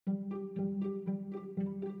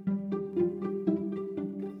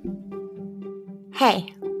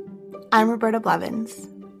Hey, I'm Roberta Blevins,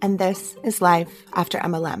 and this is Life After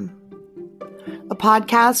MLM, a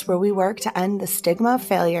podcast where we work to end the stigma of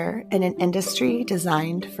failure in an industry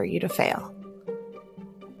designed for you to fail.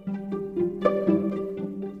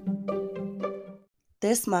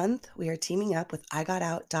 This month, we are teaming up with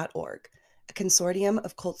IGotOut.org, a consortium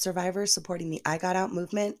of cult survivors supporting the I Got Out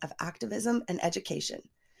movement of activism and education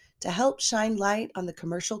to help shine light on the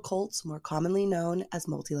commercial cults more commonly known as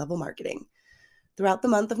multi-level marketing. Throughout the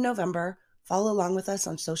month of November, follow along with us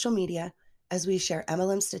on social media as we share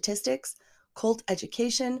MLM statistics, cult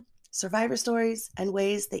education, survivor stories, and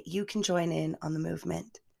ways that you can join in on the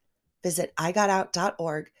movement. Visit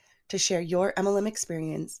IGotOut.org to share your MLM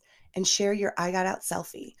experience and share your I Got Out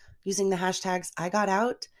selfie using the hashtags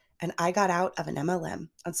IGotOut and I Got Out of an MLM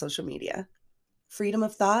on social media. Freedom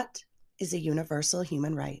of thought is a universal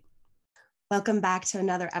human right. Welcome back to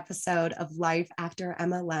another episode of Life After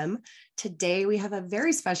MLM. Today we have a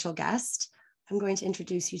very special guest. I'm going to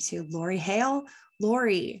introduce you to Laurie Hale.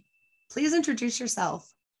 Laurie, please introduce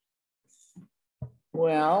yourself.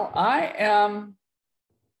 Well, I am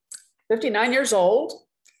 59 years old.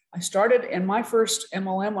 I started in my first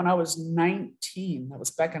MLM when I was 19. That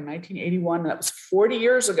was back in 1981. That was 40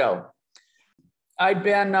 years ago. I'd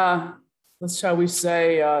been, shall we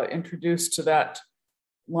say, introduced to that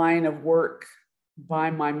line of work by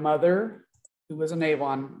my mother, who was an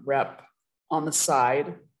Avon rep on the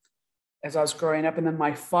side as I was growing up. And then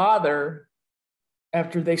my father,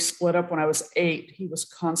 after they split up when I was 8, he was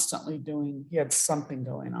constantly he had something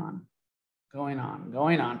going on.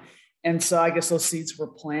 And so I guess those seeds were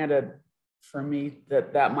planted for me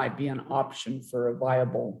that might be an option for a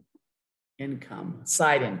viable income,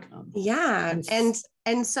 side income. Yeah.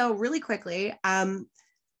 And so really quickly,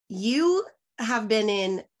 you have been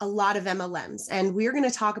in a lot of MLMs, and we're going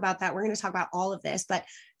to talk about that. We're going to talk about all of this, but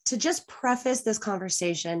to just preface this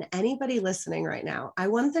conversation, anybody listening right now, I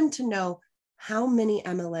want them to know how many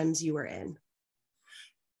MLMs you were in.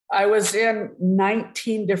 I was in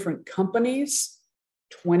 19 different companies,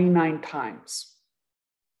 29 times.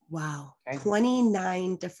 Wow. Okay.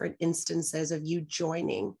 29 different instances of you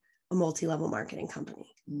joining a multi-level marketing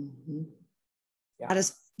company. Mm-hmm. Yeah.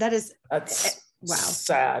 That's wow.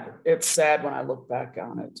 Sad. It's sad when I look back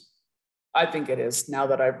on it. I think it is, now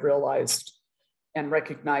that I've realized and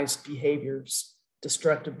recognized behaviors,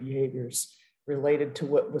 destructive behaviors related to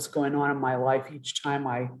what was going on in my life each time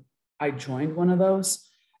I joined one of those.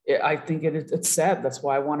 I think it's sad. That's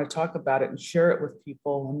why I want to talk about it and share it with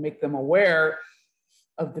people and make them aware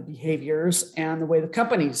of the behaviors and the way the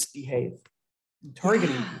companies behave in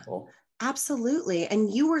targeting people. Absolutely.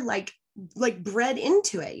 And you were like bred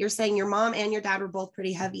into it. You're saying your mom and your dad were both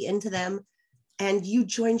pretty heavy into them, and you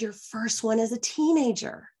joined your first one as a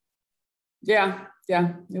teenager. Yeah.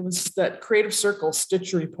 It was that creative circle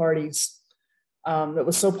stitchery parties that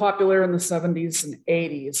was so popular in the 70s and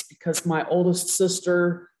 80s because my oldest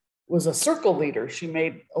sister was a circle leader. She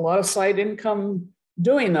made a lot of side income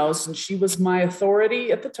doing those, and she was my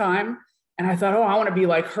authority at the time. And I thought, I want to be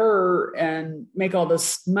like her and make all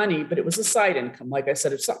this money, but it was a side income. Like I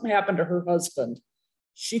said, if something happened to her husband,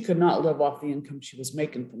 she could not live off the income she was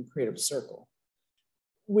making from Creative Circle.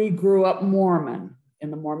 We grew up Mormon in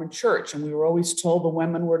the Mormon church, and we were always told the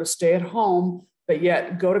women were to stay at home, but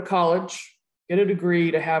yet go to college, get a degree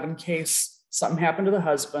to have in case something happened to the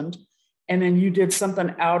husband. And then you did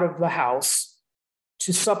something out of the house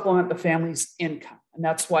to supplement the family's income. And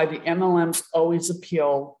that's why the MLMs always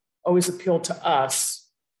appeal to us.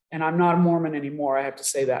 And I'm not a Mormon anymore. I have to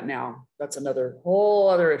say that now. That's another whole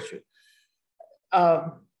other issue.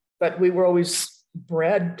 But we were always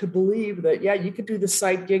bred to believe that, you could do the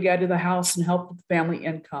side gig out of the house and help with the family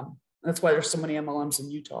income. That's why there's so many MLMs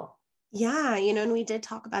in Utah. Yeah. And we did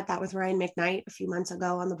talk about that with Ryan McKnight a few months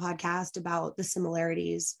ago on the podcast about the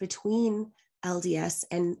similarities between LDS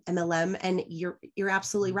and MLM. And you're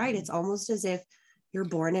absolutely right. It's almost as if you're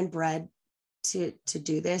born and bred to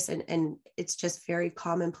do this. And it's just very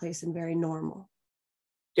commonplace and very normal.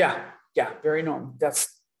 Yeah. Very normal. That's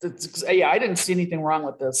I didn't see anything wrong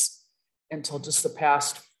with this until just the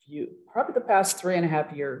past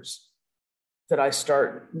 3.5 years that I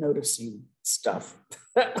start noticing stuff.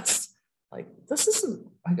 That was like, this isn't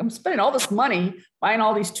like I'm spending all this money buying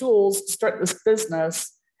all these tools to start this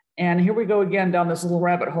business. And here we go again down this little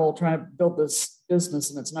rabbit hole trying to build this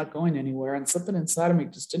business, and it's not going anywhere. And something inside of me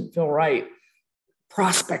just didn't feel right.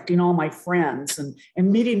 Prospecting all my friends and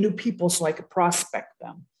meeting new people so I could prospect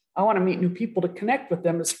them. I want to meet new people to connect with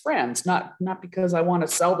them as friends, not because I want to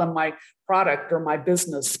sell them my product or my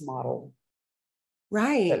business model.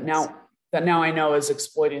 Right. That now I know is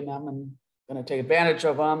exploiting them and going to take advantage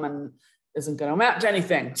of them and isn't going to amount to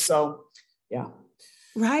anything. So, yeah.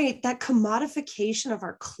 Right. That commodification of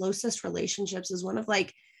our closest relationships is one of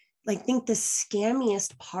I think the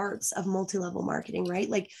scammiest parts of multi-level marketing, right?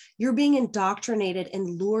 Like you're being indoctrinated and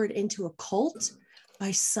lured into a cult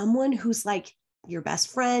by someone who's like your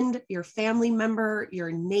best friend, your family member,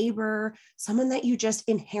 your neighbor, someone that you just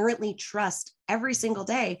inherently trust every single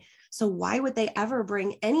day. So why would they ever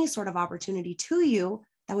bring any sort of opportunity to you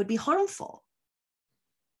that would be harmful?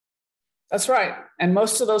 That's right. And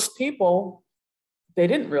most of those people, they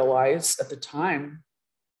didn't realize at the time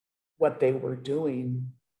what they were doing.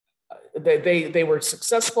 They were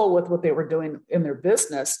successful with what they were doing in their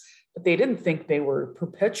business, but they didn't think they were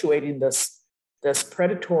perpetuating this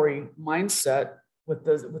predatory mindset with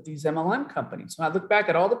these MLM companies. When I look back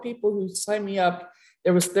at all the people who signed me up,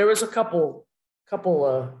 there was a couple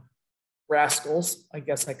rascals, I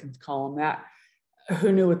guess I can call them that,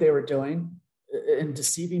 who knew what they were doing in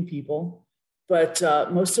deceiving people. But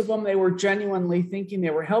most of them, they were genuinely thinking they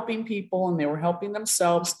were helping people and they were helping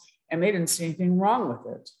themselves, and they didn't see anything wrong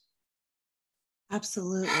with it.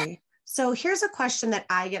 Absolutely. So here's a question that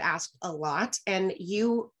I get asked a lot, and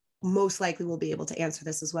you most likely will be able to answer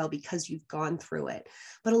this as well because you've gone through it.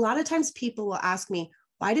 But a lot of times people will ask me,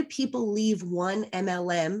 why do people leave one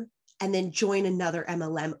MLM and then join another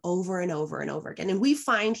MLM over and over and over again? And we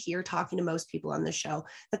find here, talking to most people on the show,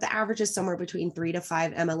 that the average is somewhere between 3 to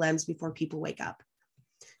 5 MLMs before people wake up.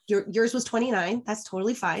 Yours was 29. That's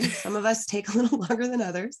totally fine. Some of us take a little longer than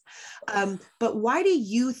others. But why do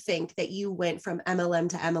you think that you went from MLM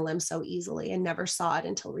to MLM so easily and never saw it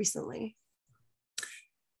until recently?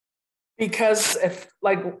 Because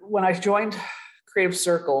when I joined Creative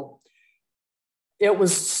Circle, it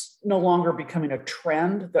was no longer becoming a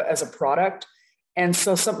trend as a product. And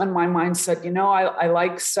so something in my mind said, I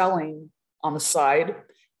like selling on the side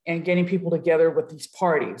and getting people together with these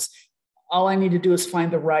parties. All I need to do is find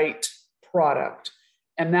the right product.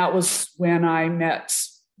 And that was when I met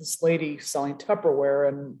this lady selling Tupperware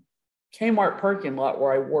in Kmart parking lot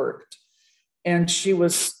where I worked. And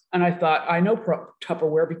I thought, I know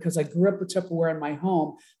Tupperware because I grew up with Tupperware in my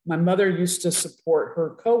home. My mother used to support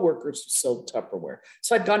her coworkers who sold Tupperware.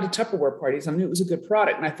 So I'd gone to Tupperware parties. I knew it was a good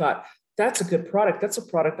product. And I thought, that's a good product. That's a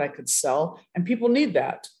product I could sell. And people need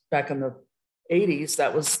that. Back in the 80s,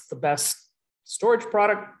 that was the best storage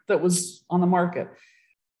product that was on the market.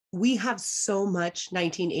 We have so much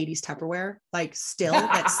 1980s Tupperware, still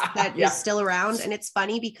that yeah. is still around. And it's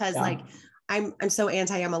funny because I'm so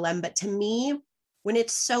anti-MLM, but to me, when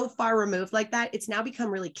it's so far removed like that, it's now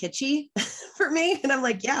become really kitschy for me. And I'm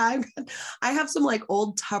like, yeah, I have some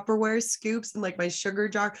old Tupperware scoops and my sugar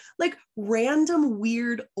jar, random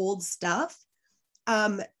weird old stuff.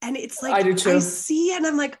 And it's I do too. I see it and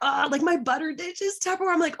I'm like, oh, my butter dish is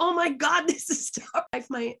Tupperware. I'm like, oh my God, this is stuff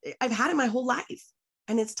I've had it my whole life.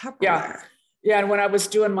 And it's Tupperware. Yeah. And when I was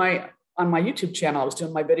on my YouTube channel, I was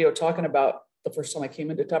doing my video talking about the first time I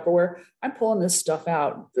came into Tupperware. I'm pulling this stuff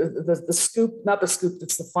out. The scoop, not the scoop,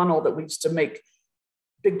 it's the funnel that we used to make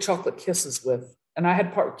big chocolate kisses with. And I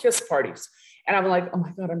had kiss parties. And I'm like, oh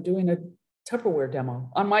my God, I'm doing a Tupperware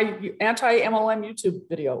demo on my anti-MLM YouTube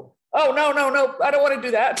video. Oh, no, I don't want to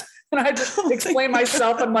do that. And I just explained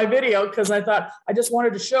myself in my video because I thought I just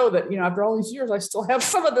wanted to show that, after all these years, I still have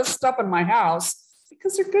some of this stuff in my house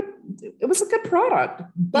because they're good. It was a good product.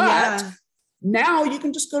 But now you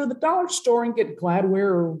can just go to the dollar store and get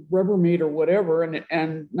Gladware or Rubbermaid or whatever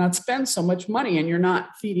and not spend so much money. And you're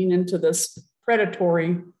not feeding into this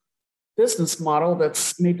predatory business model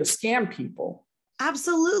that's made to scam people.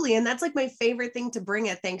 Absolutely. And that's my favorite thing to bring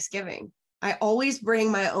at Thanksgiving. I always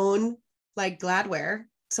bring my own Gladware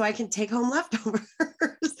so I can take home leftovers.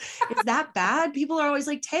 Is that bad? People are always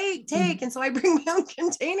take. And so I bring my own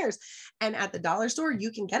containers. And at the dollar store,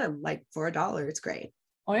 you can get them for $1. It's great.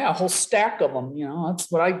 Oh yeah, a whole stack of them. That's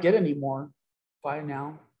what I get anymore by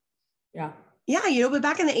now. Yeah. Yeah, but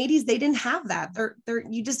back in the 80s, they didn't have that.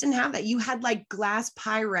 You just didn't have that. You had glass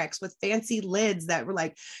Pyrex with fancy lids that were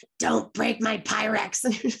don't break my Pyrex.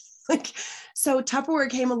 And so Tupperware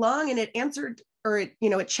came along and it answered, or it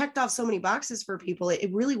checked off so many boxes for people.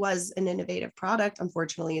 It really was an innovative product.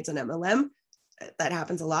 Unfortunately, it's an MLM. That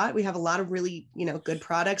happens a lot. We have a lot of really, good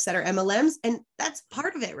products that are MLMs, and that's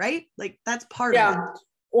part of it, right? That's part of it.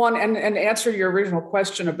 Well, and answer your original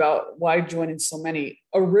question about why joining so many.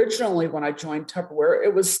 Originally, when I joined Tupperware,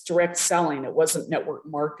 it was direct selling. It wasn't network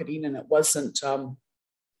marketing, and it wasn't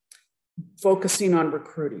focusing on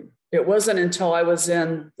recruiting. It wasn't until I was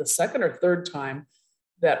in the second or third time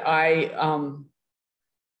that I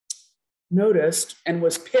noticed and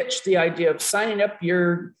was pitched the idea of signing up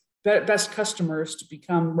your best customers to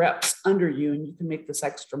become reps under you, and you can make this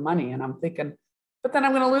extra money. And I'm thinking, but then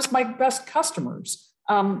I'm going to lose my best customers.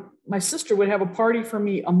 My sister would have a party for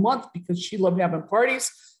me a month because she loved having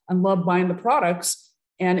parties and loved buying the products.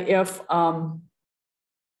 And if I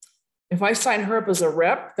sign her up as a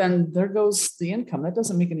rep, then there goes the income. That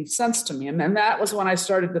doesn't make any sense to me. And then that was when I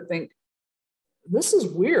started to think, this is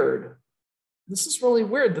weird. This is really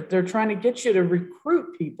weird that they're trying to get you to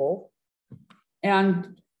recruit people,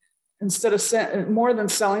 and instead of more than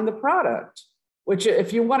selling the product, which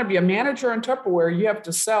if you want to be a manager in Tupperware, you have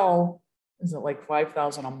to sell, is it like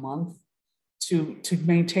 $5,000 a month to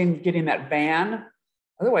maintain getting that van?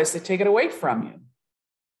 Otherwise, they take it away from you.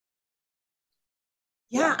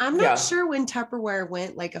 Yeah, I'm not sure when Tupperware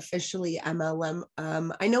went like officially MLM.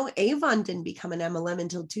 I know Avon didn't become an MLM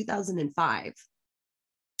until 2005.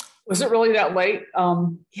 Was it really that late?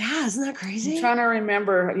 Yeah, isn't that crazy? I'm trying to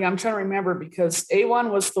remember. Yeah, I'm trying to remember because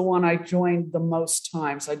A1 was the one I joined the most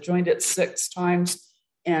times. I joined it 6 times,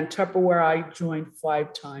 and Tupperware I joined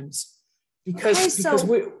 5 times because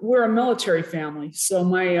we're a military family. So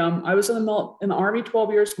my I was in the Army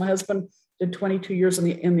 12 years. My husband did 22 years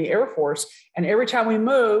in the Air Force, and every time we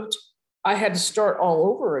moved, I had to start all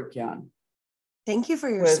over again. Thank you for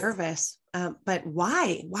your service. But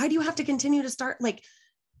why? Why do you have to continue to start? Like,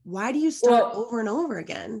 why do you start over and over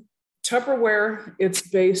again? Tupperware, it's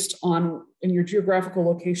based on, in your geographical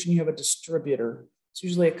location, you have a distributor. It's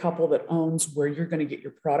usually a couple that owns where you're going to get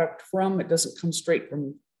your product from. It doesn't come straight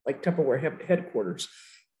from like Tupperware headquarters.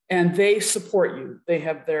 And they support you. They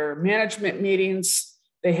have their management meetings.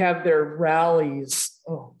 They have their rallies.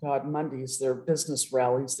 Oh God, Mondays, their business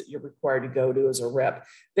rallies that you're required to go to as a rep.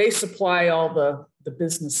 They supply all the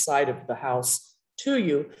business side of the house to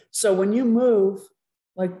you. So when you move,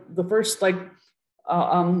 like the first,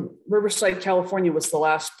 Riverside, California was the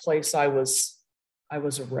last place I was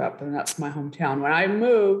a rep, and that's my hometown. When I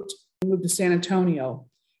moved to San Antonio,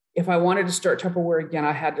 if I wanted to start Tupperware again,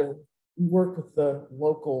 I had to work with the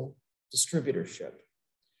local distributorship.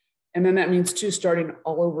 And then that means too, starting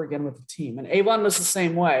all over again with the team. And Avon was the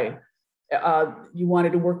same way. You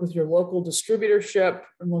wanted to work with your local distributorship,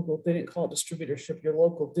 they didn't call it distributorship, your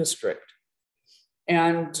local district.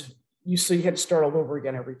 And so you had to start all over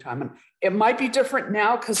again every time. And it might be different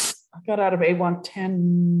now because I got out of Avon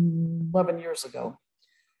 11 years ago.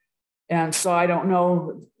 And so I don't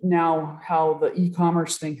know now how the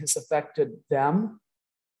e-commerce thing has affected them.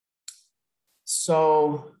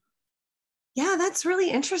 So. Yeah, that's really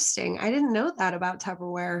interesting. I didn't know that about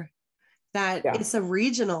Tupperware, that it's a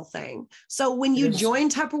regional thing. So when you join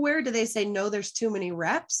Tupperware, do they say, no, there's too many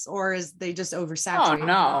reps, or is they just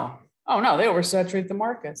oversaturate? Oh, no, they oversaturate the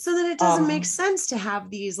market. So then it doesn't make sense to have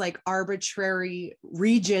these like arbitrary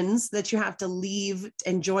regions that you have to leave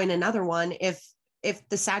and join another one if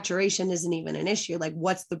the saturation isn't even an issue. Like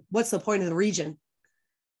what's the point of the region?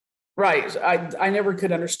 Right. I never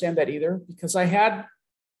could understand that either, because I had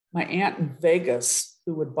my aunt in Vegas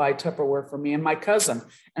who would buy Tupperware for me and my cousin,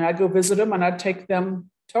 and I'd go visit them and I'd take them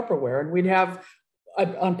Tupperware, and we'd have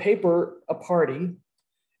on paper a party,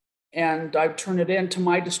 and I'd turn it into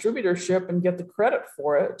my distributorship and get the credit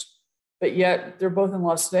for it. But yet they're both in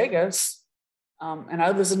Las Vegas, and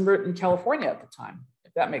I was in California at the time,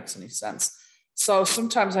 if that makes any sense. So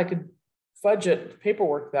sometimes I could fudge it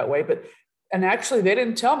paperwork that way, and actually they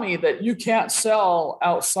didn't tell me that you can't sell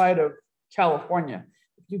outside of California.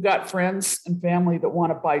 If you got friends and family that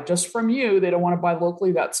want to buy just from you, they don't want to buy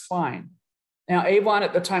locally, that's fine. Now, Avon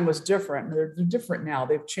at the time was different. They're different now.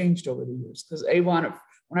 They've changed over the years, because Avon,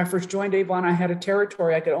 when I first joined Avon, I had a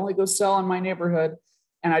territory. I could only go sell in my neighborhood,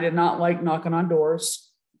 and I did not like knocking on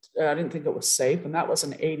doors. I didn't think it was safe, and that was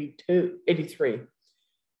in 83.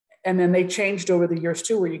 And then they changed over the years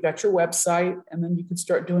too, where you got your website, and then you could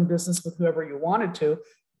start doing business with whoever you wanted to,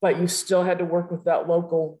 but you still had to work with that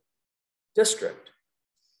local district.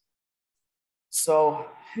 So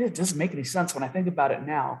it doesn't make any sense when I think about it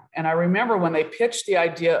now. And I remember when they pitched the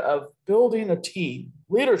idea of building a team,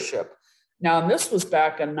 leadership. Now, and this was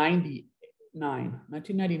back in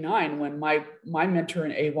 1999, when my mentor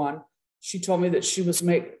in A1, she told me that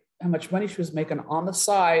how much money she was making on the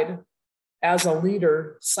side as a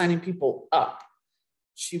leader, signing people up.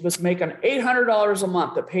 She was making $800 a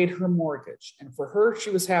month that paid her mortgage. And for her,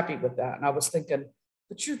 she was happy with that. And I was thinking,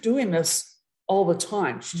 but you're doing this all the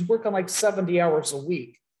time. She's working like 70 hours a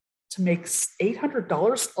week to make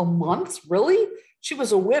 $800 a month? Really? She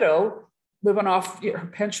was a widow living off her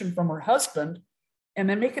pension from her husband, and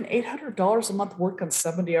then making $800 a month working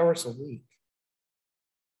 70 hours a week.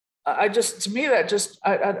 I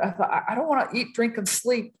thought, I don't want to eat, drink, and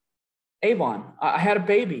sleep Avon. I had a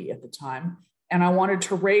baby at the time, and I wanted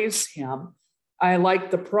to raise him. I liked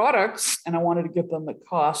the products and I wanted to get them at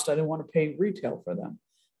cost. I didn't want to pay retail for them.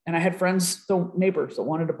 And I had friends, neighbors that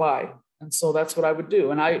wanted to buy. And so that's what I would do.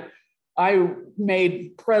 And I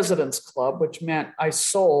made President's Club, which meant I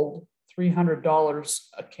sold $300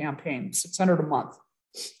 a campaign, $600 a month.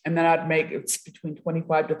 And then I'd make it's between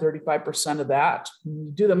 25 to 35% of that. When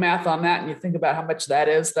you do the math on that and you think about how much that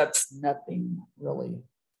is, that's nothing really.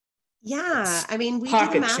 Yeah. I mean, we do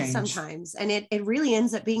the math sometimes and it really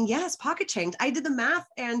ends up being, yes, pocket change. I did the math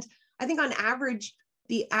and I think on average,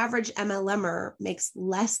 the average MLMer makes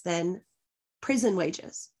less than prison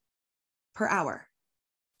wages per hour.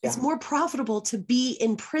 Yeah. It's more profitable to be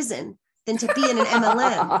in prison than to be in an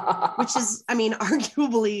MLM, which is, I mean,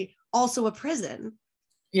 arguably also a prison.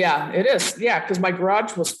 Yeah, it is. Yeah, because my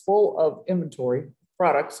garage was full of inventory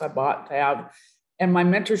products I bought to have. And my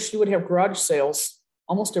mentor, she would have garage sales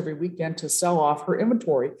almost every weekend to sell off her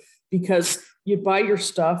inventory because you'd buy your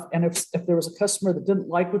stuff. And if there was a customer that didn't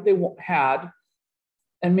like what they had,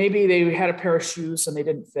 and maybe they had a pair of shoes and they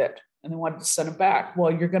didn't fit and they wanted to send them back,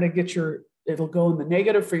 well, you're going to get it'll go in the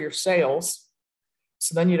negative for your sales.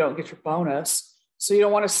 So then you don't get your bonus. So you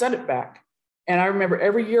don't want to send it back. And I remember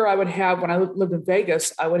every year I would have, when I lived in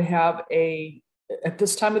Vegas, I would have at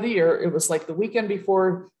this time of the year, it was like the weekend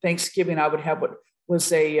before Thanksgiving, I would have what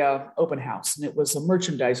was a open house, and it was a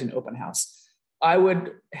merchandising open house. I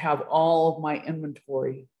would have all of my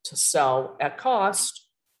inventory to sell at cost.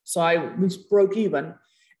 So I at least broke even.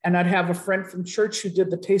 And I'd have a friend from church who did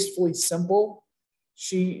the Tastefully Simple.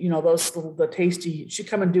 She, the tasty, she'd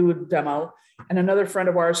come and do a demo. And another friend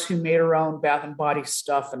of ours who made her own bath and body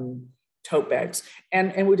stuff and tote bags.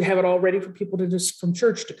 And we'd have it all ready for people from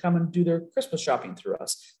church to come and do their Christmas shopping through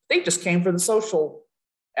us. They just came for the social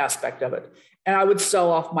aspect of it. And I would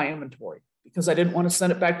sell off my inventory because I didn't want to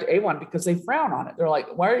send it back to Avon because they frown on it. They're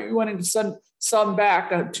like, why are you wanting to send some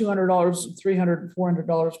back $200, $300,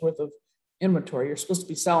 $400 worth of inventory? You're supposed to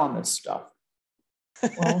be selling this stuff.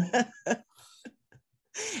 Well,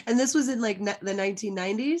 and this was in like the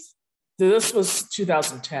 1990s? This was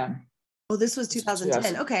 2010. Oh, this was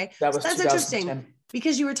 2010. Okay. That was so that's 2010. Interesting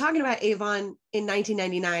because you were talking about Avon in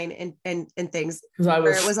 1999 and things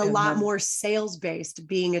where it was a lot more sales based,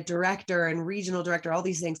 being a director and regional director, all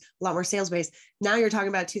these things, a lot more sales based. Now you're talking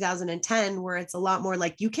about 2010 where it's a lot more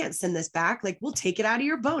like, you can't send this back. Like, we'll take it out of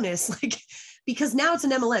your bonus. Like, because now it's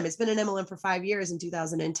an MLM. It's been an MLM for 5 years in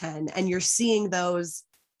 2010. And you're seeing those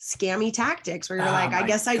scammy tactics where you're like, I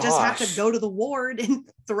guess I just have to go to the ward and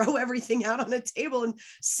throw everything out on a table and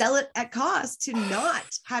sell it at cost to not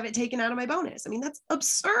have it taken out of my bonus. I mean, that's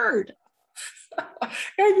absurd.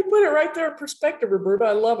 Yeah, you put it right there in perspective, Roberta.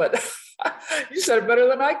 I love it. You said it better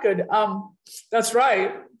than I could. That's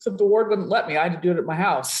right. Except the ward wouldn't let me. I had to do it at my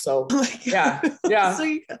house. So yeah.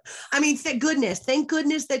 So I mean, thank goodness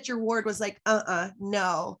that your ward was like,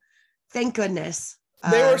 no, thank goodness.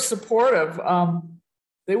 They were supportive.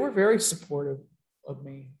 They were very supportive of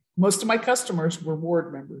me. Most of my customers were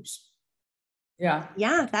ward members. Yeah.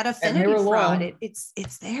 Yeah. That affinity fraud,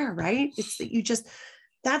 it's there, right? It's that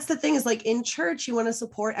that's the thing is like in church, you want to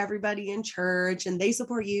support everybody in church and they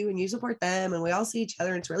support you and you support them and we all see each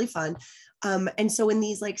other and it's really fun. And so when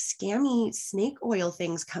these like scammy snake oil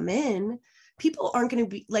things come in, people aren't going to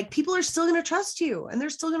be like, people are still going to trust you and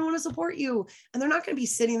they're still going to want to support you. And they're not going to be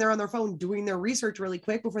sitting there on their phone doing their research really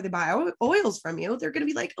quick before they buy oils from you. They're going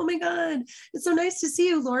to be like, oh my God, it's so nice to see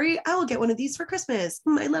you, Laurie. I will get one of these for Christmas.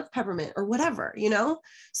 I love peppermint or whatever,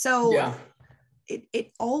 So yeah.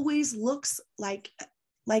 It always looks like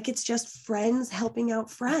it's just friends helping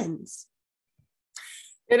out friends.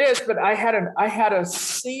 It is, but I had a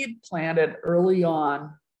seed planted early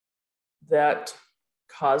on that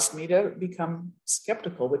caused me to become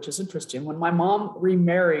skeptical, which is interesting. When my mom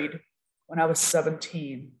remarried when I was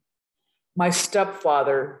 17, my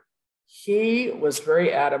stepfather, he was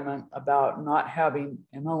very adamant about not having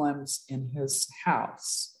MLMs in his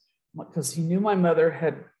house because he knew my mother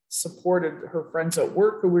had supported her friends at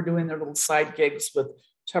work who were doing their little side gigs with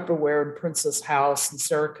Tupperware and Princess House and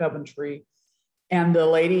Sarah Coventry. And the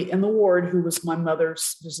lady in the ward who was my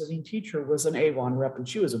mother's visiting teacher was an Avon rep, and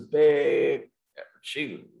she was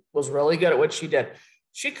really good at what she did.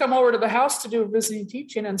 She'd come over to the house to do visiting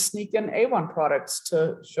teaching and sneak in Avon products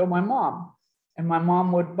to show my mom. And my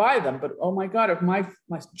mom would buy them. But oh my God, if my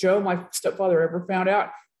stepfather ever found out,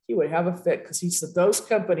 he would have a fit because he said those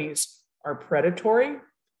companies are predatory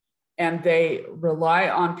and they rely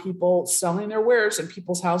on people selling their wares in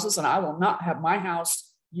people's houses. And I will not have my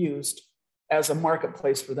house used as a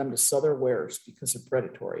marketplace for them to sell their wares because they're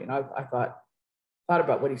predatory. And I thought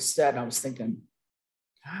about what he said, and I was thinking,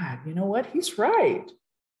 God, you know what? He's right.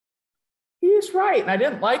 he's right. And I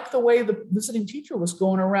didn't like the way the visiting teacher was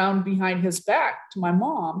going around behind his back to my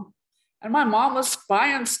mom. And my mom was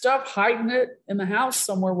buying stuff, hiding it in the house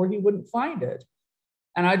somewhere where he wouldn't find it.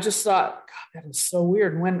 And I just thought, God, that is so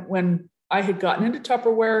weird. When I had gotten into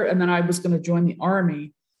Tupperware and then I was going to join the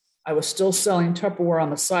Army, I was still selling Tupperware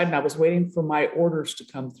on the side and I was waiting for my orders to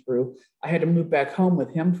come through. I had to move back home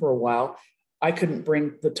with him for a while. I couldn't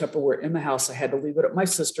bring the Tupperware in the house. I had to leave it at my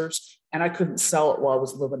sister's, and I couldn't sell it while I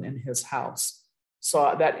was living in his house.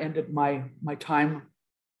 So that ended my time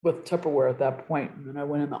with Tupperware at that point. And then I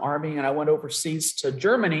went in the Army and I went overseas to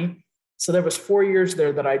Germany. So there was 4 years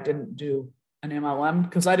there that I didn't do an MLM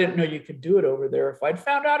because I didn't know you could do it over there. If I'd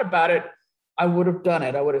found out about it, I would have done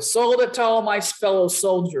it. I would have sold it to all my fellow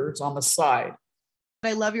soldiers on the side.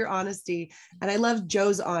 I love your honesty, and I love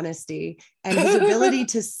Joe's honesty and his ability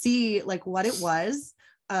to see like what it was.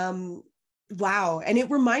 Wow. And it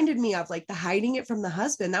reminded me of like the hiding it from the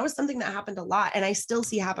husband. That was something that happened a lot. And I still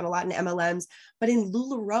see happen a lot in MLMs, but in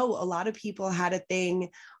LuLaRoe, a lot of people had a thing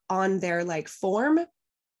on their like form.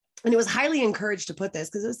 And it was highly encouraged to put this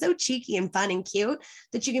because it was so cheeky and fun and cute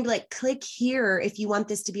that you can be like, click here if you want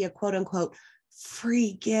this to be a quote unquote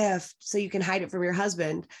free gift so you can hide it from your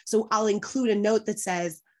husband. So I'll include a note that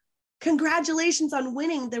says, congratulations on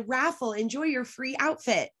winning the raffle. Enjoy your free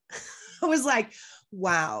outfit. I was like,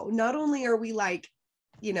 wow, not only are we like,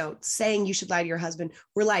 you know, saying you should lie to your husband,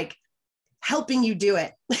 we're like helping you do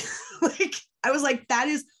it. Like, I was like, that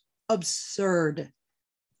is absurd.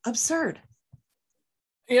 Absurd.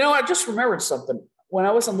 You know, I just remembered something. When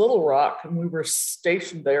I was in Little Rock and we were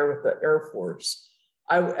stationed there with the Air Force,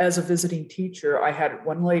 as a visiting teacher, I had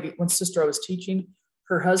one sister I was teaching.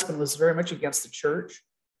 Her husband was very much against the church.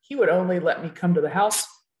 He would only let me come to the house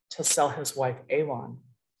to sell his wife Avon.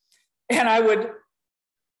 And I would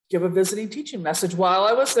give a visiting teaching message while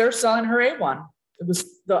I was there selling her Avon. It was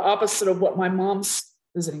the opposite of what my mom's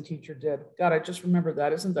visiting teacher did. God, I just remember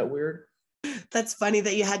that. Isn't that weird? That's funny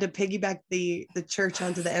that you had to piggyback the church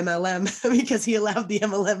onto the MLM because he allowed the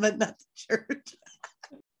MLM but not the church.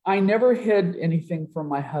 I never hid anything from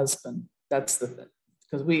my husband. That's the thing.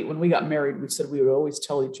 Because when we got married, we said we would always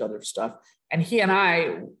tell each other stuff. And he and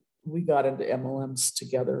I, we got into MLMs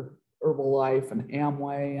together, Herbalife and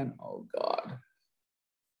Amway, and oh God.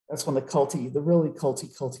 That's when the really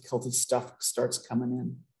culty stuff starts coming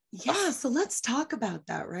in. Yeah, so let's talk about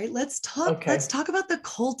that, right? Let's talk about the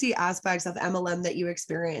culty aspects of MLM that you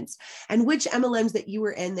experienced and which MLMs that you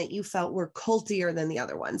were in that you felt were cultier than the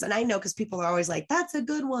other ones. And I know because people are always like, that's a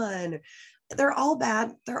good one. They're all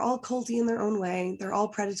bad. They're all culty in their own way. They're all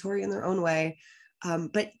predatory in their own way.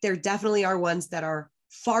 But there definitely are ones that are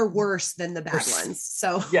far worse than the bad ones.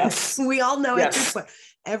 So yes, we all know at this point,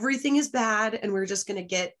 everything is bad. And we're just going to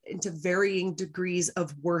get into varying degrees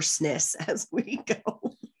of worseness as we go.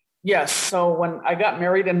 Yes. So when I got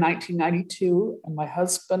married in 1992, and my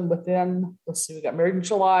husband we got married in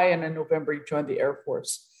July, and in November, he joined the Air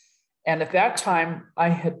Force. And at that time, I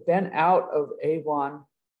had been out of Avon.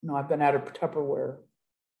 No, I've been out of Tupperware.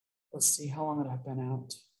 Let's see, how long had I been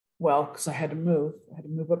out? Well, because I had to move. I had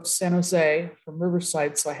to move up to San Jose from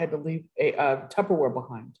Riverside, so I had to leave Tupperware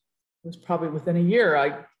behind. It was probably within a year.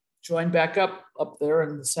 I joined back up there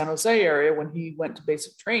in the San Jose area when he went to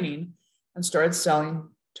basic training and started selling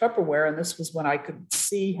Tupperware. And this was when I could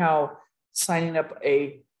see how signing up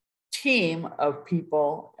a team of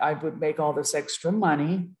people, I would make all this extra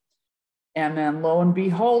money. And then lo and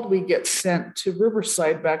behold, we get sent to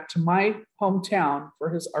Riverside back to my hometown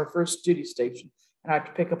for our first duty station. And I have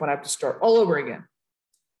to pick up and I have to start all over again.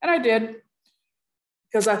 And I did,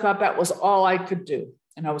 because I thought that was all I could do.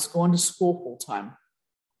 And I was going to school full time.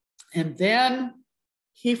 And then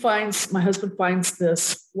my husband finds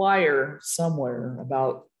this flyer somewhere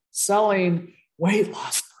about selling weight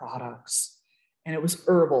loss products, and it was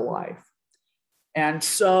Herbalife. And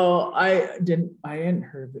so I hadn't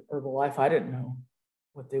heard of Herbalife. I didn't know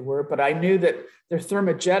what they were, but I knew that their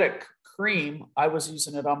thermogenic cream, I was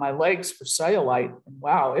using it on my legs for cellulite, and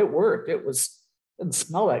wow, it worked. Didn't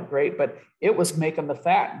smell that great, but it was making the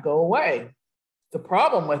fat go away. The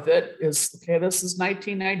problem with it is, this is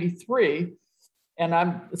 1993, and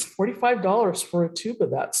it's $45 for a tube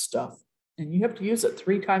of that stuff. And you have to use it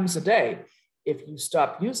 3 times a day. If you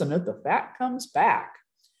stop using it, the fat comes back.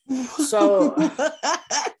 So, how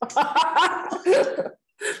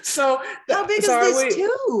big is this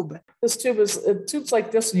tube? This tube's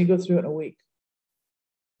like this, and you go through it in a week.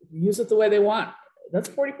 If you use it the way they want, that's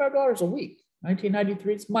 $45 a week.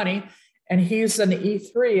 1993 is money. And he's an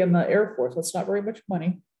E3 in the Air Force. That's not very much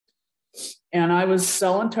money. And I was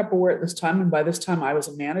selling Tupperware at this time. And by this time, I was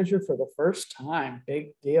a manager for the first time.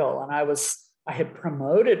 Big deal. And I was I had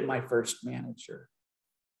promoted my first manager.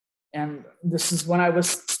 And this is when I was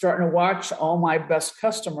starting to watch all my best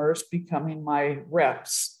customers becoming my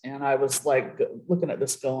reps. And I was like looking at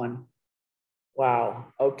this going, wow,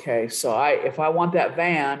 okay. So if I want that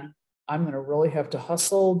van, I'm going to really have to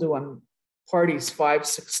hustle doing parties 5,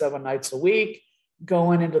 6, 7 nights a week,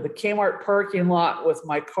 going into the Kmart parking lot with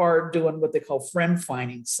my car, doing what they call friend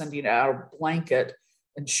finding, sending out a blanket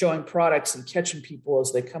and showing products and catching people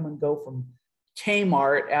as they come and go from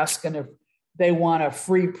Kmart, asking if they want a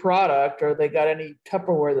free product or they got any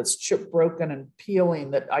Tupperware that's chip broken and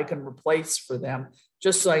peeling that I can replace for them,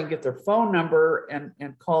 just so I can get their phone number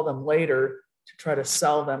and call them later to try to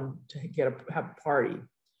sell them to have a party.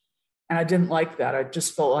 And I didn't like that. I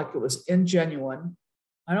just felt like it was ingenuine.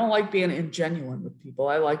 I don't like being ingenuine with people.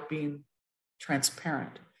 I like being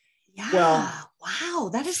transparent. Yeah. Well, wow.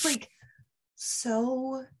 That is like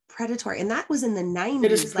so predatory. And that was in the 90s.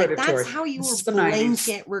 It is predatory. Like that's how you were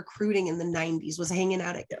blanket recruiting in the 90s, was hanging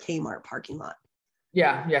out at the Kmart parking lot.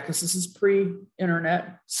 Yeah. Because this is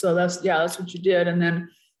pre-internet. So that's what you did.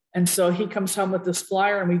 And so he comes home with this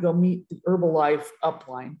flyer and we go meet the Herbalife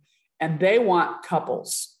upline. And they want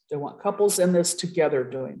couples. They want couples in this together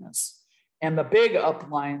doing this. And the big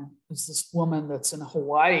upline is this woman that's in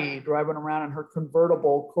Hawaii driving around in her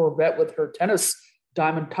convertible Corvette with her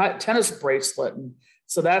diamond tennis bracelet. And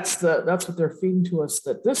so that's what they're feeding to us,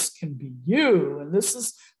 that this can be you. And this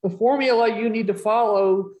is the formula you need to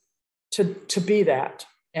follow to be that.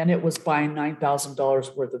 And it was buying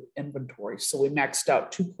 $9,000 worth of inventory. So we maxed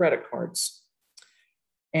out 2 credit cards.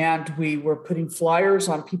 And we were putting flyers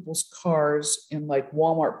on people's cars in like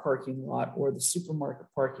Walmart parking lot or the supermarket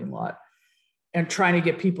parking lot and trying to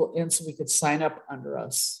get people in so we could sign up under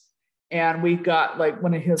us. And we got like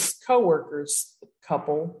one of his coworkers,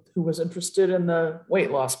 couple, who was interested in the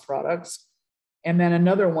weight loss products. And then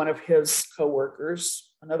another one of his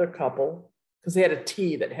coworkers, another couple, because they had a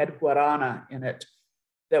tea that had guarana in it.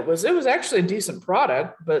 It was actually a decent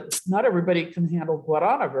product, but not everybody can handle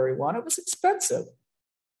guarana very well. It was expensive.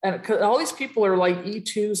 And all these people are like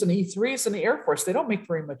E2s and E3s in the Air Force. They don't make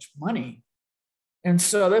very much money. And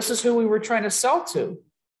so this is who we were trying to sell to.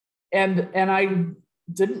 And I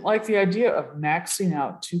didn't like the idea of maxing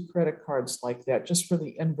out 2 credit cards like that just for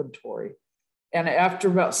the inventory. And after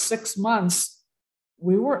about 6 months,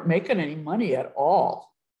 we weren't making any money at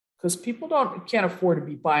all because people can't afford to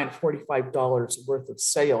be buying $45 worth of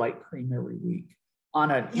cellulite cream every week on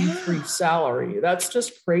an E3 salary. That's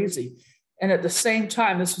just crazy. And at the same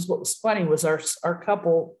time, this was what was funny, was our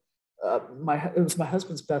couple, it was my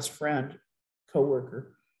husband's best friend,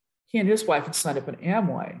 coworker. He and his wife had signed up in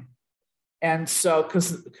Amway. And so,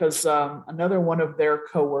 because another one of their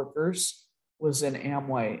coworkers was in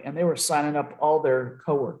Amway, and they were signing up all their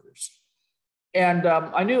coworkers. And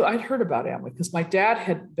I'd heard about Amway because my dad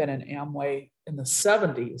had been in Amway in the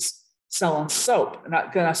 70s selling soap.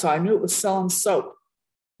 So I knew it was selling soap.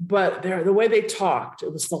 But the way they talked,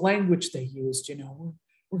 it was the language they used,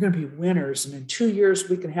 we're going to be winners. And in 2 years,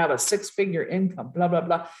 we can have a 6-figure income, blah, blah,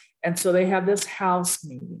 blah. And so they had this house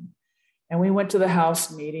meeting. And we went to the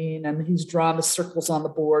house meeting and he's drawn the circles on the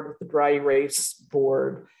board with the dry erase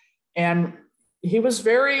board. And he was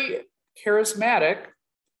very charismatic.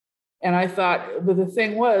 And I thought, but the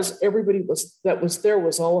thing was, everybody that was there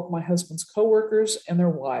was all of my husband's coworkers and their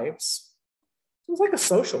wives. It was like a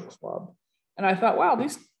social club. And I thought, wow,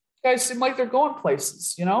 these guys seem like they're going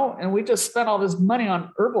places, and we just spent all this money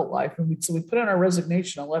on Herbalife. And so we put in our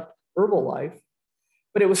resignation and left Herbalife.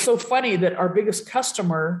 But it was so funny that our biggest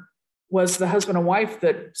customer was the husband and wife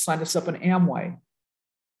that signed us up in Amway.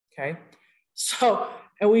 Okay. So,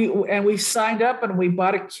 and we signed up and we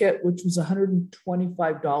bought a kit, which was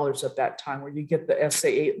 $125 at that time, where you get the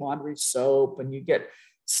SA8 laundry soap and you get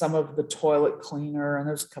some of the toilet cleaner. And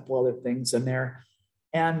there's a couple other things in there.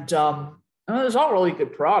 And, it was all really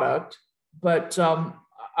good product, but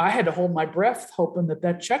I had to hold my breath hoping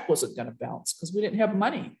that check wasn't going to bounce because we didn't have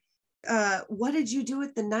money. What did you do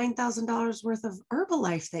with the $9,000 worth of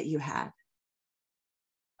Herbalife that you had?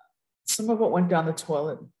 Some of it went down the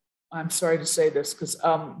toilet. I'm sorry to say this because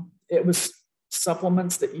it was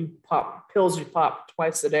supplements that pills you pop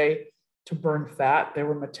twice a day to burn fat. They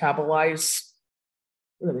were metabolized.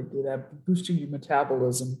 What do they do that? Boosting your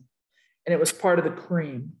metabolism. And it was part of the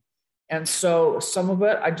cream. And so some of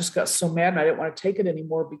it, I just got so mad and I didn't want to take it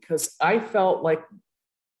anymore because I felt like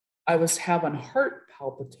I was having heart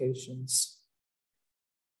palpitations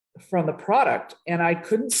from the product and I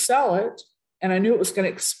couldn't sell it and I knew it was going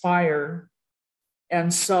to expire.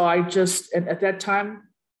 And so and at that time,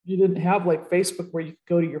 you didn't have like Facebook where you could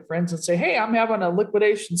go to your friends and say, hey, I'm having a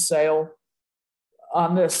liquidation sale.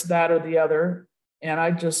 on this, that, or the other. And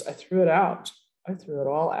I threw it out. I threw it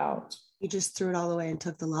all out. You just threw it all away and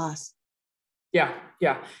took the loss. Yeah.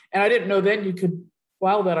 And I didn't know then you could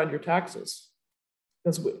file that on your taxes,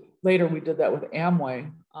 because later we did that with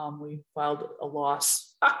Amway. We filed a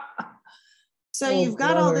loss. So you've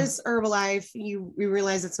got all this Herbalife, you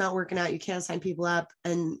realize it's not working out, you can't sign people up,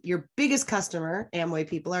 and your biggest customer, Amway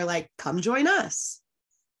people, are like, come join us.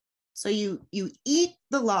 So you eat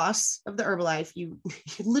the loss of the Herbalife, you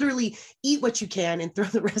literally eat what you can and throw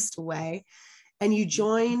the rest away, and you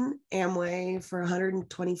join Amway for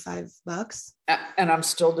 $125. And I'm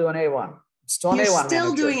still doing A1. Still an You're A1 still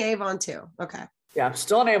manager. doing Avon too. Okay. Yeah, I'm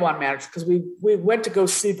still an A1 manager, because we went to go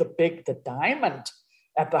see the Diamond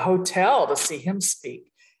at the hotel to see him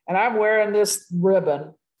speak. And I'm wearing this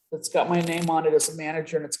ribbon that's got my name on it as a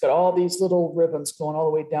manager. And it's got all these little ribbons going all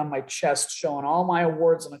the way down my chest, showing all my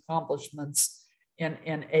awards and accomplishments in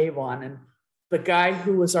Avon. And the guy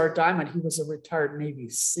who was our Diamond, he was a retired Navy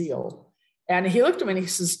SEAL. And he looked at me and he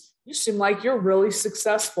says, you seem like you're really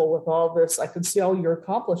successful with all this. I can see all your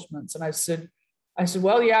accomplishments. And I said,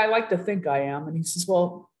 well, yeah, I like to think I am. And he says,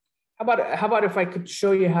 well, how about if I could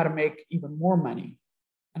show you how to make even more money?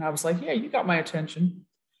 And I was like, yeah, you got my attention.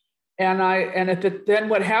 Then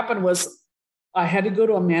what happened was I had to go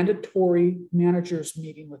to a mandatory managers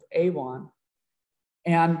meeting with Avon.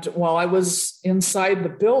 And while I was inside the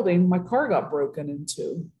building, my car got broken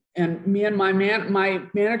into. And me and my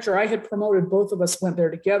manager, I had promoted, both of us went there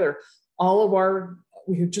together.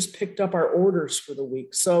 We had just picked up our orders for the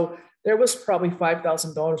week. So there was probably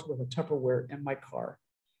 $5,000 worth of Tupperware in my car.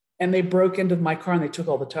 And they broke into my car and they took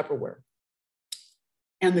all the Tupperware.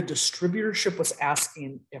 And the distributorship was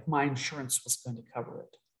asking if my insurance was going to cover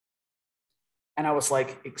it. And I was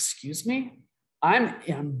like, excuse me, I'm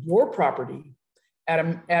in your property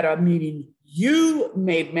at a meeting you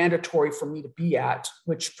made mandatory for me to be at,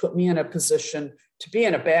 which put me in a position to be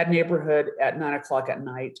in a bad neighborhood at 9:00 at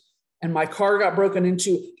night. And my car got broken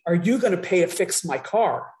into. Are you going to pay to fix my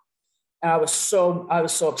car? And I was so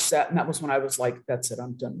upset. And that was when I was like, that's it.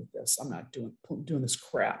 I'm done with this. I'm not doing this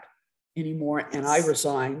crap anymore. And I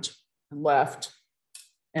resigned and left.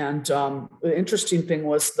 And the interesting thing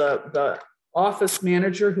was the office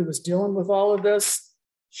manager who was dealing with all of this,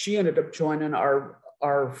 she ended up joining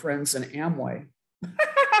our friends in Amway.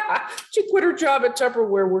 She quit her job at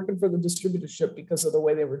Tupperware working for the distributorship because of the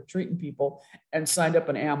way they were treating people, and signed up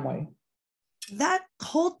in Amway. That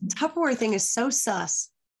whole Tupperware thing is so sus.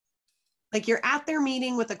 Like, you're at their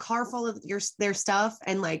meeting with a car full of their stuff,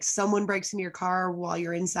 and like someone breaks into your car while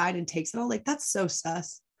you're inside and takes it all. Like, that's so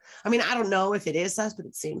sus. I mean, I don't know if it is sus, but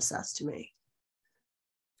it seems sus to me.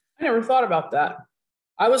 I never thought about that.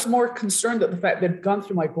 I was more concerned at the fact they'd gone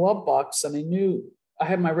through my glove box and they knew I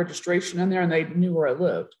had my registration in there and they knew where I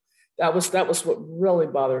lived. That was what really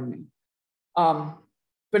bothered me.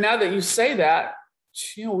 But now that you say that,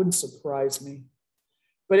 it wouldn't surprise me.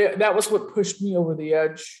 But that was what pushed me over the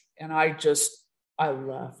edge. And I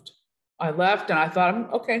left. I left, and I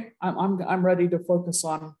thought, okay, I'm ready to focus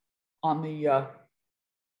on the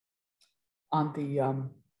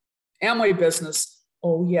Amway business.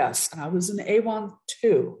 Oh yes, and I was in Avon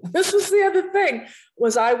too. This was the other thing,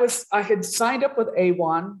 was I had signed up with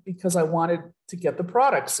Avon because I wanted to get the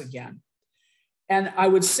products again. And I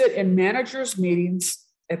would sit in managers' meetings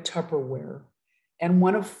at Tupperware, and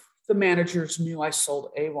one of the managers knew I sold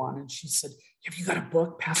Avon, and she said, have you got a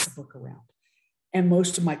book? Pass the book around. And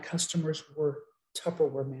most of my customers were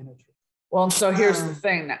Tupperware managers. Well, and so here's the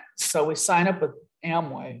thing. So we sign up with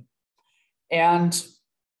Amway, and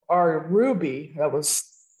our Ruby, that was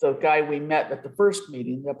the guy we met at the first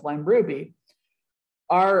meeting, the upline Ruby,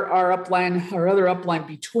 our other upline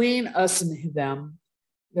between us and them,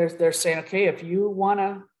 they're saying, okay, if you want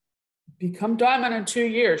to become Diamond in 2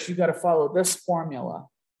 years, you got to follow this formula.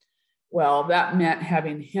 Well, that meant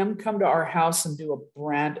having him come to our house and do a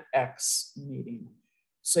brand X meeting.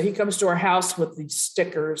 So he comes to our house with these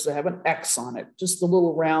stickers that have an X on it, just the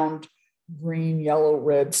little round green, yellow,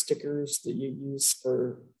 red stickers that you use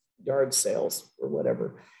for yard sales or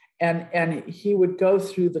whatever. And he would go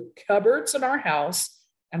through the cupboards in our house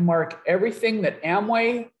and mark everything that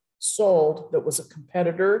Amway sold that was a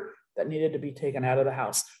competitor that needed to be taken out of the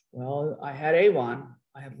house. Well, I had Avon.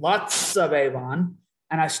 I had lots of Avon,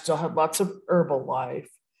 and I still had lots of Herbalife.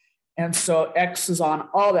 And so X is on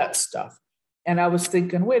all that stuff. And I was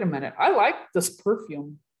thinking, wait a minute, I like this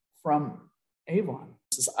perfume from Avon.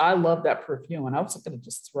 I love that perfume, and I wasn't going to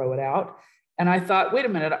just throw it out. And I thought, wait a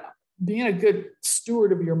minute, being a good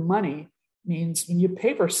steward of your money means when you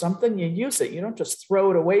pay for something, you use it. You don't just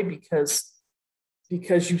throw it away because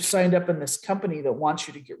because you signed up in this company that wants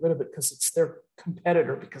you to get rid of it because it's their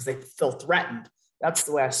competitor, because they feel threatened. That's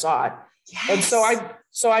the way I saw it. Yes. And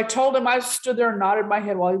so I told him, I stood there and nodded my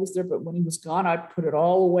head while he was there, but when he was gone, I put it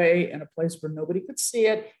all away in a place where nobody could see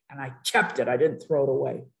it, and I kept it. I didn't throw it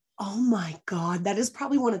away. Oh my God, that is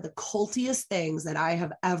probably one of the cultiest things that I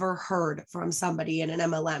have ever heard from somebody in an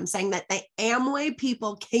MLM, saying that the Amway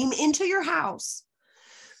people came into your house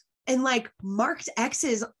and like marked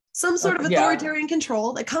X's, some sort of authoritarian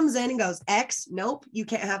control that comes in and goes, X, nope, you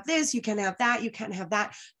can't have this, you can't have that, you can't have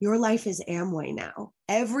that. Your life is Amway now.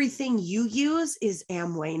 Everything you use is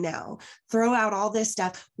Amway now. Throw out all this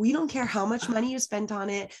stuff. We don't care how much money you spent on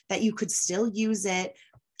it, that you could still use it.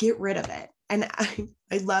 Get rid of it. And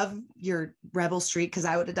I love your rebel streak, because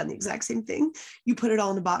I would have done the exact same thing. You put it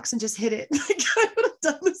all in a box and just hit it. Like, I would have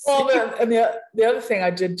done the same. Well, and the other thing I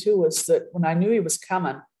did too was that when I knew he was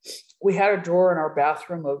coming, we had a drawer in our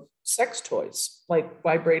bathroom of sex toys, like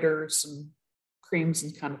vibrators and creams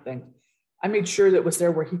and kind of thing. I made sure that it was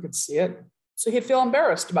there where he could see it, so he'd feel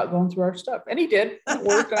embarrassed about going through our stuff. And he did. It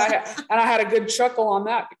worked. And I had a good chuckle on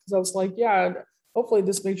that, because I was like, yeah, hopefully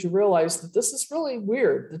this makes you realize that this is really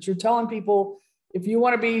weird, that you're telling people, if you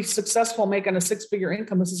want to be successful making a 6-figure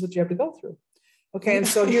income, this is what you have to go through. Okay. And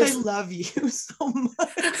so I love you so much.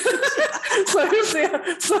 so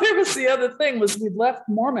here was the other thing, was we'd left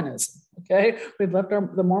Mormonism. Okay. We'd left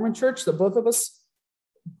the Mormon church that both of us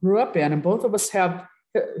grew up in, and both of us have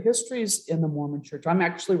histories in the Mormon church. I'm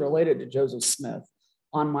actually related to Joseph Smith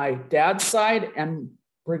on my dad's side and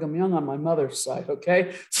Brigham Young on my mother's side.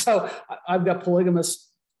 Okay. So I've got polygamous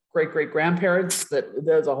great-great-grandparents. That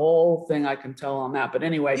there's a whole thing I can tell on that. But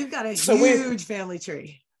anyway, you've got a huge family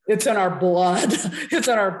tree. It's in our blood. It's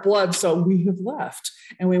in our blood. So we have left,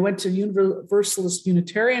 and we went to Universalist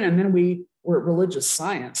Unitarian, and then we were at religious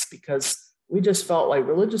science, because we just felt like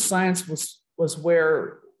religious science was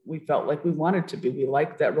where we felt like we wanted to be. We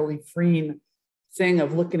liked that really freeing thing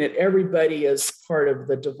of looking at everybody as part of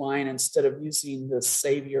the divine instead of using the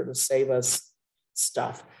Savior to save us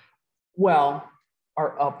stuff. Well,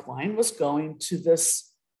 our upline was going to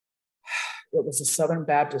this, it was a Southern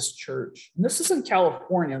Baptist church. And this is in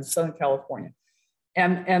California, in Southern California.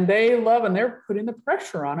 And they love, and they're putting the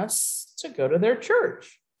pressure on us to go to their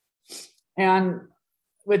church. And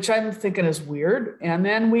which I'm thinking is weird. And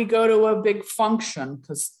then we go to a big function,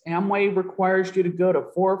 because Amway requires you to go to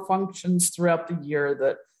 4 functions throughout the year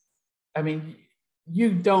that, I mean,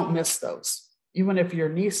 you don't miss those. Even if your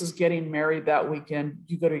niece is getting married that weekend,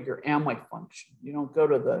 you go to your Amway function. You don't go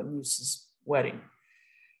to the niece's wedding.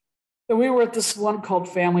 So we were at this one called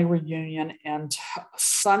Family Reunion, and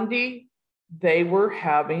Sunday, they were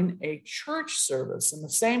having a church service in the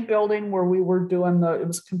same building where we were doing it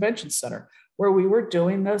was a convention center, where we were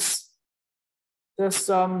doing this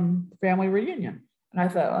family reunion. And I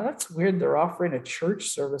thought, oh, that's weird. They're offering a church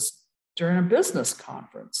service during a business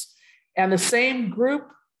conference. And the same group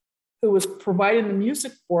who was providing the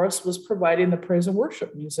music for us was providing the praise and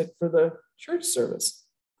worship music for the church service.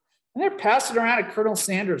 And they're passing around a Colonel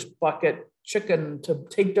Sanders bucket chicken to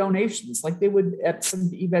take donations, like they would at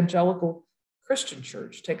some evangelical Christian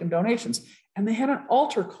church, taking donations. And they had an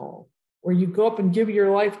altar call where you go up and give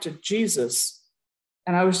your life to Jesus.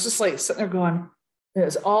 And I was just like sitting there going,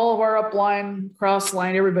 there's all of our upline, cross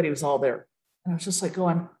line, everybody was all there. And I was just like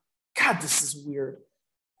going, God, this is weird.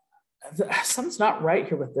 Something's not right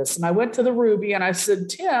here with this. And I went to the Ruby and I said,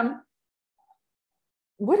 Tim,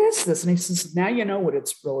 what is this? And he says, now you know what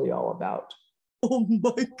it's really all about. Oh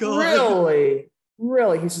my God.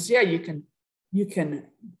 Really? He says, yeah, you can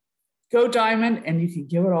go diamond and you can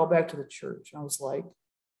give it all back to the church. And I was like,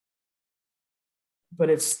 but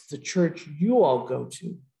it's the church you all go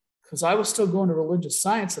to. Because I was still going to religious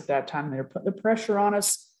science at that time. They were putting the pressure on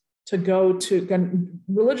us to go to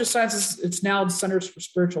religious sciences. It's now the Centers for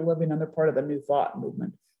Spiritual Living, and they're part of the New Thought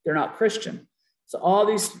movement. They're not Christian. So all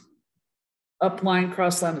these upline,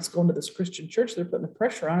 crossline that's going to this Christian church, they're putting the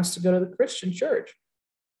pressure on us to go to the Christian church.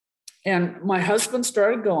 And my husband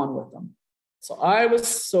started going with them.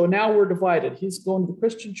 So now we're divided. He's going to the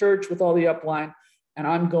Christian church with all the upline, and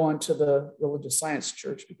I'm going to the religious science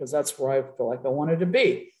church because that's where I feel like I wanted to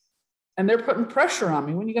be. And they're putting pressure on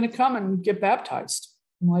me. When are you going to come and get baptized?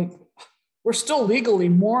 I'm like, we're still legally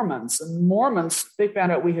Mormons. And Mormons, they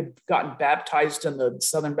found out we had gotten baptized in the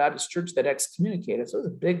Southern Baptist church that excommunicated. So it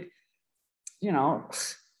was a big,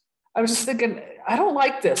 I was just thinking, I don't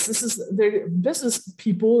like this. They're business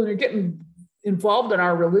people and they're getting involved in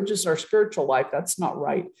our spiritual life. That's not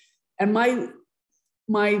right. And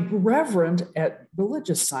my reverend at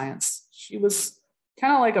religious science, she was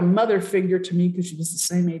kind of like a mother figure to me because she was the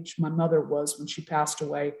same age my mother was when she passed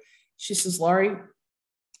away. She says, Laurie,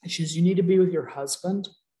 She says, you need to be with your husband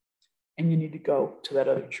and you need to go to that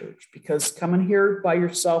other church, because coming here by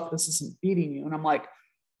yourself, this isn't feeding you. And I'm like,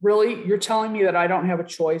 really? You're telling me that I don't have a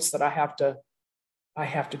choice, that I have to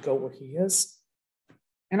go where he is?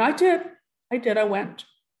 And I did. I went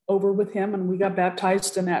over with him and we got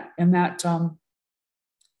baptized in that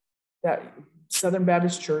Southern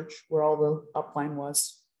Baptist church where all the upline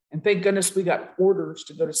was. And thank goodness we got orders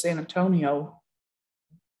to go to San Antonio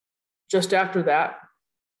just after that,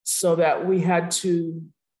 so that we had to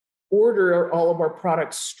order all of our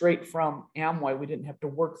products straight from Amway. We didn't have to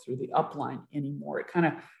work through the upline anymore. It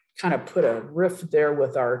kind of put a rift there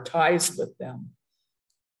with our ties with them,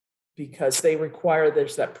 because they require,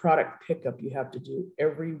 there's that product pickup you have to do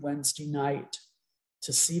every Wednesday night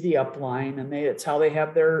to see the upline, and it's how they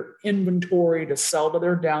have their inventory to sell to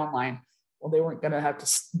their downline. Well, they weren't going to have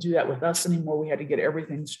to do that with us anymore. We had to get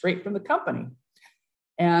everything straight from the company.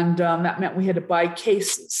 And that meant we had to buy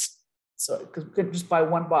cases. So, because we couldn't just buy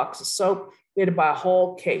one box of soap, we had to buy a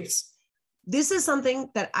whole case. This is something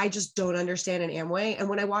that I just don't understand in Amway. And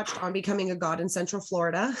when I watched On Becoming a God in Central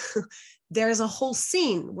Florida, there's a whole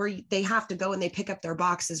scene where they have to go and they pick up their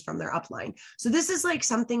boxes from their upline. So this is like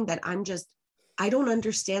something that I don't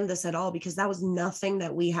understand this at all, because that was nothing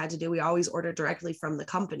that we had to do. We always ordered directly from the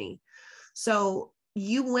company. So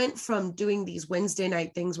you went from doing these Wednesday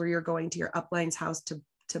night things where you're going to your upline's house to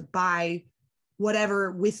buy whatever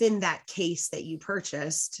within that case that you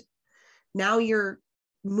purchased. Now you're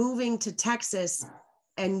moving to Texas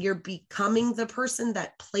and you're becoming the person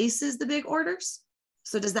that places the big orders.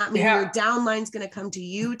 So does that mean your downline's going to come to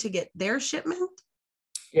you to get their shipment?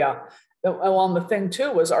 Yeah. Well, and the thing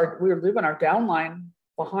too was we were leaving our downline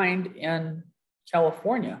behind in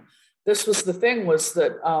California. This was the thing, was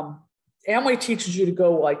that Amway teaches you to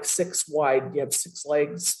go like 6 wide. You have 6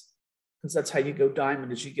 legs, because that's how you go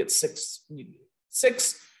diamond, is you get six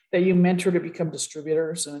that you mentor to become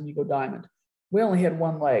distributors, and then you go diamond. We only had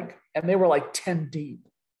 1 leg, and they were like 10 deep.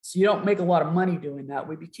 So you don't make a lot of money doing that.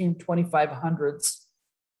 We became 2,500s.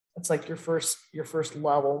 That's like your first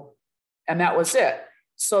level. And that was it.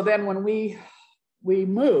 So then when we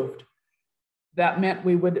moved, that meant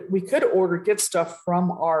we could get stuff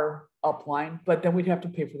from our upline, but then we'd have to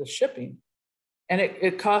pay for the shipping. And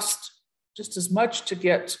it cost just as much to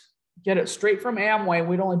get it straight from Amway.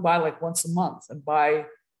 We'd only buy like once a month and buy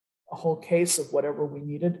a whole case of whatever we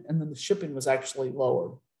needed. And then the shipping was actually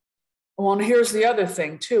lower. Well, and here's the other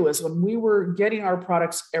thing too, is when we were getting our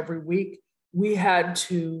products every week, we had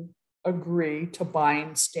to agree to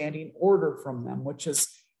buying standing order from them, which is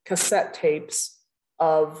cassette tapes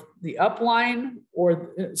of the upline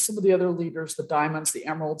or some of the other leaders, the diamonds, the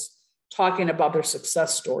emeralds, talking about their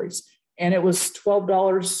success stories. And it was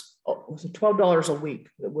 $12 a week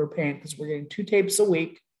that we're paying, because we're getting 2 tapes a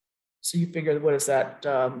week. So you figure, what is that?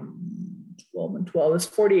 12 and 12 is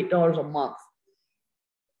 $48 a month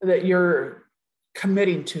that you're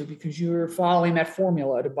committing to, because you're following that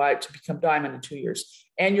formula to become diamond in 2 years.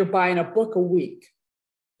 And you're buying a book a week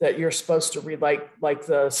that you're supposed to read, like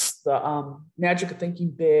the Magic of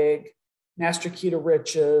Thinking Big, Master Key to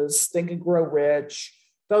Riches, Think and Grow Rich,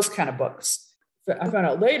 those kind of books. I found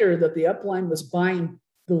out later that the upline was buying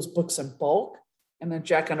those books in bulk and then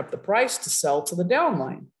jacking up the price to sell to the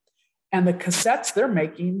downline. And the cassettes they're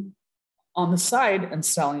making on the side and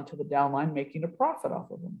selling to the downline, making a profit off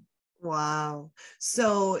of them. Wow.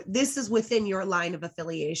 So this is within your line of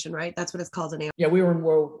affiliation, right? That's what it's called in Amway. Yeah, we were in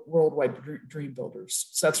Worldwide Dream Builders.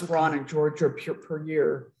 So that's Ron and Georgia per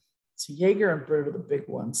year. So Jaeger and Britt are the big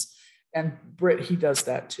ones. And Britt, he does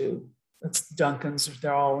that too. That's Duncan's.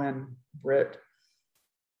 They're all in Britt.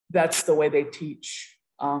 That's the way they teach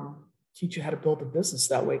you how to build a business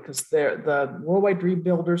that way, because the Worldwide Dream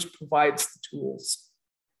Builders provides the tools.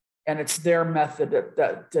 And it's their method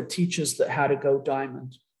that teaches how to go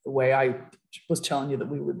diamond, the way I was telling you that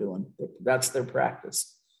we were doing. That's their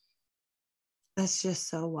practice. That's just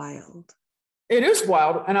so wild. It is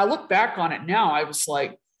wild. And I look back on it now, I was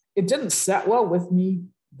like, it didn't set well with me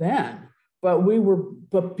then. But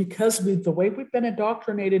because the way we've been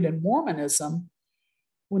indoctrinated in Mormonism,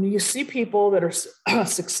 when you see people that are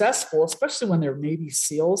successful, especially when they're Navy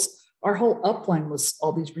SEALs, our whole upline was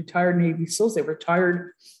all these retired Navy SEALs. They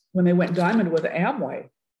retired when they went diamond with Amway.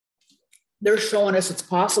 They're showing us it's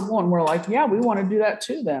possible, and we're like, yeah, we want to do that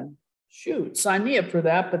too then. Shoot, sign me up for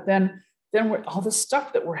that. But then we're all the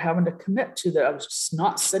stuff that we're having to commit to that I was just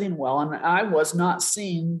not sitting well, and I was not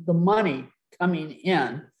seeing the money coming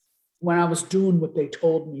in when I was doing what they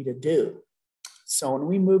told me to do. So when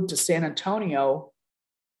we moved to San Antonio,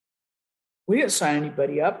 we didn't sign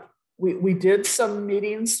anybody up. We did some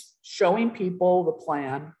meetings showing people the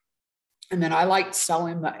plan, And then I liked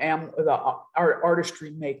selling our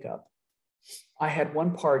artistry makeup. I had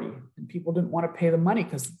one party and people didn't want to pay the money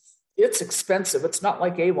because it's expensive. It's not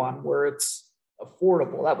like Avon where it's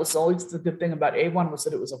affordable. That was always the good thing about Avon, was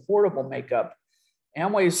that it was affordable makeup.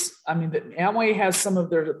 Amway has some of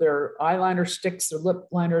their eyeliner sticks, their lip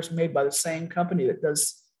liners made by the same company that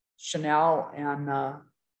does Chanel and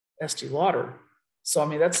Estee Lauder. So,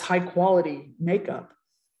 that's high quality makeup.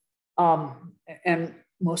 And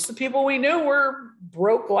most of the people we knew were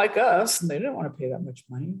broke like us, and they didn't want to pay that much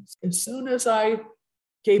money. As soon as I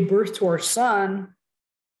gave birth to our son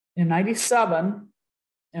in 97,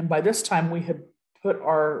 and by this time we had put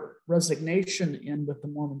our resignation in with the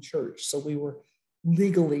Mormon Church. So we were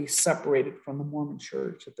legally separated from the Mormon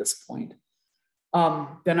Church at this point.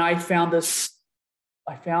 Then I found this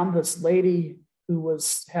lady who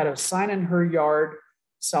had a sign in her yard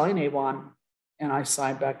selling Avon, and I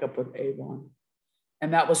signed back up with Avon.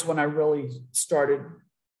 And that was when I really started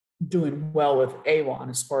doing well with Avon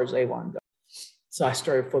as far as Avon goes. So I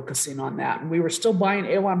started focusing on that. And we were still buying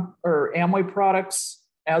Avon or Amway products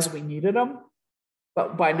as we needed them.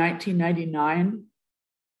 But by 1999,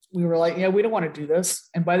 we were like, yeah, we don't want to do this.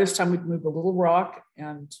 And by this time, we'd moved to Little Rock,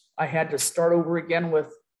 and I had to start over again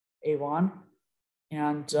with Avon.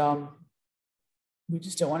 And we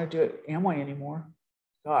just don't want to do it Amway anymore.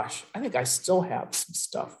 Gosh, I think I still have some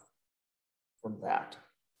stuff from that.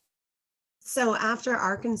 So after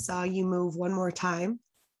Arkansas, you move one more time?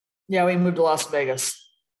 Yeah, we moved to Las Vegas,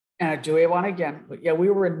 and I do Avon again. But yeah, we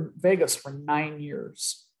were in Vegas for 9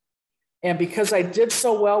 years. And because I did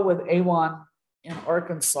so well with Avon in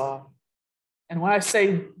Arkansas, and when I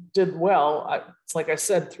say did well, it's like I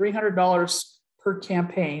said, $300 per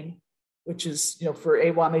campaign, which is, for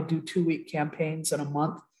Avon, they do 2-week campaigns in a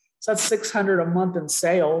month. So that's $600 a month in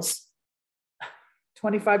sales.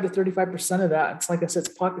 25 to 35% of that, it's like I said,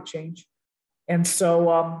 it's pocket change. And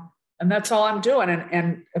so, and that's all I'm doing.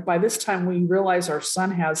 And by this time, we realize our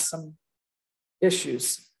son has some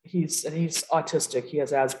issues. He's autistic. He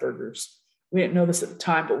has Asperger's. We didn't know this at the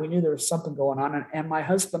time, but we knew there was something going on. And my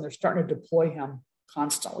husband, they're starting to deploy him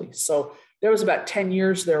constantly. So there was about 10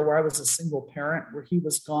 years there where I was a single parent, where he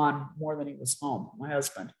was gone more than he was home, my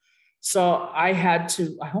husband. So I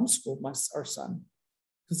homeschooled our son,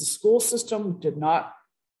 because the school system did not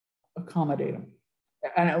accommodate him.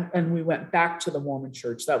 And we went back to the Mormon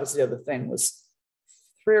Church. That was the other thing, was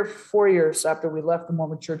 3 or 4 years after we left the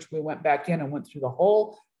Mormon Church, we went back in and went through the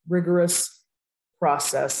whole rigorous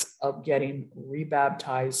process of getting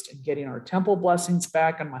rebaptized and getting our temple blessings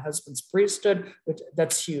back and my husband's priesthood, which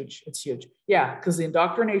that's huge. It's huge. Yeah, because the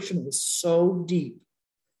indoctrination was so deep.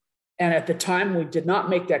 And at the time, we did not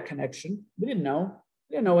make that connection. We didn't know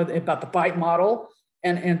about the bite model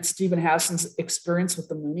and Stephen Hassan's experience with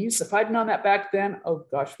the Moonies. If I'd known that back then, oh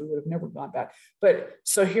gosh, we would have never gone back. But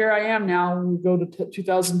so here I am now, we go to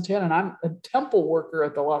 2010, and I'm a temple worker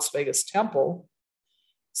at the Las Vegas temple,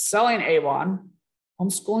 selling Avon,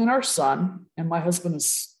 homeschooling our son, and my husband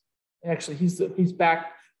is actually, he's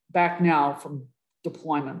back now from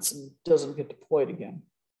deployments and doesn't get deployed again.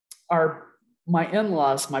 My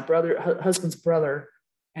in-laws, my husband's brother,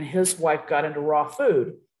 and his wife got into raw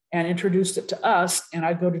food and introduced it to us. And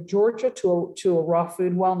I go to Georgia to a raw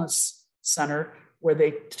food wellness center where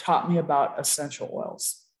they taught me about essential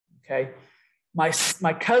oils. Okay.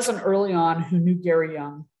 My cousin early on, who knew Gary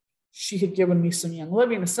Young, she had given me some Young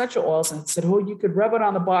Living essential oils and said, oh, you could rub it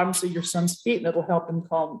on the bottoms of your son's feet and it'll help him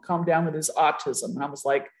calm down with his autism. And I was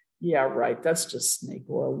like, yeah, right. That's just snake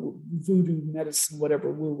oil, voodoo medicine,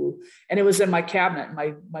 whatever, woo-woo. And it was in my cabinet,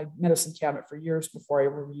 my medicine cabinet, for years before I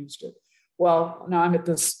ever used it. Well, now I'm at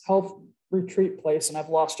this health retreat place and I've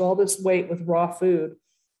lost all this weight with raw food,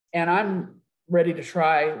 and I'm ready to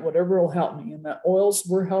try whatever will help me. And the oils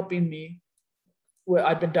were helping me.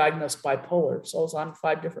 I've been diagnosed bipolar, so I was on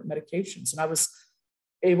 5 different medications, and I was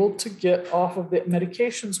able to get off of the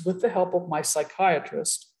medications with the help of my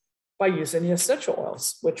psychiatrist by using the essential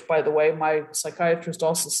oils, which, by the way, my psychiatrist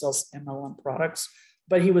also sells MLM products,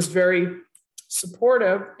 but he was very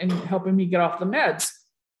supportive in helping me get off the meds.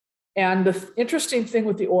 And the interesting thing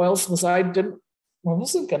with the oils was I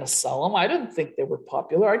wasn't going to sell them. I didn't think they were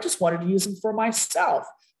popular. I just wanted to use them for myself.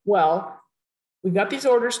 Well, we got these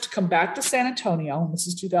orders to come back to San Antonio, and this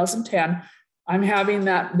is 2010. I'm having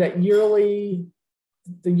the yearly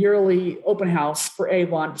open house for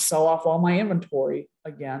Avon to sell off all my inventory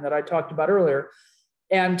again that I talked about earlier.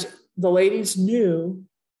 And the ladies knew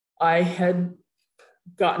I had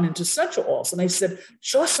gotten into essential oils, and they said,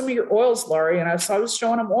 show us some of your oils, Laurie. And I was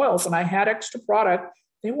showing them oils, and I had extra product.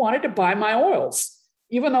 They wanted to buy my oils.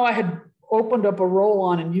 Even though I had opened up a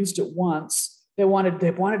roll-on and used it once,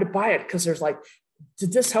 they wanted to buy it because there's like,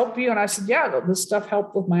 did this help you? And I said, yeah, this stuff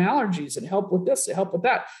helped with my allergies and helped with this, it helped with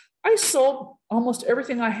that. I sold almost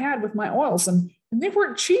everything I had with my oils, and they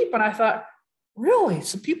weren't cheap. And I thought, really?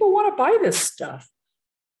 So people want to buy this stuff.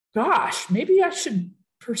 Gosh, maybe I should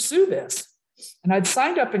pursue this. And I'd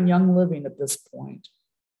signed up in Young Living at this point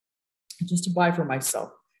just to buy for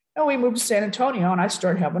myself. And we moved to San Antonio, and I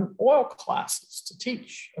started having oil classes to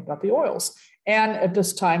teach about the oils. And at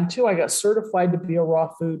this time, too, I got certified to be a raw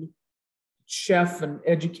food chef and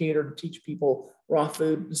educator to teach people raw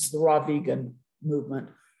food. This is the raw vegan movement,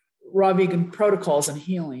 raw vegan protocols and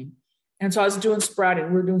healing. And so I was doing sprouting.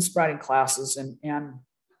 We were doing sprouting classes and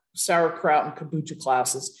sauerkraut and kombucha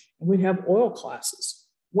classes, and we'd have oil classes.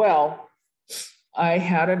 Well, I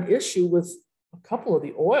had an issue with a couple of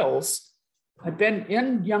the oils. I'd been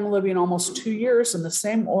in Young Living almost 2 years, and the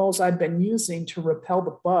same oils I'd been using to repel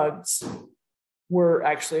the bugs were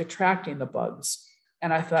actually attracting the bugs.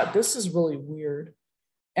 And I thought, this is really weird.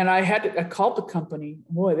 And I called the company.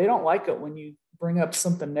 Boy, they don't like it when you bring up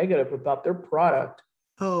something negative about their product.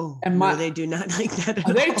 Oh, and no, they do not like that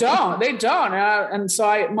at all. They don't. And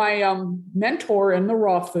so my mentor in the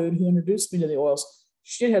raw food who introduced me to the oils,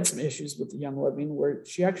 she had some issues with the Young Living where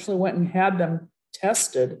she actually went and had them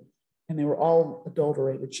tested, and they were all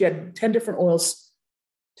adulterated. She had 10 different oils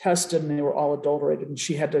tested, and they were all adulterated, and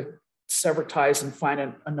she had to sever ties and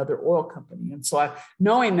find another oil company. And so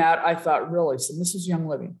knowing that, I thought, really, so this is Young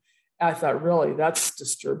Living. I thought, really, that's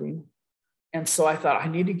disturbing. And so I thought, I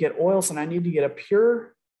need to get oils, and I need to get a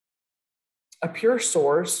pure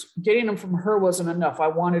source. Getting them from her wasn't enough. I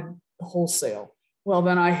wanted wholesale. Well,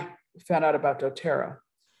 then I found out about doTERRA.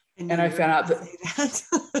 And I found out that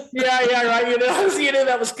yeah, right. You knew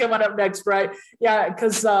that was coming up next, right? Yeah,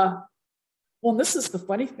 because this is the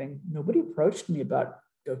funny thing. Nobody approached me about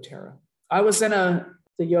doTERRA. I was in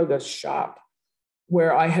the yoga shop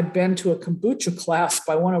where I had been to a kombucha class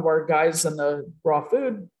by one of our guys in the raw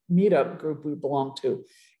food meetup group we belonged to.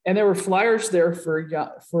 And there were flyers there for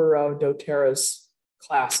doTERRA's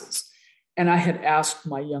classes. And I had asked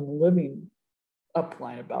my Young Living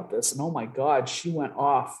upline about this. And oh my God, she went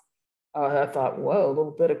off. I thought, whoa, a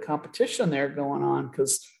little bit of competition there going on.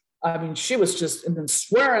 Because I mean, she was just and then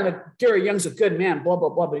swearing that Gary Young's a good man, blah, blah,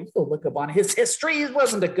 blah. But you go look up on his history. He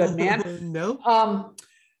wasn't a good man. No.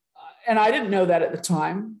 And I didn't know that at the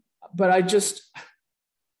time. But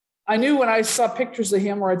I knew when I saw pictures of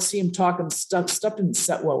him or I'd see him talking stuff didn't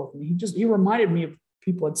set well with me. He reminded me of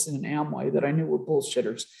people I'd seen in Amway that I knew were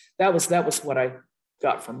bullshitters. That was what I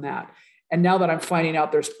got from that. And now that I'm finding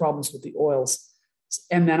out there's problems with the oils,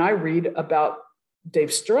 and then I read about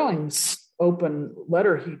Dave Sterling's open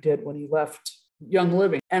letter he did when he left Young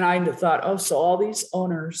Living. And I thought, so all these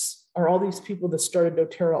owners or all these people that started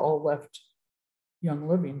doTERRA all left Young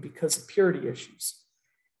Living because of purity issues.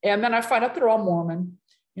 And then I find out they're all Mormon.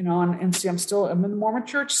 And see, I'm in the Mormon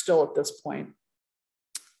church still at this point.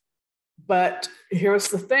 But here's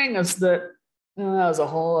the thing is that that was a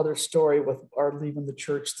whole other story with our leaving the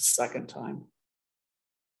church the second time.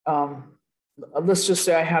 Let's just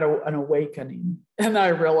say I had an awakening, and I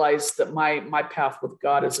realized that my path with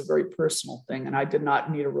God is a very personal thing, and I did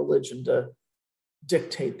not need a religion to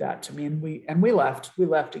dictate that to me. And we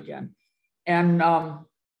left again. And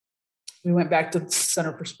we went back to the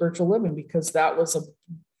Center for Spiritual Living because that was a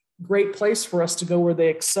great place for us to go where they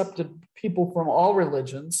accepted people from all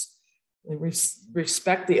religions. They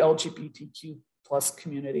respect the LGBTQ plus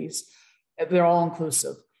communities. They're all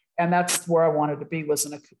inclusive. And that's where I wanted to be, was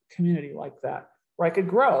in a community like that, where I could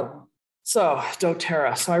grow. So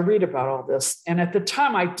doTERRA. So I read about all this. And at the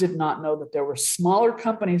time, I did not know that there were smaller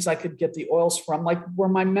companies I could get the oils from, like where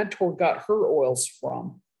my mentor got her oils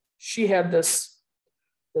from. She had this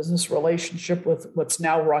business relationship with what's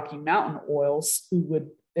now Rocky Mountain Oils, who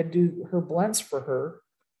would do her blends for her.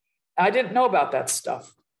 I didn't know about that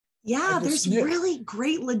stuff. Yeah, there's really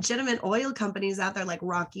great legitimate oil companies out there like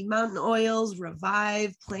Rocky Mountain Oils,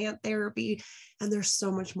 Revive, Plant Therapy, and they're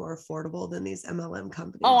so much more affordable than these MLM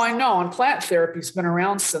companies. Oh, I know. And Plant Therapy's been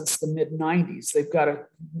around since the mid-90s. They've got an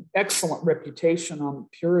excellent reputation on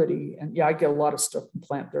purity. And yeah, I get a lot of stuff from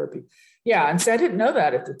Plant Therapy. Yeah, and so I didn't know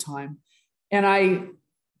that at the time. And I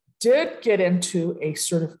did get into a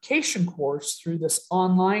certification course through this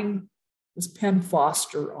Penn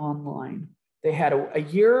Foster online. They had a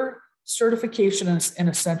year certification in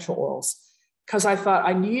essential oils because I thought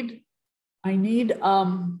I need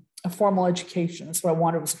a formal education. That's what I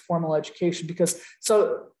wanted, was a formal education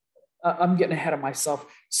I'm getting ahead of myself.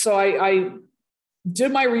 So I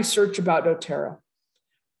did my research about doTERRA,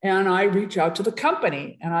 and I reach out to the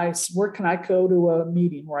company and I said, where can I go to a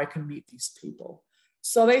meeting where I can meet these people?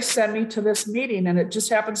 So they send me to this meeting, and it just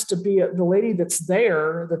happens to be the lady that's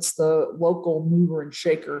there, that's the local mover and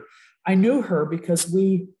shaker. I knew her because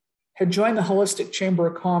we had joined the Holistic Chamber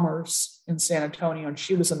of Commerce in San Antonio, and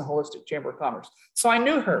she was in the Holistic Chamber of Commerce. So I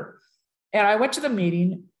knew her. And I went to the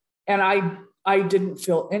meeting, and I didn't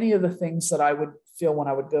feel any of the things that I would feel when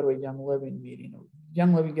I would go to a Young Living meeting.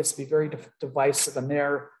 Young Living gets to be very divisive, and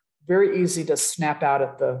they're very easy to snap out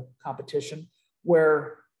at the competition,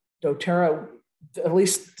 where doTERRA, at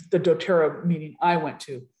least the doTERRA meeting I went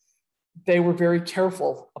to, they were very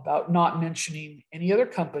careful about not mentioning any other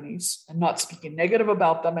companies and not speaking negative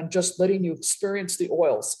about them and just letting you experience the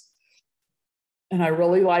oils. And I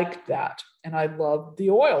really liked that. And I loved the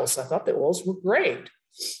oils. I thought the oils were great.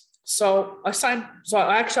 So I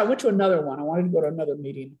went to another one. I wanted to go to another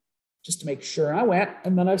meeting just to make sure. And I went,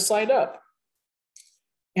 and then I signed up.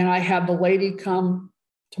 And I had the lady come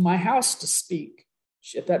to my house to speak.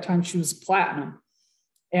 At that time, she was platinum.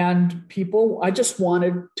 And I just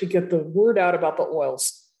wanted to get the word out about the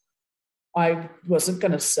oils. I wasn't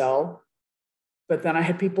going to sell, but then I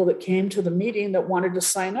had people that came to the meeting that wanted to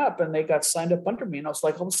sign up, and they got signed up under me. And I was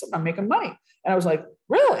like, all of a sudden, I'm making money. And I was like,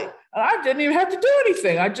 really? And I didn't even have to do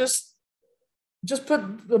anything. I just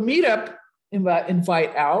put the meetup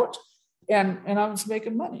invite out, and I was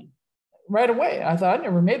making money right away. I thought I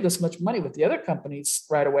never made this much money with the other companies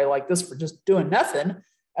right away like this for just doing nothing.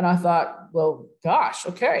 And I thought, well, gosh,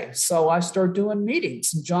 okay. So I started doing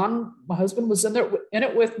meetings. And John, my husband, was in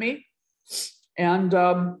it with me. And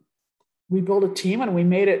we built a team, and we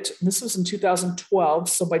made it. This was in 2012.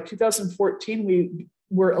 So by 2014, we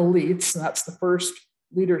were elites, and that's the first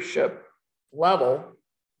leadership level.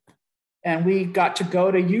 And we got to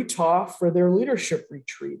go to Utah for their leadership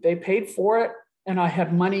retreat. They paid for it, and I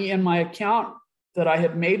had money in my account that I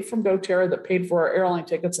had made from doTERRA that paid for our airline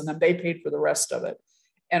tickets, and then they paid for the rest of it.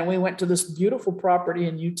 And we went to this beautiful property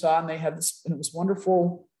in Utah, and they had this, and it was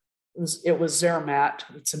wonderful. It was Zermatt.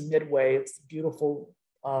 It's in Midway. It's a beautiful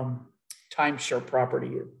timeshare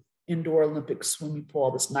property, indoor Olympic swimming pool,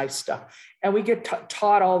 all this nice stuff. And we get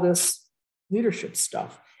taught all this leadership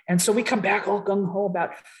stuff. And so we come back all gung-ho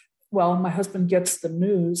about, well, my husband gets the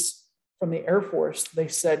news from the Air Force. They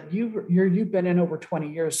said, you've been in over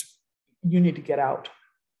 20 years. You need to get out.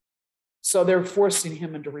 So they're forcing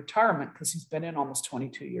him into retirement because he's been in almost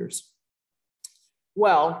 22 years.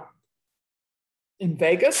 Well, in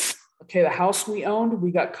Vegas, okay, the house we owned,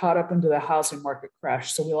 we got caught up into the housing market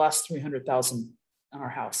crash. So we lost $300,000 on our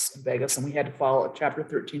house in Vegas, and we had to file a Chapter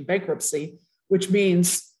 13 bankruptcy, which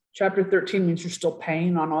means Chapter 13 means you're still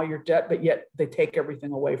paying on all your debt, but yet they take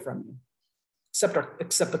everything away from you,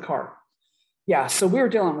 except the car. Yeah, so we were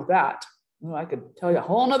dealing with that. Well, I could tell you a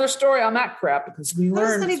whole nother story on that crap because we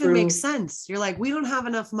learned. That doesn't even make sense. You're like, we don't have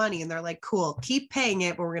enough money, and they're like, cool, keep paying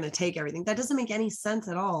it, but we're going to take everything. That doesn't make any sense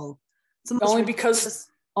at all. Only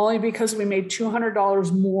because we made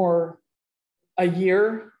 $200 more a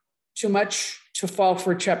year, too much to file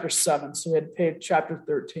for Chapter 7. So we had to pay Chapter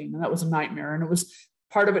 13, and that was a nightmare. And it was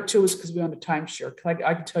part of it too was because we owned a timeshare.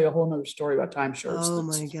 I could tell you a whole nother story about timeshares. Oh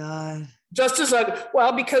my God! Just as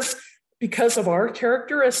because of our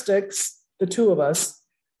characteristics. The two of us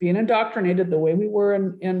being indoctrinated the way we were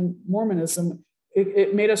in Mormonism,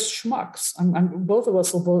 it made us schmucks. Both of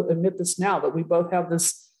us will both admit this now, that we both have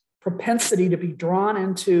this propensity to be drawn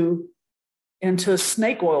into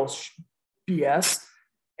snake oil BS.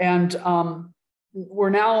 And we're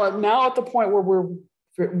now at the point where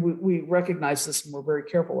we recognize this and we're very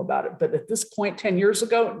careful about it. But at this point, 10 years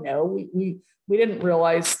ago, no, we didn't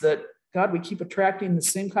realize that, God, we keep attracting the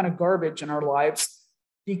same kind of garbage in our lives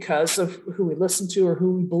because of who we listen to or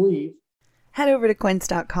who we believe. Head over to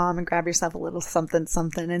quince.com and grab yourself a little something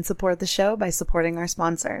and support the show by supporting our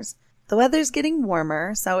sponsors. The weather's getting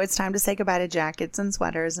warmer, so it's time to say goodbye to jackets and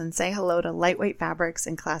sweaters and say hello to lightweight fabrics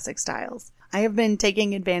and classic styles. I have been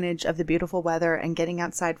taking advantage of the beautiful weather and getting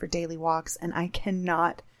outside for daily walks, and I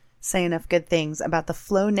cannot say enough good things about the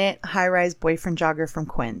flow knit high-rise boyfriend jogger from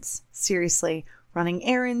Quince. Seriously, running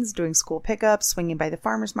errands, doing school pickups, swinging by the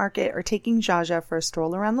farmer's market, or taking Jaja for a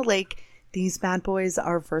stroll around the lake, these bad boys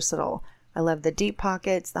are versatile. I love the deep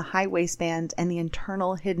pockets, the high waistband, and the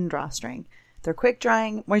internal hidden drawstring. They're quick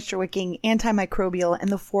drying, moisture wicking, antimicrobial, and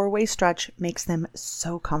the 4-way stretch makes them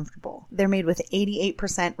so comfortable. They're made with 88%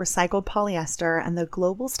 recycled polyester, and the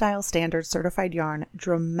Global Style Standard certified yarn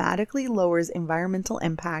dramatically lowers environmental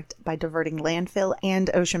impact by diverting landfill and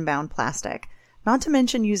ocean-bound plastic. Not to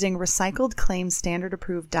mention using recycled claim standard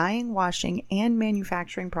approved dyeing, washing, and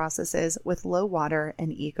manufacturing processes with low water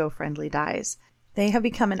and eco-friendly dyes. They have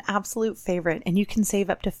become an absolute favorite, and you can save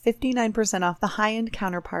up to 59% off the high-end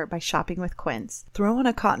counterpart by shopping with Quince. Throw on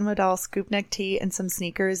a cotton modal scoop neck tee and some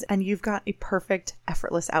sneakers, and you've got a perfect,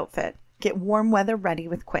 effortless outfit. Get warm weather ready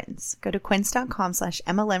with Quince. Go to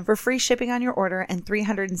quince.com/MLM for free shipping on your order and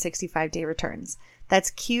 365-day returns.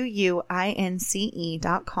 That's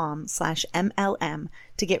QUINCE.com/MLM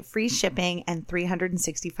to get free shipping and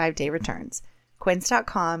 365-day returns.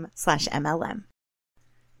 Quince.com/MLM.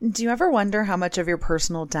 Do you ever wonder how much of your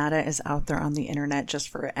personal data is out there on the internet just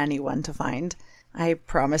for anyone to find? I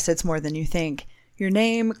promise it's more than you think. Your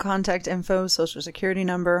name, contact info, social security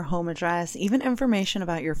number, home address, even information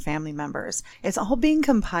about your family members. It's all being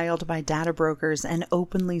compiled by data brokers and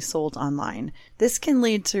openly sold online. This can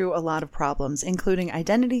lead to a lot of problems, including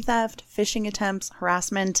identity theft, phishing attempts,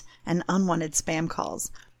 harassment, and unwanted spam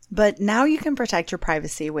calls. But now you can protect your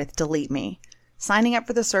privacy with Delete Me. Signing up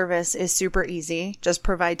for the service is super easy. Just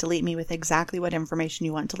provide Delete Me with exactly what information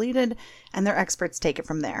you want deleted, and their experts take it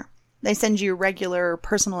from there. They send you regular,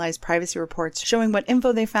 personalized privacy reports showing what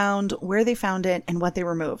info they found, where they found it, and what they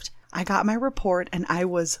removed. I got my report and I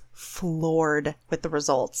was floored with the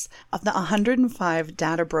results. Of the 105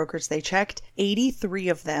 data brokers they checked, 83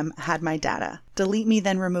 of them had my data. Delete Me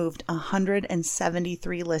then removed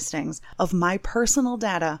 173 listings of my personal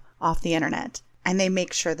data off the internet. And they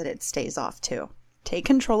make sure that it stays off too. Take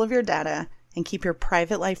control of your data and keep your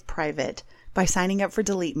private life private by signing up for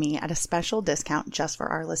Delete Me at a special discount just for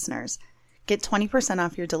our listeners. Get 20%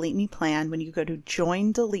 off your Delete Me plan when you go to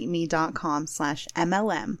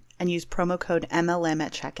joindeleteme.com/MLM and use promo code MLM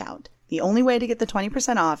at checkout. The only way to get the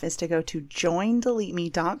 20% off is to go to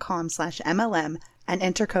joindeleteme.com/MLM and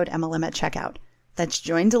enter code MLM at checkout. That's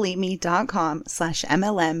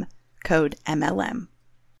joindeleteme.com/MLM, code MLM.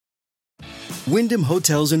 Wyndham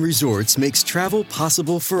Hotels and Resorts makes travel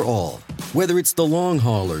possible for all. Whether it's the long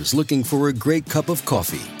haulers looking for a great cup of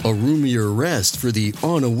coffee, a roomier rest for the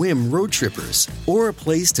on-a-whim road trippers, or a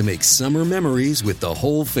place to make summer memories with the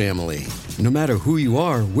whole family. No matter who you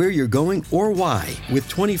are, where you're going, or why, with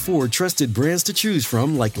 24 trusted brands to choose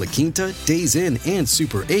from like La Quinta, Days Inn, and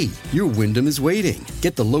Super 8, your Wyndham is waiting.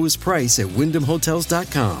 Get the lowest price at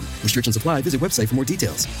wyndhamhotels.com. Restrictions apply. Visit website for more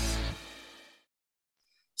details.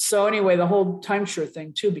 So anyway, the whole timeshare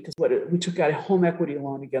thing too, because we took out a home equity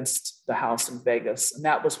loan against the house in Vegas, and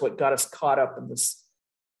that was what got us caught up in this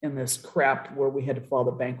crap where we had to file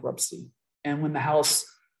the bankruptcy. And when the house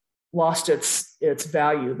lost its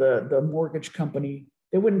value, the mortgage company,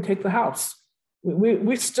 they wouldn't take the house.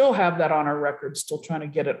 We still have that on our record, still trying to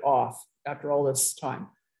get it off after all this time.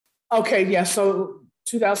 Okay, yeah. So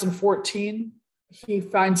 2014, he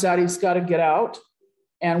finds out he's got to get out.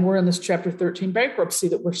 And we're in this Chapter 13 bankruptcy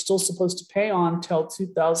that we're still supposed to pay on till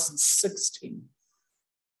 2016.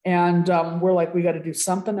 And we're like, we got to do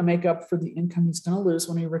something to make up for the income he's going to lose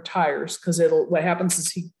when he retires. Because what happens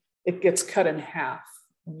is it gets cut in half.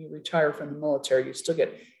 When you retire from the military, you still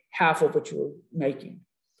get half of what you were making.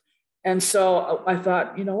 And so I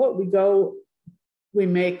thought, you know what, we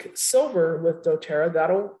make silver with doTERRA,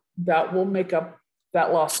 that will make up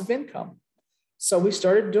that loss of income. So we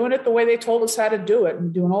started doing it the way they told us how to do it,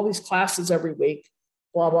 and doing all these classes every week,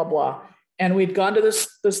 blah, blah, blah. And we'd gone to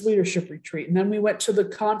this leadership retreat. And then we went to the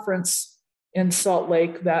conference in Salt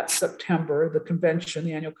Lake that September, the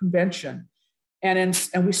annual convention. And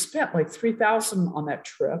we spent like $3,000 on that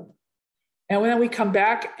trip. And then we come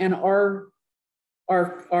back and our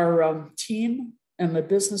team and the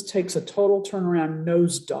business takes a total turnaround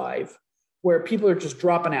nosedive where people are just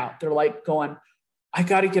dropping out. They're like going, I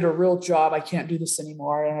got to get a real job. I can't do this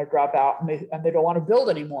anymore. And I drop out and they don't want to build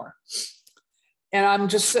anymore. And I'm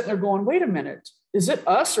just sitting there going, wait a minute, is it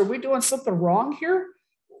us? Are we doing something wrong here?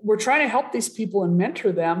 We're trying to help these people and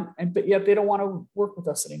mentor them, but yet they don't want to work with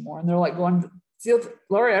us anymore. And they're like going,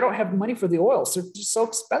 Laurie, I don't have money for the oils. They're just so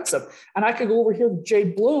expensive. And I could go over here to J.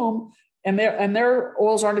 Bloom and their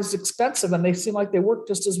oils aren't as expensive and they seem like they work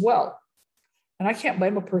just as well. And I can't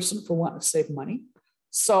blame a person for wanting to save money.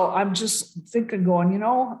 So I'm just thinking, going,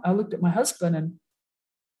 I looked at my husband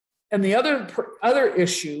and the other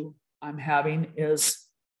issue I'm having is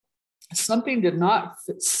something did not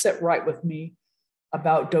sit right with me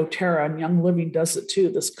about doTERRA, and Young Living does it too.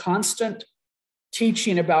 This constant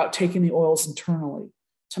teaching about taking the oils internally.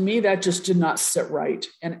 To me, that just did not sit right.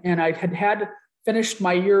 And I had finished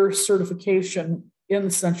my year certification in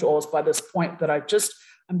essential oils by this point that I'm just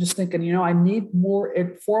thinking, I need more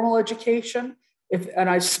formal education. And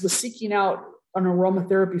I was seeking out an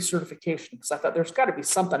aromatherapy certification because I thought there's got to be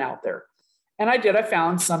something out there. And I did. I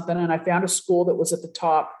found something, and I found a school that was at the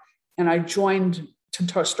top, and I joined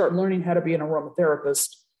to start learning how to be an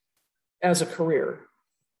aromatherapist as a career.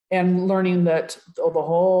 and learning that the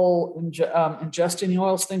whole ingesting the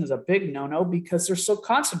oils thing is a big no-no because they're so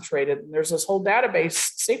concentrated. And there's this whole database,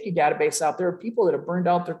 safety database out there of people that have burned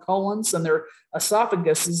out their colons and their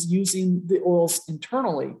esophaguses using the oils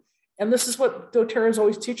internally. And this is what doTERRA is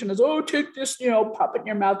always teaching us. Oh, take this, pop it in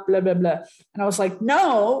your mouth, blah, blah, blah. And I was like,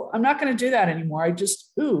 no, I'm not going to do that anymore. I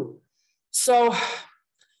just,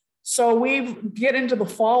 So we get into the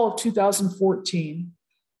fall of 2014.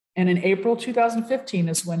 And in April 2015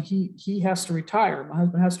 is when he has to retire. My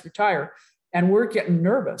husband has to retire. And we're getting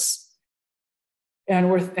nervous.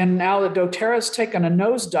 And now that doTERRA has taken a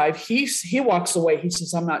nosedive, he walks away. He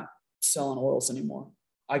says, I'm not selling oils anymore.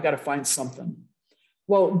 I got to find something.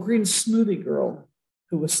 Well, Green Smoothie Girl,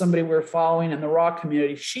 who was somebody we were following in the raw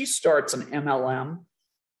community, she starts an MLM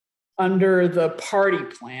under the party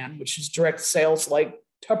plan, which is direct sales like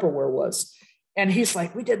Tupperware was. And he's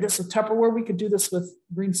like, we did this with Tupperware. We could do this with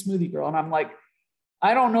Green Smoothie Girl. And I'm like,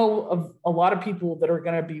 I don't know of a lot of people that are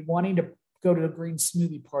going to be wanting to go to the green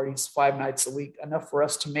smoothie parties 5 nights a week, enough for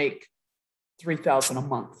us to make $3,000 a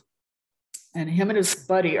month. And him and his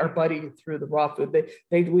buddy, our buddy through the raw food,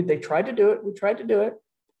 they tried to do it. We tried to do it.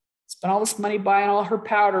 Spent all this money buying all her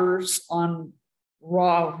powders on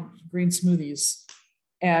raw green smoothies.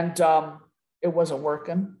 And it wasn't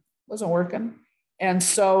working. And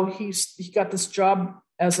so he got this job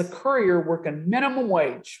as a courier working minimum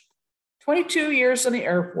wage, 22 years in the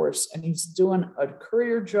Air Force, and he's doing a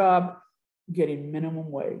courier job getting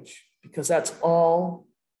minimum wage because that's all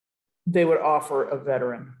they would offer a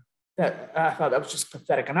veteran. That I thought that was just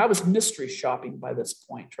pathetic. And I was mystery shopping by this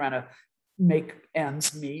point, trying to make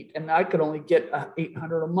ends meet, and I could only get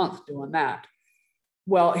 $800 a month doing that.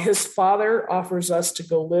 Well, his father offers us to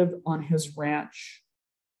go live on his ranch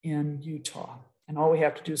in Utah. And all we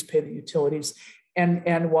have to do is pay the utilities.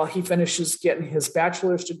 And while he finishes getting his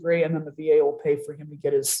bachelor's degree, and then the VA will pay for him to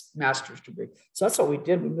get his master's degree. So that's what we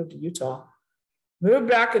did. We moved to Utah, moved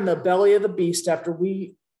back in the belly of the beast after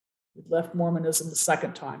we left Mormonism the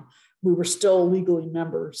second time. We were still legally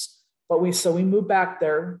members, but we moved back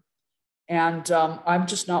there. And I'm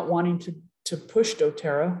just not wanting to push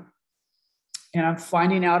doTERRA. And I'm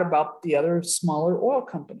finding out about the other smaller oil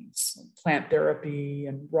companies, Plant Therapy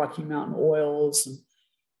and Rocky Mountain Oils.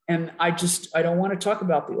 And I don't want to talk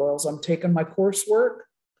about the oils. I'm taking my coursework.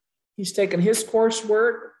 He's taking his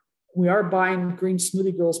coursework. We are buying Green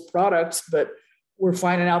Smoothie Girl's products, but we're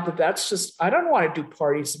finding out that that's just, I don't want to do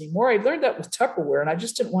parties anymore. I learned that with Tupperware and I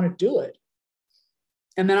just didn't want to do it.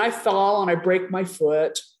 And then I fall and I break my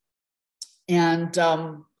foot. And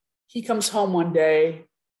he comes home one day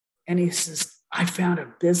and he says, I found a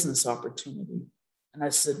business opportunity. And I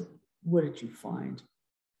said, what did you find?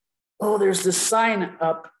 Oh, there's this sign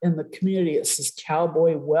up in the community. It says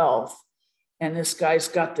Cowboy Wealth. And this guy's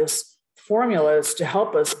got this formula to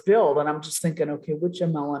help us build. And I'm just thinking, okay, which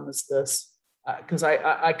MLM is this? Because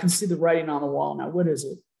I can see the writing on the wall now. What is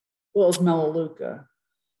it? Well, it's Melaleuca.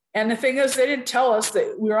 And the thing is, they didn't tell us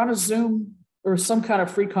that we were on a Zoom or some kind of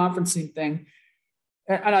free conferencing thing.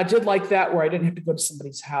 And I did like that where I didn't have to go to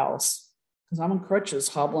somebody's house because I'm on crutches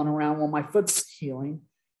hobbling around while my foot's healing.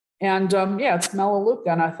 And it's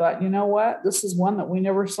Melaleuca. And I thought, you know what? This is one that we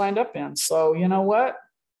never signed up in. So you know what?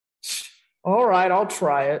 All right, I'll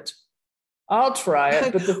try it. But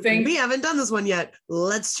the thing, we haven't done this one yet.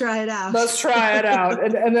 Let's try it out.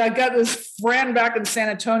 And I got this friend back in San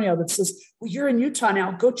Antonio that says, well, you're in Utah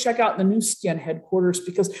now. Go check out the New Skin headquarters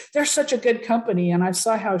because they're such a good company. And I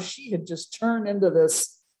saw how she had just turned into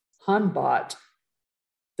this Hunbot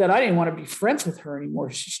that I didn't want to be friends with her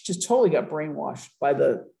anymore. She just totally got brainwashed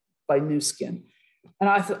by New Skin. And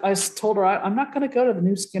I told her, I'm not going to go to the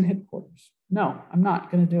New Skin headquarters. No, I'm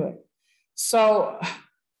not going to do it. So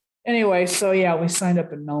anyway, we signed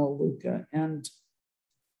up in Melaleuca, and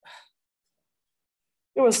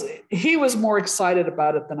he was more excited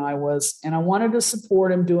about it than I was, and I wanted to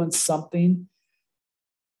support him doing something.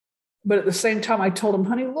 But at the same time, I told him,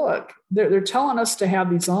 honey, look, they're telling us to have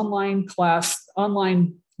these online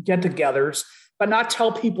get-togethers, but not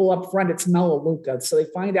tell people up front it's Melaleuca. So they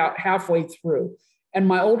find out halfway through. And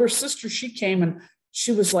my older sister, she came and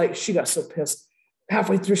she was like, she got so pissed.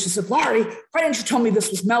 Halfway through, she said, Laurie, why didn't you tell me this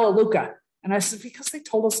was Melaleuca? And I said, because they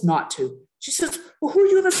told us not to. She says, well, who are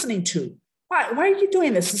you listening to? Why are you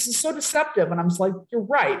doing this? This is so deceptive. And I was like, you're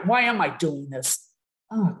right. Why am I doing this?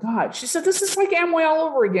 Oh, God. She said, this is like Amway all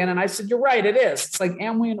over again. And I said, you're right, it is. It's like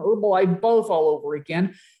Amway and Herbalife both all over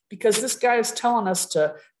again, because this guy is telling us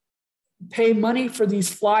to pay money for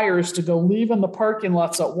these flyers to go leave in the parking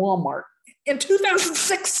lots at Walmart. In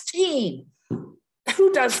 2016,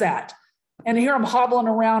 who does that? And here I'm hobbling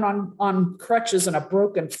around on crutches and a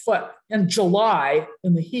broken foot in July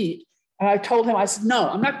in the heat. And I told him, I said, no,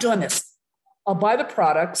 I'm not doing this. I'll buy the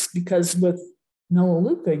products because with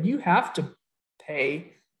Melaleuca, you have to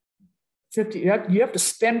pay you have to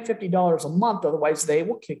spend $50 a month. Otherwise they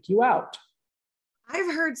will kick you out.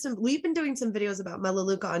 I've heard we've been doing some videos about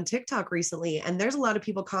Melaleuca on TikTok recently, and there's a lot of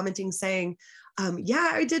people commenting saying,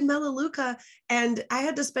 yeah, I did Melaleuca and I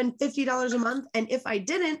had to spend $50 a month. And if I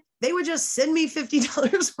didn't, they would just send me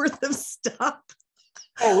 $50 worth of stuff.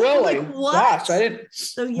 Oh, really? Like, what? Gosh, I didn't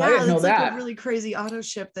know it's that. like a really crazy auto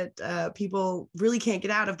ship that people really can't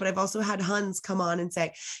get out of. But I've also had Huns come on and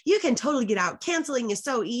say, you can totally get out. Canceling is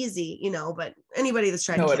so easy, but anybody that's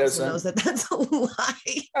trying to cancel knows that that's a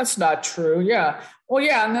lie. That's not true. Yeah. Well,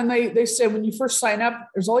 yeah. And then they say when you first sign up,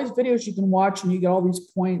 there's all these videos you can watch and you get all these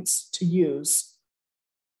points to use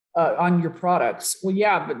on your products. Well,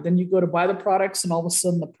 yeah, but then you go to buy the products and all of a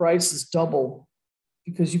sudden the price is double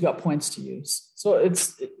because you got points to use. So you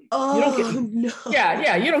don't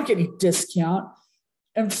get you don't get any discount.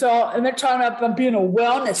 And they're talking about them being a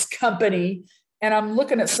wellness company. And I'm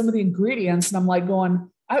looking at some of the ingredients and I'm like going,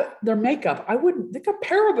 their makeup, they got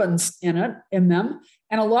parabens in them.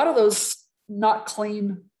 And a lot of those not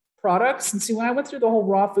clean products. And see, when I went through the whole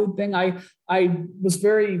raw food thing, I was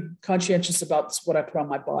very conscientious about what I put on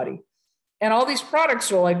my body. And all these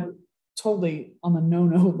products are like totally on the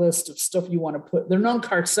no-no list of stuff you want to put. They're known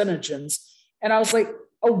carcinogens. And I was like,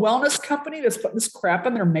 a wellness company that's putting this crap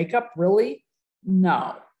in their makeup? Really?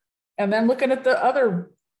 No. And then looking at the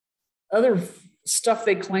other stuff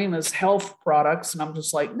they claim as health products. And I'm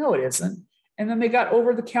just like, no, it isn't. And then they got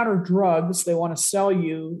over-the-counter drugs they want to sell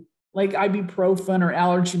you, like ibuprofen or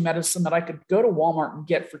allergy medicine that I could go to Walmart and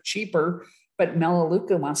get for cheaper. But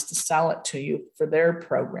Melaleuca wants to sell it to you for their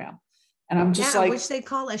program. And I'm just like, which they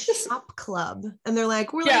call a shop club. And they're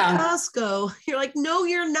like, we're like Costco. You're like, no,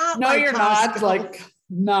 you're not. No, like you're Costco. not. Like,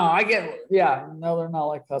 no, I get, no, they're not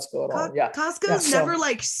like Costco at all. Yeah. Costco's never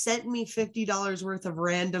like sent me $50 worth of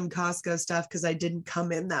random Costco stuff because I didn't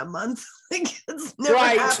come in that month. Like, it's never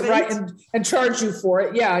happened. Right. And charge you for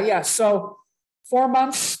it. Yeah. So 4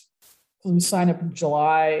 months, we sign up in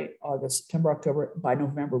July, August, September, October. By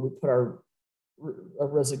November, we put our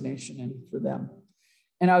resignation in for them.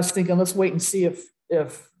 And I was thinking, let's wait and see if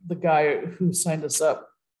the guy who signed us up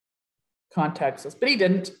contacts us. But he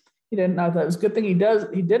didn't. He didn't. I thought it was a good thing he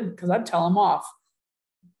didn't, because I'd tell him off.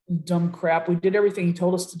 Dumb crap. We did everything he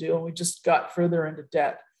told us to do, and we just got further into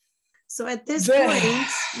debt. So at this point,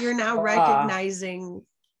 you're now recognizing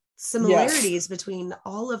similarities between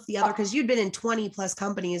all of the other, because you'd been in 20 plus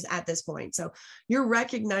companies at this point. So you're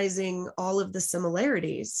recognizing all of the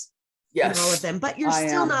similarities. Yes, all of them, but you're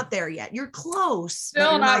still not there yet. You're close.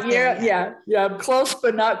 Still not yet. Yeah. I'm close,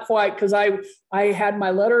 but not quite, because I had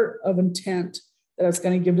my letter of intent that I was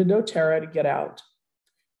going to give to doTERRA to get out,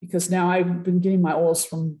 because now I've been getting my oils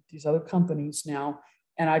from these other companies now,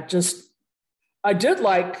 and I did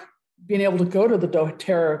like being able to go to the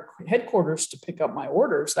doTERRA headquarters to pick up my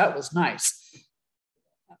orders. That was nice.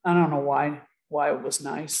 I don't know why it was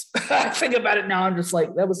nice. I think about it now, I'm just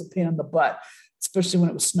like, that was a pain in the butt, especially when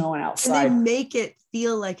it was snowing outside. And they make it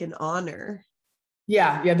feel like an honor.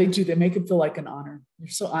 Yeah, they do. They make it feel like an honor. You're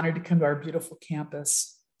so honored to come to our beautiful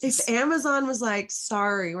campus. If Amazon was like,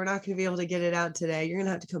 sorry, we're not going to be able to get it out today, you're going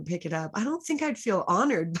to have to come pick it up, I don't think I'd feel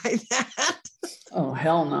honored by that. Oh,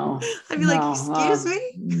 hell no. I'd be like, excuse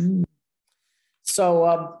me? So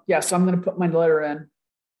I'm going to put my letter in.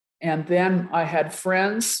 And then I had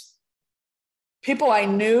friends, people I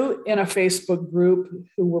knew in a Facebook group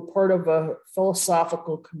who were part of a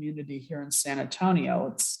philosophical community here in San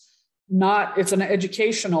Antonio. It's an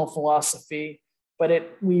educational philosophy, but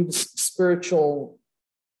it weaves spiritual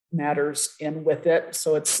matters in with it.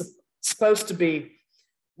 So it's supposed to be,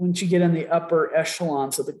 once you get in the upper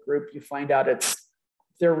echelons of the group, you find out it's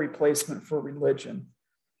their replacement for religion.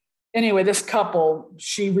 Anyway, this couple,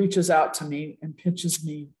 she reaches out to me and pitches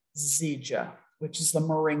me Zija, which is the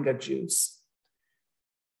moringa juice.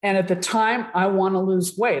 And at the time, I want to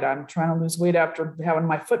lose weight. I'm trying to lose weight after having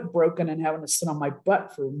my foot broken and having to sit on my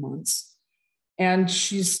butt for months. And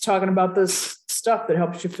she's talking about this stuff that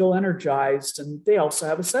helps you feel energized. And they also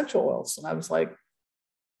have essential oils. And I was like,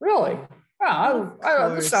 really?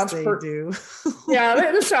 This sounds pretty.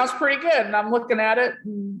 Yeah, this sounds pretty good. And I'm looking at it,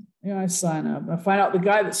 and I sign up. I find out the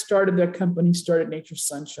guy that started the company started Nature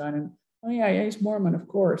Sunshine, and he's Mormon, of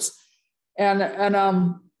course.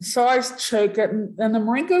 And so I shake it, and the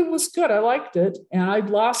moringa was good. I liked it, and I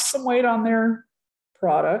lost some weight on their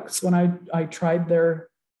products when I tried their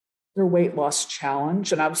weight loss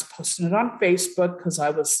challenge, and I was posting it on Facebook because I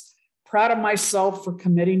was proud of myself for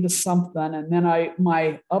committing to something. And then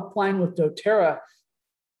my upline with doTERRA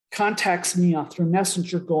contacts me through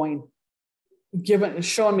Messenger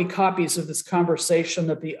showing me copies of this conversation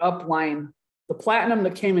that the upline, the platinum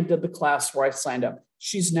that came and did the class where I signed up,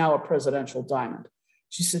 she's now a presidential diamond.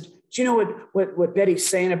 She said, do you know what Betty's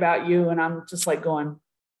saying about you? And I'm just like going,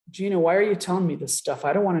 Gina, why are you telling me this stuff?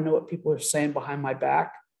 I don't want to know what people are saying behind my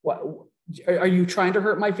back. What are you trying to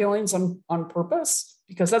hurt my feelings on purpose?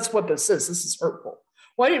 Because that's what this is. This is hurtful.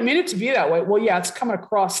 Well, I didn't mean it to be that way. Well, yeah, it's coming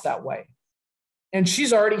across that way. And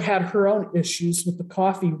she's already had her own issues with the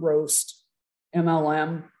coffee roast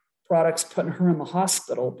MLM products putting her in the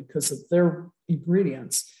hospital because of their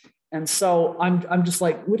ingredients. And so I'm just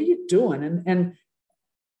like, what are you doing? And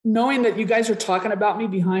knowing that you guys are talking about me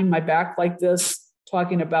behind my back like this,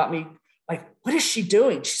 talking about me, like, what is she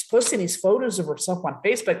doing? She's posting these photos of herself on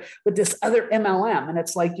Facebook with this other MLM. And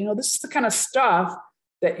it's like, this is the kind of stuff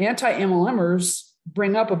that anti-MLMers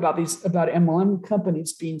bring up about MLM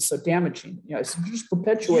companies being so damaging. It's just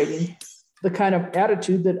perpetuating the kind of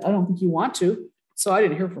attitude that I don't think you want to. So I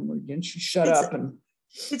didn't hear from her again. She shut up. And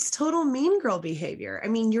it's total mean girl behavior. I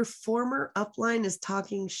mean, your former upline is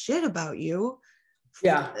talking shit about you.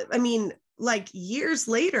 Yeah. I mean, like years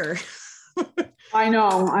later. I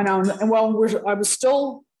know. And well, I was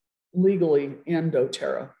still legally in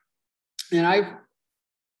doTERRA. And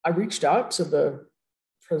I reached out to the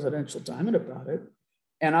presidential diamond about it.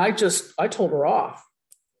 And I told her off.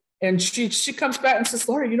 And she comes back and says,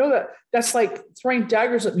 Laurie, that's like throwing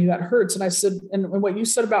daggers at me. That hurts. And I said, and what you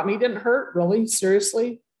said about me didn't hurt? Really?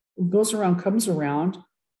 Seriously? What goes around comes around.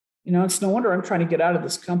 It's no wonder I'm trying to get out of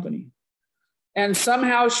this company. And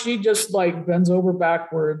somehow she just like bends over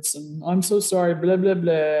backwards and I'm so sorry, blah, blah,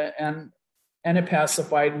 blah. And it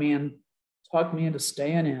pacified me and talked me into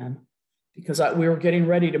staying in because we were getting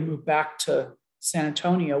ready to move back to San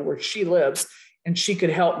Antonio where she lives and she could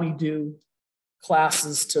help me do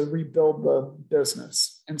classes to rebuild the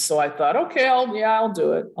business. And so I thought, okay, I'll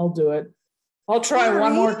do it. I'll try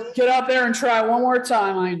one more, get out there and try one more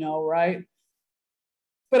time. I know, right?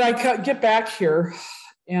 But I get back here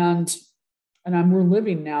and we're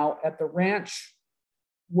living now at the ranch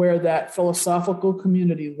where that philosophical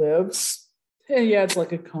community lives. And yeah, it's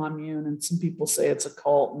like a commune, and some people say it's a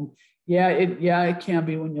cult. And it can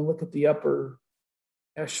be when you look at the upper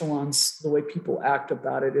echelons, the way people act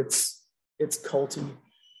about it. It's culty.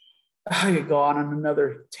 I could go on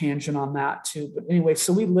another tangent on that too. But anyway,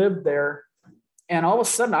 so we lived there, and all of a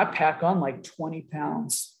sudden I pack on like 20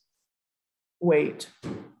 pounds weight.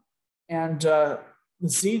 And the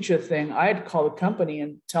Zija thing, I had to call the company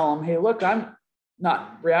and tell them, hey, look, I'm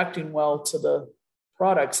not reacting well to the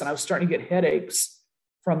products. And I was starting to get headaches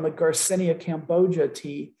from the Garcinia Cambogia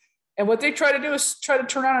tea. And what they try to do is try to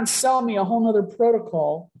turn around and sell me a whole nother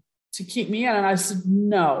protocol to keep me in. And I said,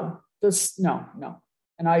 no.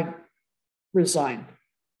 And I resigned.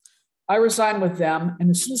 I resigned with them. And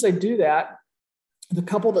as soon as I do that, the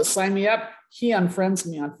couple that signed me up, he unfriends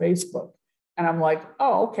me on Facebook. And I'm like,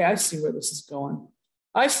 oh, okay, I see where this is going.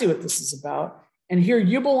 I see what this is about. And here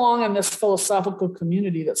you belong in this philosophical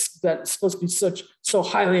community that's supposed to be so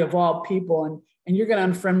highly evolved people. And you're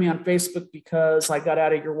going to unfriend me on Facebook because I got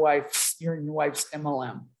out of your wife's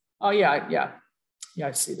MLM. Oh, yeah,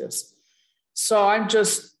 I see this. So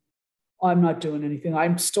I'm not doing anything.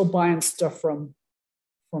 I'm still buying stuff from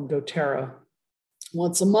doTERRA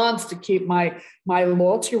once a month to keep my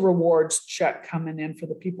loyalty rewards check coming in for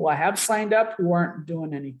the people I have signed up who aren't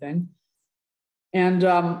doing anything. And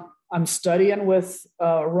I'm studying with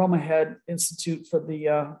Aromahead Institute for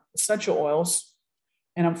the essential oils.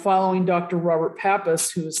 And I'm following Dr. Robert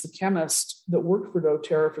Pappas, who is the chemist that worked for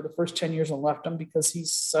doTERRA for the first 10 years and left him because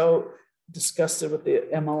he's so disgusted with the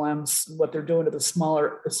MLMs and what they're doing to the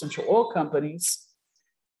smaller essential oil companies.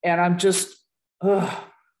 And I'm just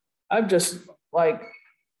like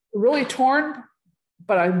really torn,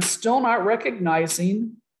 but I'm still not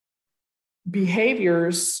recognizing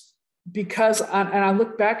behaviors because, and I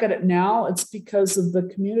look back at it now, it's because of the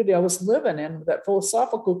community I was living in, that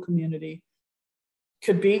philosophical community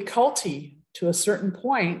could be culty to a certain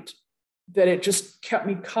point that it just kept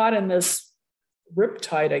me caught in this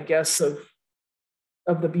riptide, I guess, of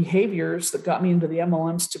the behaviors that got me into the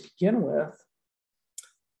MLMs to begin with.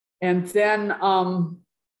 And then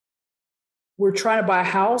we're trying to buy a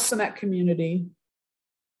house in that community.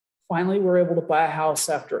 Finally, we're able to buy a house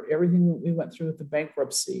after everything that we went through with the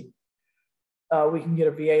bankruptcy. We can get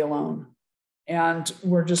a VA loan. And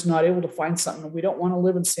we're just not able to find something. We don't want to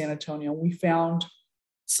live in San Antonio. We found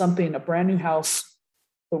a brand new house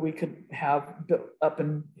that we could have built up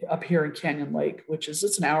here in Canyon Lake,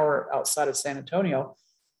 it's an hour outside of San Antonio.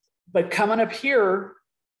 But coming up here,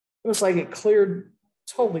 it was like it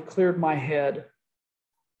totally cleared my head.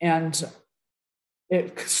 And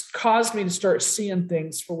it caused me to start seeing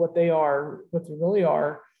things for what they really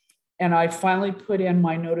are. And I finally put in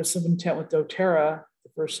my notice of intent with doTERRA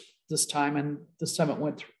this time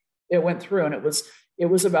it went through, and it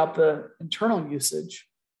was about the internal usage.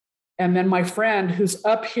 And then my friend who's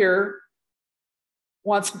up here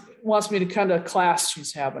wants me to come to a class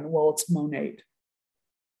she's having. Well, it's Monate.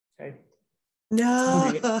 Okay.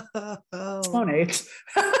 No. It's Monate.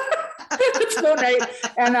 It's Monate.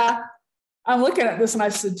 And I'm looking at this and I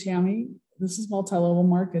said, Tammy, this is multi-level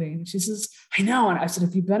marketing. She says, I know. And I said,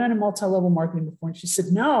 have you been in a multi-level marketing before? And she said,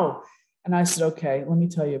 no. And I said, okay, let me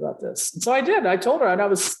tell you about this. And so I did. I told her, and I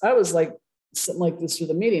was like sitting like this through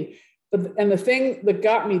the meeting. And the thing that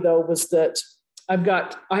got me though was that I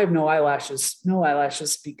have no eyelashes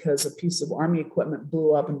because a piece of Army equipment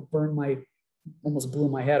blew up and almost blew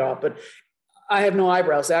my head off. But I have no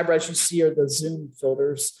eyebrows. The eyebrows you see are the Zoom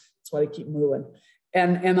filters. That's why they keep moving.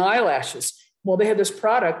 And the eyelashes. Well, they had this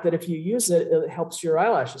product that if you use it, it helps your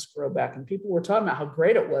eyelashes grow back. And people were talking about how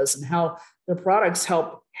great it was and how the products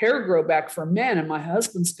help hair grow back for men. And my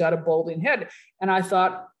husband's got a balding head. And I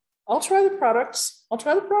thought, I'll try the products. And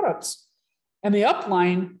the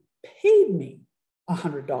upline paid me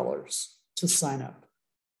 $100 to sign up.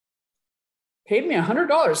 Paid me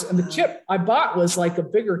 $100. And the kit I bought was like a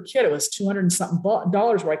bigger kit. It was $200 and something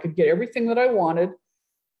where I could get everything that I wanted.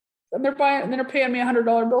 And they're paying me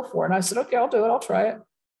 $100 bill for it. And I said, okay, I'll do it. I'll try it.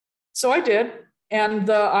 So I did. And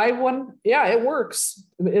it works.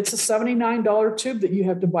 It's a $79 tube that you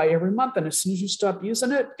have to buy every month. And as soon as you stop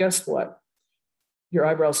using it, guess what? Your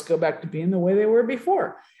eyebrows go back to being the way they were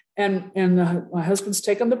before. And my husband's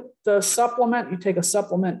taken the supplement. You take a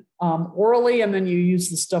supplement orally, and then you use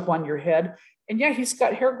the stuff on your head. And yeah, he's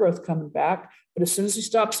got hair growth coming back. But as soon as he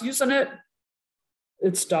stops using it,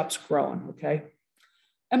 it stops growing. Okay.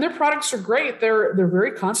 And their products are great. They're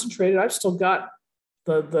very concentrated. I've still got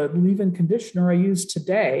the leave-in conditioner I used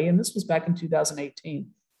today, and this was back in 2018.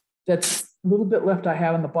 That's a little bit left I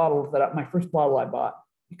have in the bottle my first bottle I bought,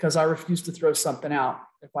 because I refused to throw something out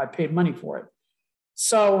if I paid money for it.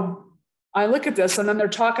 So I look at this, and then they're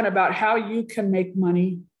talking about how you can make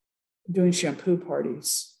money doing shampoo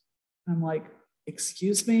parties. I'm like,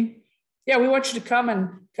 excuse me? Yeah, we want you to come and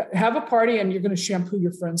have a party, and you're going to shampoo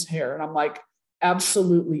your friend's hair. And I'm like,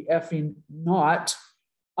 absolutely effing not.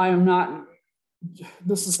 I am not.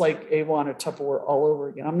 This is like Avon or Tupperware all over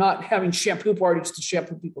again. I'm not having shampoo parties to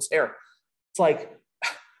shampoo people's hair. It's like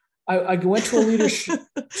I went to a leadership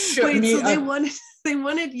meeting. So they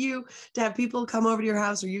wanted you to have people come over to your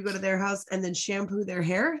house, or you go to their house and then shampoo their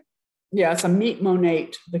hair? Yeah, it's a meet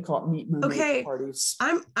Monate. They call it meet Monate parties.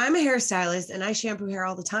 I'm a hairstylist and I shampoo hair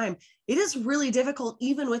all the time. It is really difficult,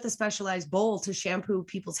 even with a specialized bowl, to shampoo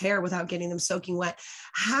people's hair without getting them soaking wet.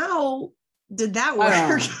 How did that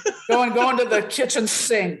work? Going to the kitchen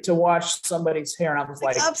sink to wash somebody's hair, and I was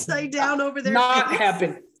like upside down over there. Not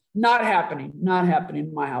happening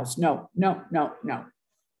in my house. No.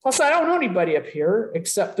 Plus, I don't know anybody up here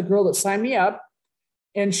except the girl that signed me up,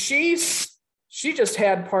 and she just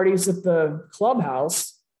had parties at the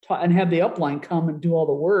clubhouse and had the upline come and do all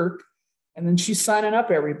the work. And then she's signing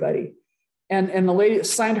up everybody. And the lady that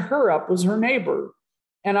signed her up was her neighbor.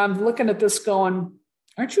 And I'm looking at this going,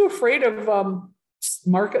 aren't you afraid of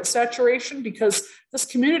market saturation? Because this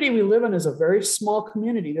community we live in is a very small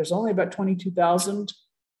community. There's only about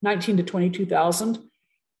 19 to 22,000.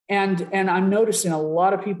 And I'm noticing a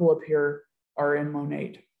lot of people up here are in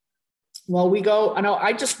Monate. Well, we go,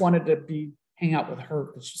 I just wanted to hang out with her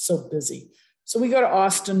because she's so busy. So we go to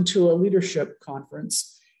Austin to a leadership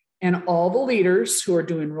conference, and all the leaders who are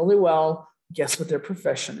doing really well, guess what their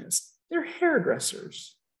profession is? They're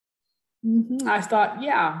hairdressers. Mm-hmm. I thought,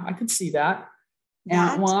 yeah, I could see that.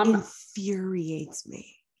 That infuriates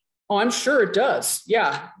me. Oh, I'm sure it does.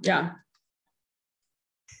 Yeah. The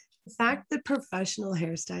fact that professional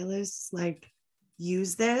hairstylists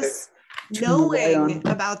use this, knowing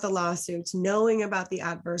about the lawsuits, knowing about the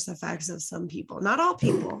adverse effects of some people, not all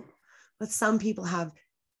people, but some people have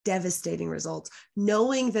devastating results,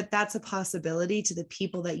 knowing that that's a possibility to the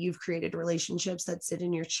people that you've created relationships that sit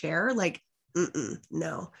in your chair,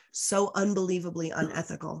 no, so unbelievably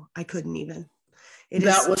unethical. I couldn't even. It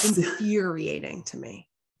is infuriating to me.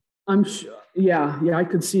 I'm sure. Yeah, I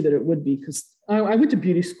could see that it would be, because I went to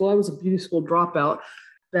beauty school. I was a beauty school dropout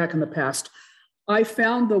back in the past. I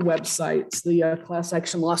found the websites, the class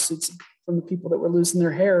action lawsuits from the people that were losing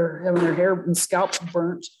their hair, having their hair and scalps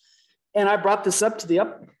burnt. And I brought this up to the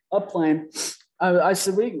upline. I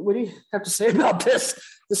said, what do you have to say about this?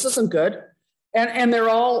 This isn't good. And they're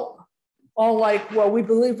all like, well, we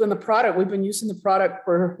believe in the product. We've been using the product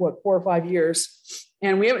for 4 or 5 years,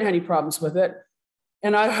 and we haven't had any problems with it.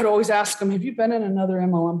 And I would always ask them, have you been in another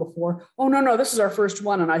MLM before? Oh, no, this is our first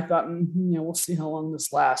one. And I thought, we'll see how long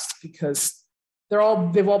this lasts, because they've all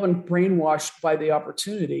been brainwashed by the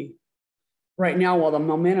opportunity right now while the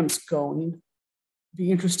momentum's going. It'd be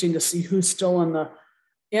interesting to see who's still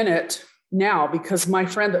in it now, because my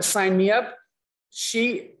friend that signed me up,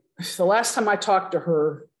 the last time I talked to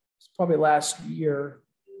her was probably last year,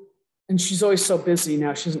 and she's always so busy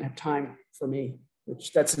now, she doesn't have time for me.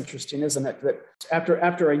 Which that's interesting, isn't it? That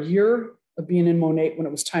after a year of being in Monate, when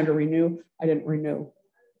it was time to renew, I didn't renew.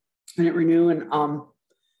 And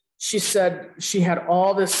she said she had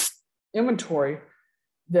all this inventory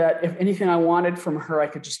that if anything I wanted from her, I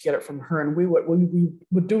could just get it from her. And we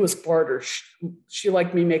would do was barter. She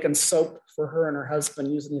liked me making soap for her and her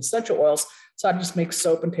husband using the essential oils. So I'd just make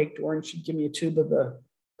soap and take to her, and she'd give me a tube of the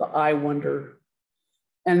Eye Wonder.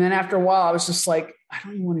 And then after a while, I was just like, I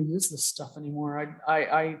don't even want to use this stuff anymore.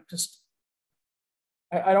 I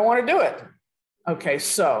don't want to do it. Okay,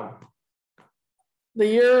 so the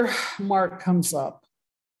year mark comes up,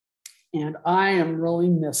 and I am really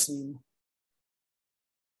missing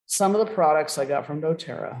some of the products I got from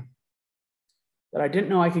doTERRA that I didn't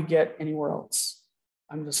know I could get anywhere else.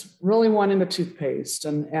 I'm just really wanting the toothpaste,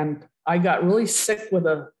 and I got really sick with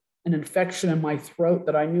an infection in my throat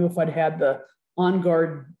that I knew if I'd had the On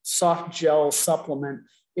Guard soft gel supplement,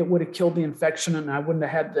 it would have killed the infection, and I wouldn't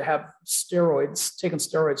have had to have taken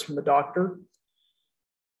steroids from the doctor.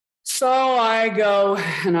 So I go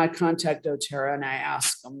and I contact doTERRA and I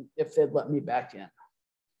ask them if they'd let me back in.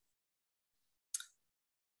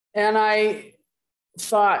 And I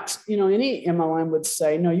thought, any MLM would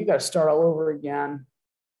say, no, you got to start all over again,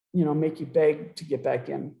 make you beg to get back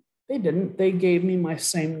in. They didn't. They gave me my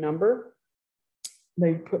same number.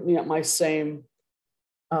 They put me at my same,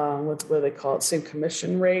 what do they call it? Same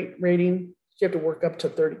commission rating. You have to work up to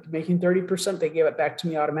 30, making 30%. They gave it back to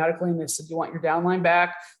me automatically. And they said, you want your downline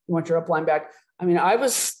back? You want your upline back? I mean, I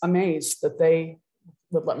was amazed that they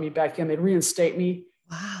would let me back in. They'd reinstate me.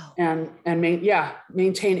 Wow. And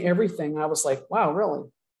maintain everything. I was like, wow, really?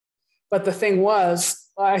 But the thing was,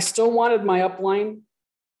 I still wanted my upline,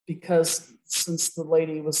 because since the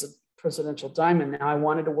lady was a presidential diamond now, I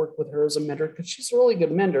wanted to work with her as a mentor, because she's a really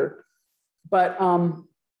good mentor. But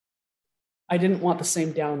I didn't want the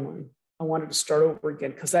same downline. I wanted to start over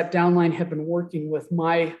again, because that downline had been working with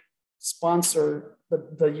my sponsor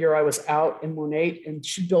the year I was out in Monate, and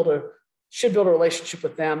she'd built a relationship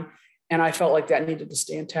with them. And I felt like that needed to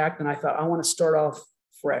stay intact. And I thought, I want to start off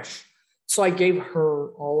fresh. So I gave her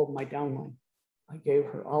all of my downline. I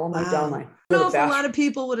don't know if a lot of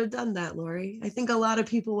people would have done that, Laurie. I think a lot of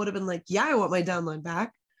people would have been like, yeah, I want my downline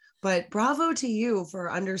back. But bravo to you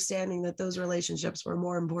for understanding that those relationships were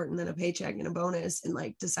more important than a paycheck and a bonus, and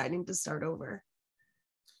like deciding to start over.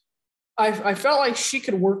 I felt like she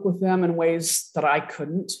could work with them in ways that I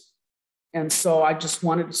couldn't. And so I just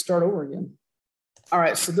wanted to start over again. All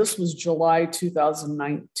right, so this was July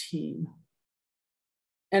 2019.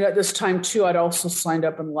 And at this time, too, I'd also signed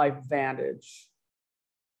up in LifeVantage.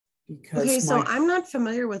 Okay, so I'm not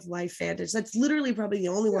familiar with LifeVantage. That's literally probably the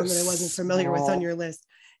only one that I wasn't familiar with on your list.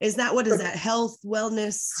 Is that, what is that? Health,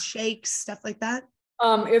 wellness, shakes, stuff like that?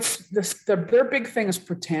 Their big thing is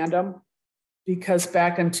Protandim, because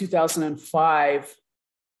back in 2005,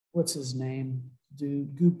 what's his name?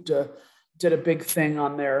 Dude, Gupta did a big thing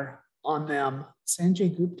on them.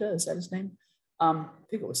 Sanjay Gupta, is that his name? I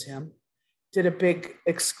think it was him. Did a big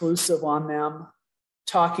exclusive on them,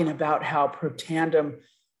 talking about how Protandim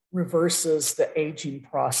reverses the aging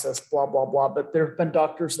process, blah, blah, blah. But there have been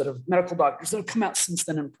medical doctors that have come out since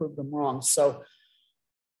then and proved them wrong. So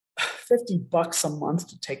 $50 a month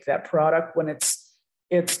to take that product, when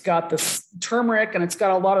it's got this turmeric and it's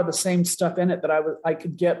got a lot of the same stuff in it that I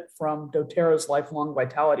could get from doTERRA's Lifelong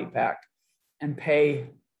Vitality Pack and pay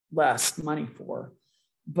less money for.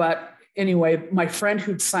 But anyway, my friend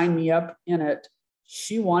who'd signed me up in it,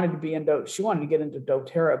 she wanted to get into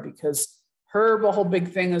doTERRA, because the whole big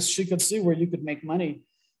thing is she could see where you could make money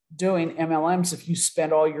doing MLMs if you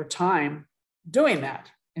spend all your time doing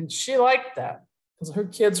that. And she liked that, because her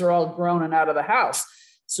kids are all grown and out of the house.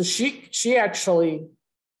 So she actually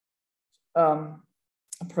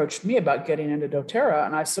approached me about getting into doTERRA.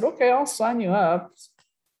 And I said, okay, I'll sign you up,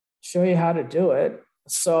 show you how to do it.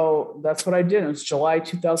 So that's what I did. It was July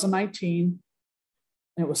 2019.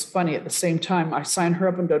 And it was funny, at the same time, I signed her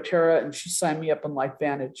up in doTERRA and she signed me up in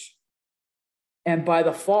LifeVantage. And by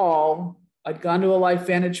the fall, I'd gone to a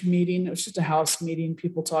LifeVantage meeting. It was just a house meeting,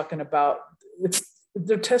 people talking about,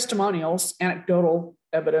 they're testimonials, anecdotal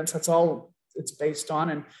evidence. That's all it's based on.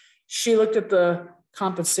 And she looked at the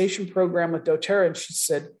compensation program with doTERRA and she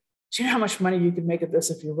said, do you know how much money you could make at this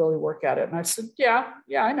if you really work at it? And I said, yeah,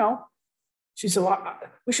 I know. She said, well,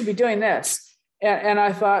 we should be doing this. And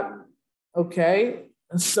I thought, okay,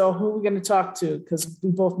 so who are we going to talk to? Because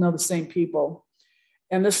we both know the same people.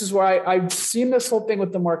 And this is where I've seen this whole thing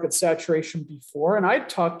with the market saturation before. And I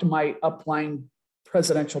talked to my upline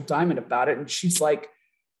presidential diamond about it. And she's like,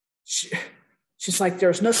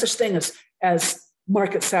 there's no such thing as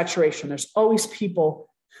market saturation. There's always people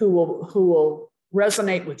who will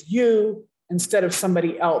resonate with you instead of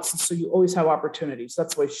somebody else. And so you always have opportunities.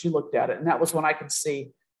 That's the way she looked at it. And that was when I could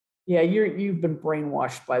see, yeah, you've been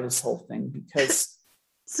brainwashed by this whole thing because.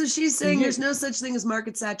 So she's saying there's no such thing as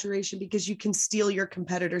market saturation because you can steal your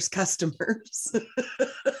competitors' customers.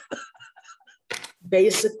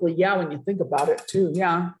 Basically, yeah, when you think about it too.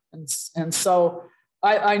 Yeah. And so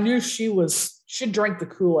I knew she drank the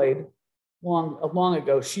Kool-Aid long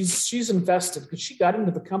ago. She's invested because she got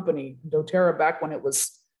into the company doTERRA back when it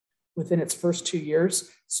was within its first 2 years.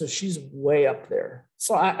 So she's way up there.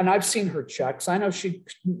 So I've seen her checks. I know she'd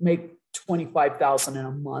make $25,000 in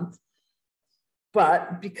a month,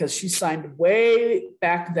 but because she signed way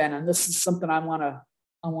back then, and this is something I want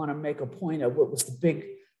to make a point of. What was the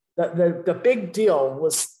big deal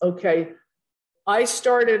was, okay, I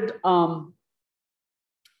started the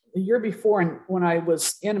year before, and when I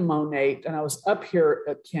was in Monate and I was up here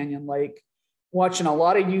at Canyon Lake watching a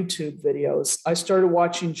lot of YouTube videos, I started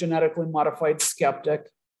watching Genetically Modified Skeptic,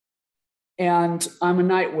 and I'm a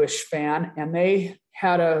Nightwish fan, and they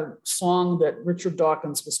had a song that Richard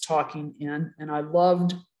Dawkins was talking in, and I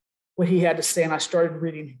loved what he had to say, and I started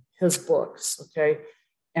reading his books, okay?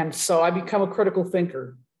 And so I become a critical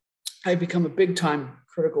thinker. I become a big-time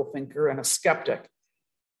critical thinker and a skeptic.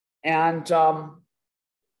 And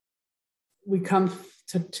we come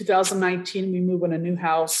to 2019, we move in a new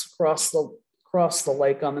house across the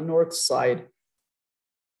lake on the north side.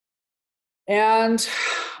 And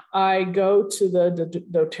I go to the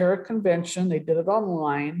doTERRA convention. They did it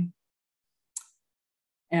online.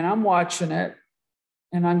 And I'm watching it.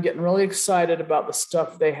 And I'm getting really excited about the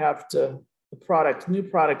stuff they have new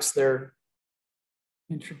products they're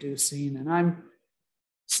introducing. And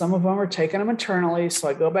some of them are taking them internally. So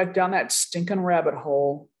I go back down that stinking rabbit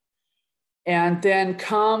hole. And then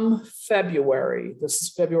come February, this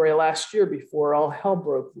is February last year before all hell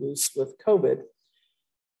broke loose with COVID,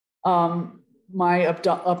 my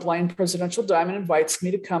upline presidential diamond invites me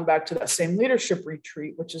to come back to that same leadership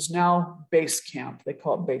retreat, which is now base camp. They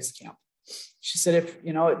call it base camp. She said, if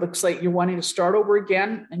it looks like you're wanting to start over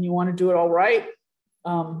again and you want to do it all right,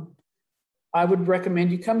 I would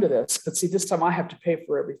recommend you come to this. But see, this time I have to pay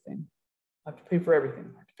for everything. I have to pay for everything.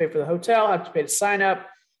 I have to pay for the hotel. I have to pay to sign up.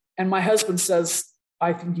 And my husband says,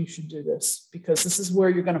 I think you should do this because this is where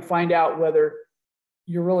you're going to find out whether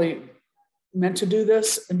you're really meant to do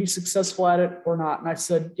this and be successful at it or not. And I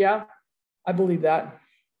said, yeah, I believe that.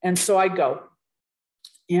 And so I go.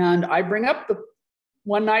 And I bring up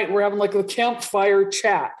one night we're having like a campfire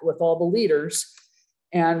chat with all the leaders.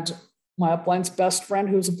 And my upline's best friend,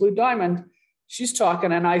 who's a blue diamond, she's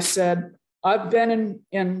talking. And I said, I've been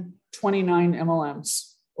in 29 MLMs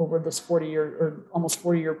over this 40-year or almost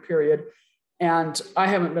 40-year period. And I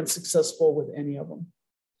haven't been successful with any of them.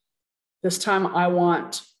 This time I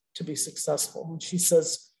want to be successful. And she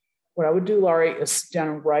says, what I would do, Laurie, is sit down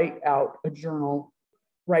and write out a journal,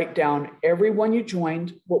 write down everyone you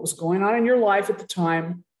joined, what was going on in your life at the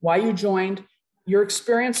time, why you joined, your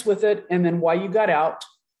experience with it, and then why you got out,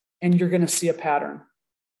 and you're going to see a pattern.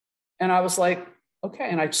 And I was like, okay.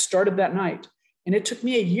 And I started that night. And it took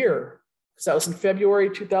me a year, because that was in February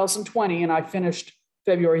 2020, and I finished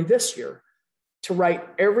February this year, to write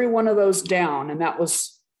every one of those down. And that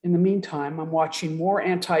was, in the meantime, I'm watching more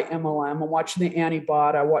anti-MLM. I'm watching the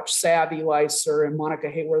Antibot. I watch Savvy Lyser and Monica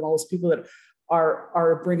Hayward, and all those people that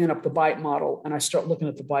are bringing up the bite model. And I start looking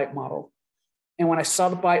at the bite model. And when I saw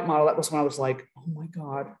the bite model, that was when I was like, oh my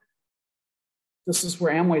God, this is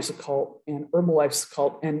where Amway's a cult and Herbalife's a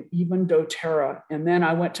cult and even doTERRA. And then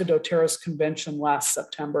I went to doTERRA's convention last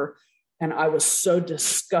September, and I was so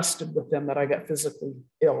disgusted with them that I got physically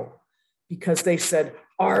ill, because they said,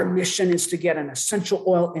 our mission is to get an essential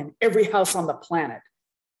oil in every house on the planet.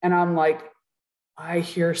 And I'm like, I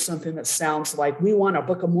hear something that sounds like we want a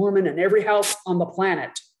Book of Mormon in every house on the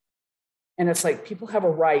planet. And it's like, people have a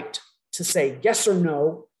right to say yes or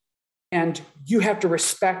no. And you have to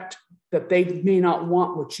respect that they may not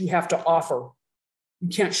want what you have to offer. You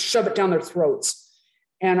can't shove it down their throats.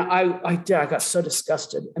 And I got so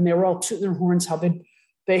disgusted. And they were all tooting their horns how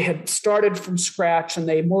they they had started from scratch and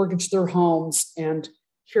they mortgaged their homes. And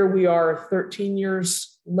here we are 13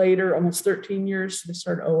 years later, almost 13 years. They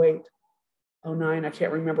started 08, 09. I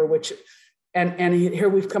can't remember which. And here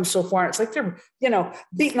we've come so far. It's like they're,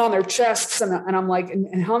 beating on their chests. And I'm like,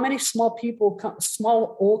 and how many small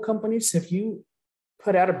oil companies have you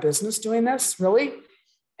put out of business doing this, really?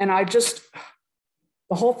 And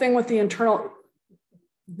the whole thing with the internal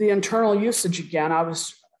usage again, I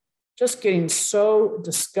was just getting so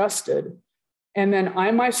disgusted. And then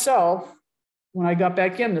I myself, when I got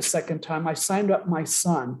back in the second time, I signed up my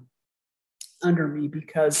son under me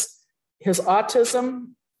because his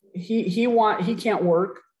autism, he can't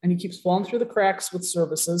work and he keeps falling through the cracks with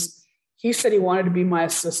services. He said he wanted to be my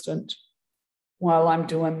assistant while I'm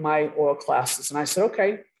doing my oil classes. And I said,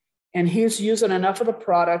 okay. And he's using enough of the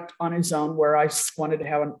product on his own where I wanted to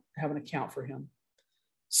have an account for him.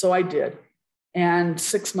 So I did. And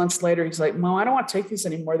 6 months later, he's like, Mom, I don't want to take these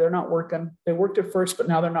anymore. They're not working. They worked at first, but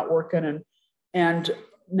now they're not working. And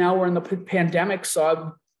now we're in the pandemic.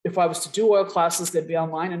 So if I was to do oil classes, they'd be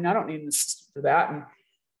online, and I don't need an assistant for that. And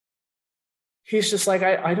he's just like,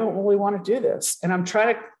 I don't really want to do this. And I'm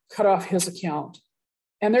trying to cut off his account.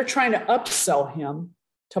 And they're trying to upsell him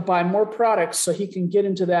to buy more products so he can get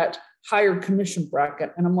into that higher commission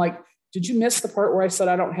bracket. And I'm like, did you miss the part where I said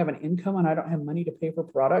I don't have an income and I don't have money to pay for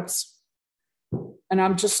products? And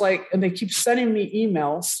I'm just like, and they keep sending me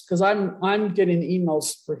emails because I'm getting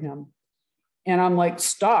emails for him. And I'm like,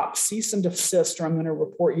 stop, cease and desist, or I'm going to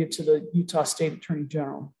report you to the Utah State Attorney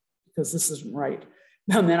General because this isn't right.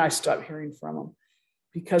 And then I stopped hearing from him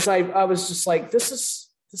because I was just like, this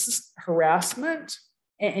is harassment.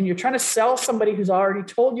 And you're trying to sell somebody who's already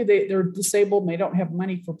told you they're disabled and they don't have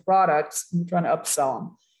money for products, and you're trying to upsell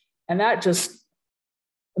them. And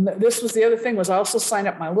this was the other thing was I also signed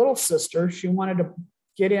up my little sister. She wanted to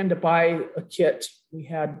get in to buy a kit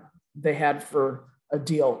they had for a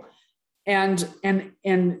deal. And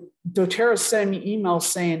doTERRA sent me emails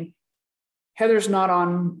saying, Heather's not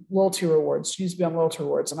on loyalty rewards. She needs to be on loyalty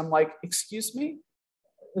rewards. And I'm like, excuse me?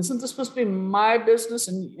 Isn't this supposed to be my business?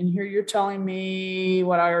 And here you're telling me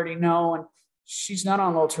what I already know. And she's not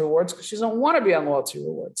on loyalty rewards because she doesn't want to be on loyalty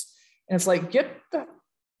rewards. And it's like, get the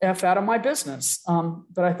F out of my business.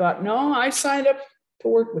 But I thought, no, I signed up to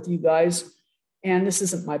work with you guys. And this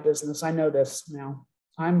isn't my business. I know this now.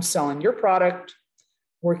 I'm selling your product,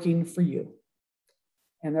 working for you.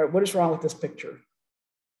 And what is wrong with this picture?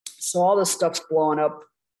 So all this stuff's blowing up.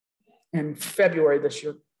 And February this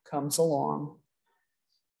year comes along.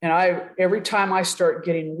 And every time I start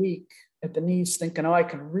getting weak at the knees, thinking, I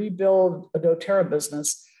can rebuild a doTERRA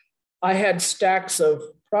business, I had stacks of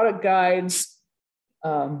product guides,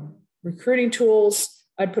 recruiting tools.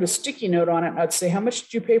 I'd put a sticky note on it and I'd say, how much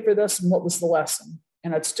did you pay for this? And what was the lesson?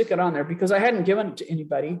 And I'd stick it on there because I hadn't given it to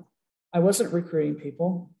anybody. I wasn't recruiting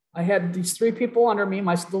people. I had these 3 people under me,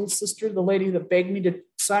 my little sister, the lady that begged me to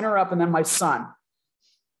sign her up, and then my son.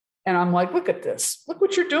 And I'm like, look at this. Look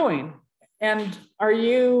what you're doing. And are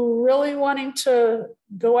you really wanting to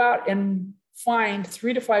go out and find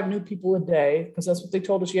 3 to 5 new people a day? Because that's what they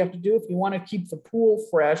told us you have to do if you want to keep the pool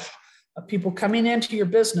fresh of people coming into your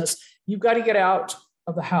business. You've got to get out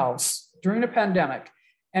of the house during a pandemic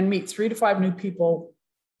and meet 3 to 5 new people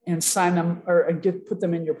and sign them or put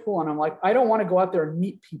them in your pool. And I'm like, I don't want to go out there and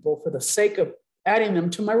meet people for the sake of adding them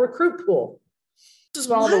to my recruit pool. This is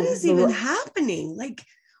what is even happening? Like,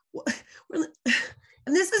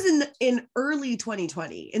 and this is in early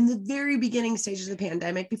 2020, in the very beginning stages of the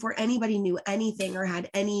pandemic, before anybody knew anything or had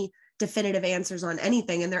any definitive answers on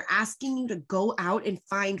anything. And they're asking you to go out and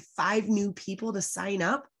find 5 new people to sign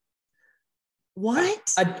up.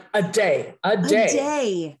 What? A day.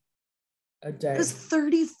 That's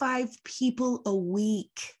 35 people a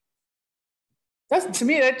week. To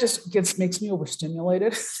me, that just makes me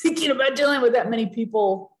overstimulated thinking about dealing with that many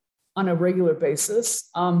people on a regular basis.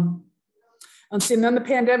 And then the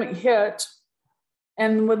pandemic hit,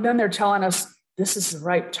 and then they're telling us this is the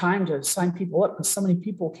right time to sign people up because so many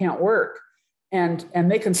people can't work, and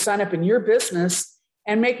they can sign up in your business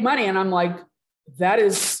and make money. And I'm like, that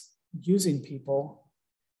is using people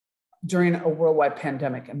during a worldwide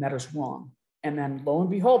pandemic, and that is wrong. And then lo and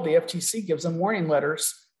behold, the FTC gives them warning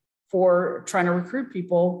letters for trying to recruit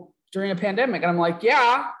people during a pandemic. And I'm like, they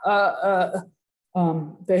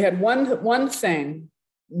had one thing,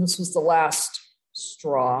 and this was the last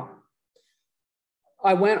straw.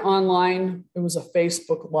 I went online. It was a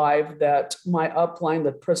Facebook Live that my upline,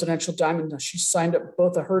 the Presidential Diamond, she signed up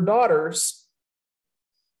both of her daughters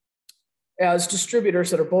as distributors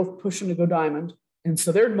that are both pushing to go diamond. And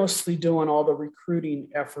so they're mostly doing all the recruiting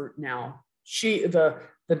effort now.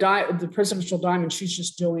 The the presidential diamond, she's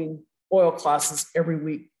just doing oil classes every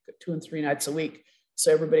week, 2 and 3 nights a week.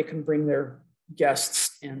 So everybody can bring their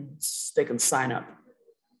guests and they can sign up.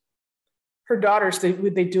 Her daughters,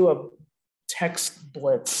 they do a text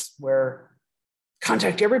blitz where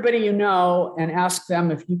contact everybody you know and ask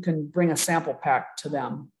them if you can bring a sample pack to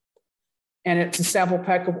them. And it's a sample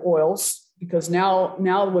pack of oils, because now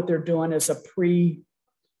what they're doing is a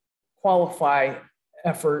pre-qualify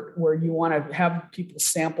effort where you want to have people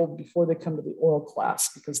sampled before they come to the oil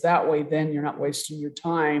class, because that way then you're not wasting your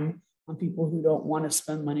time on people who don't want to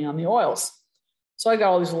spend money on the oils. So I got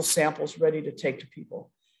all these little samples ready to take to people.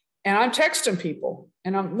 And I'm texting people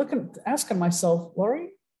and I'm asking myself, Laurie,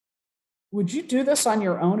 would you do this on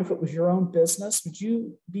your own if it was your own business? Would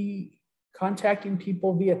you be contacting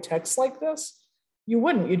people via text like this? You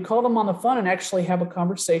wouldn't. You'd call them on the phone and actually have a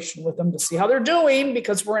conversation with them to see how they're doing,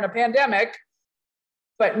 because we're in a pandemic.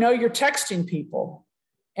 But no, you're texting people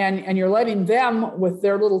and you're letting them with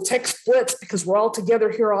their little text blitz, because we're all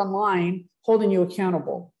together here online, holding you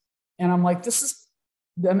accountable. And I'm like,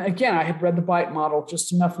 again, I had read the BITE model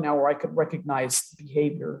just enough now where I could recognize the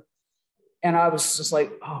behavior. And I was just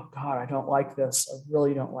like, oh God, I don't like this. I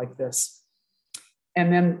really don't like this.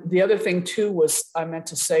 And then the other thing too was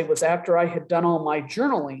after I had done all my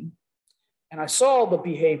journaling and I saw all the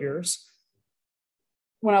behaviors,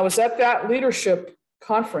 when I was at that leadership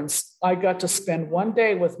conference, I got to spend one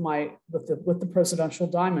day with the presidential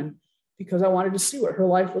diamond, because I wanted to see what her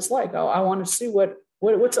life was like. I wanted to see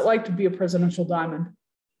what's it like to be a presidential diamond.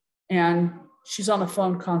 And she's on the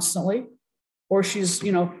phone constantly, or she's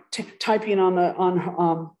typing on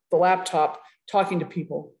the laptop, talking to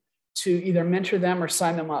people to either mentor them or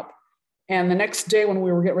sign them up. And the next day when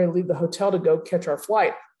we were getting ready to leave the hotel to go catch our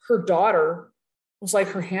flight, her daughter was like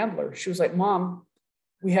her handler. She was like, Mom,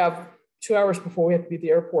 we have 2 hours before we have to be at the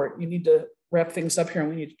airport. You need to wrap things up here and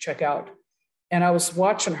we need to check out. And I was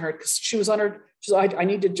watching her because she was I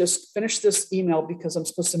need to just finish this email because I'm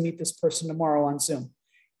supposed to meet this person tomorrow on Zoom.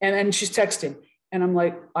 And then she's texting. And I'm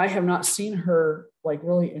like, I have not seen her like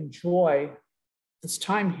really enjoy this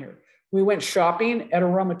time here. We went shopping at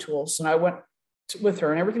Aroma Tools and I went with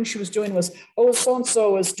her, and everything she was doing was, oh,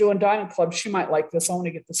 so-and-so is doing Diamond Club. She might like this. I want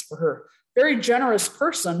to get this for her. Very generous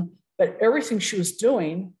person, but everything she was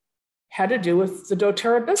doing had to do with the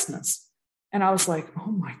doTERRA business. And I was like,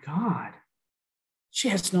 oh my God, she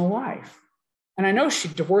has no life. And I know she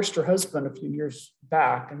divorced her husband a few years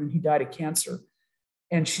back, and then he died of cancer.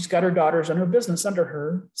 And she's got her daughters and her business under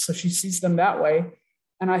her, so she sees them that way.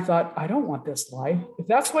 And I thought, I don't want this life. If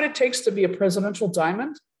that's what it takes to be a presidential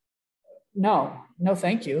diamond, no,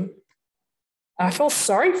 thank you. I felt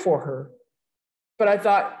sorry for her, but I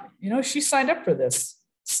thought, she signed up for this.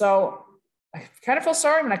 So I kind of feel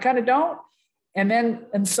sorry, and I kind of don't.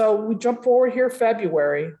 And so we jump forward here,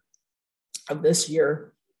 February of this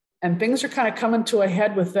year, and things are kind of coming to a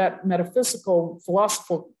head with that metaphysical,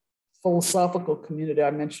 philosophical community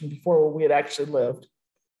I mentioned before, where we had actually lived.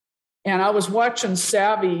 And I was watching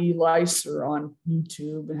Savvy Lyser on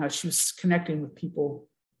YouTube and how she was connecting with people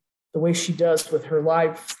the way she does with her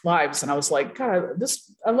lives. And I was like, God,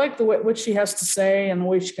 I like what she has to say and the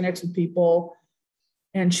way she connects with people.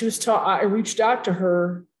 And she was I reached out to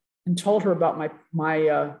her and told her about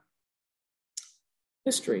my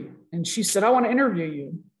history. And she said, I want to interview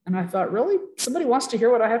you. And I thought, really? Somebody wants to hear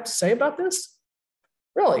what I have to say about this?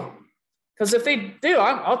 Really? Because if they do,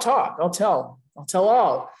 I'll talk. I'll tell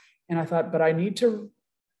all. And I thought, but I need to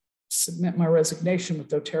submit my resignation with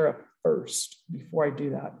doTERRA first before I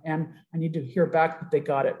do that. And I need to hear back that they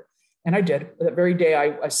got it. And I did. That very day,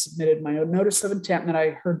 I submitted my notice of intent, and then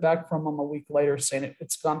I heard back from them a week later saying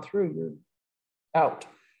it's gone through. You're out.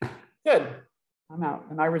 Good. I'm out.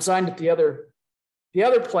 And I resigned at the other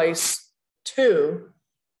place too.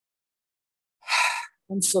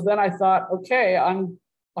 And so then I thought, okay, I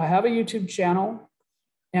have a YouTube channel,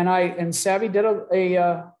 and Savvy did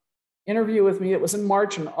a interview with me. It was in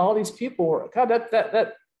March, and all these people were, God,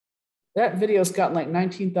 that video's gotten like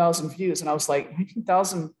 19,000 views. And I was like,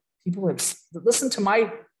 19,000 people have listened to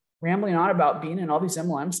my rambling on about being in all these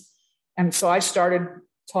MLMs. And so I started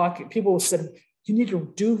talking. People said, you need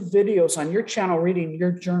to do videos on your channel, reading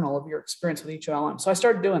your journal of your experience with each MLM. So I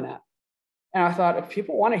started doing that. And I thought, if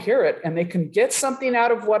people want to hear it and they can get something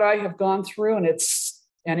out of what I have gone through, and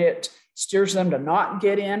it steers them to not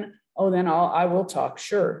get in, then I will talk,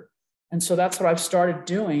 sure. And so that's what I've started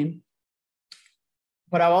doing.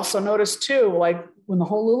 But I also noticed too, like when the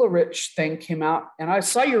whole LuLaRich thing came out, and I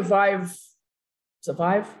saw your Vive, is it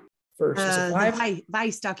Vive first? Is it Vive?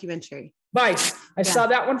 Vice documentary. Vice. I saw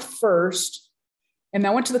that one first, and I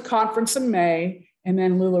went to the conference in May, and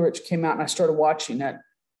then LuLaRich came out, and I started watching it.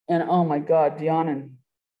 And oh my God, Dion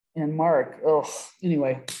and Mark. Oh,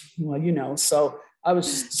 anyway, well, so I was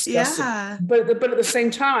just disgusted. Yeah. But at the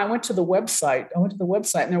same time, I went to the website, and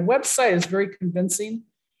their website is very convincing.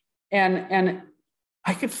 And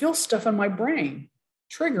I could feel stuff in my brain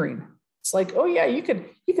triggering. It's like, oh yeah, you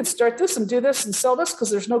could start this and do this and sell this because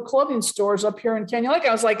there's no clothing stores up here in Canyon Lake.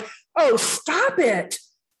 I was like, oh, stop it.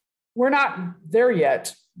 We're not there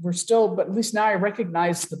yet. We're still, but at least now I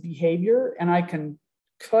recognize the behavior and I can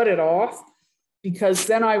cut it off, because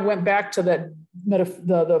then I went back to that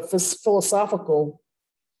the philosophical.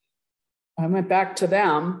 I went back to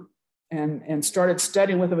them and started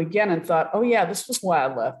studying with them again and thought, oh yeah, this was why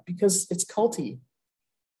I left, because it's culty.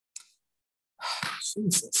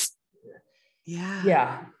 Jesus. Yeah.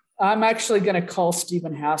 Yeah. I'm actually going to call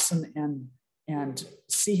Stephen Hassan and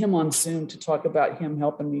see him on Zoom to talk about him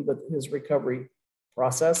helping me with his recovery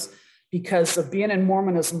process, because of being in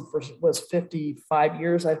Mormonism was 55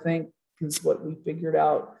 years, I think, is what we figured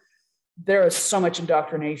out. There is so much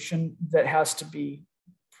indoctrination that has to be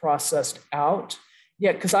processed out.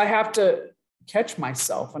 Yeah, because I have to catch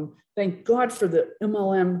myself, and thank God for the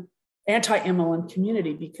anti-MLM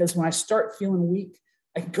community, because when I start feeling weak,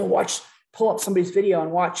 I can go pull up somebody's video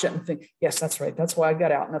and watch it and think, yes, that's right. That's why I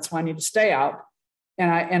got out, and that's why I need to stay out.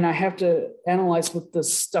 And I have to analyze what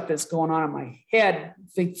this stuff is going on in my head,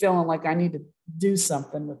 feeling like I need to do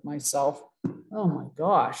something with myself. Oh my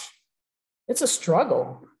gosh, it's a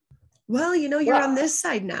struggle. Well, you're on this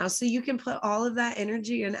side now, so you can put all of that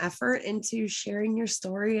energy and effort into sharing your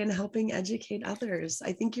story and helping educate others.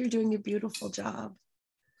 I think you're doing a beautiful job.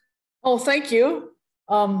 Oh, thank you.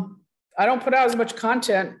 I don't put out as much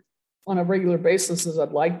content on a regular basis as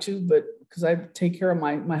I'd like to, but because I take care of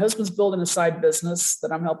my husband's building a side business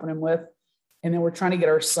that I'm helping him with. And then we're trying to get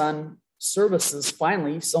our son services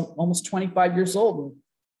finally. So almost 25 years old. And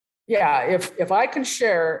yeah, if I can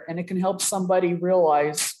share and it can help somebody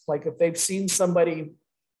realize, like if they've seen somebody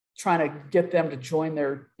trying to get them to join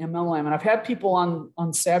their MLM. And I've had people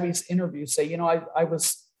on Savvy's interview say, I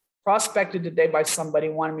was prospected today by somebody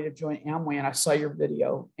wanting me to join Amway, and I saw your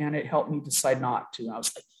video and it helped me decide not to. And I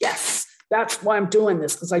was like, yes, that's why I'm doing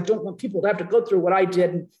this, because I don't want people to have to go through what I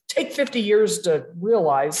did and take 40 years to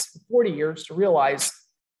realize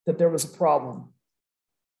that there was a problem.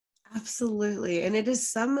 Absolutely. And it is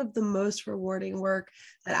some of the most rewarding work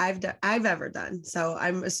that I've ever done. So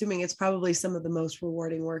I'm assuming it's probably some of the most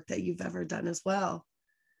rewarding work that you've ever done as well.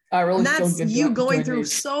 I really and that's feel good you going through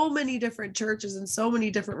these. So many different churches and so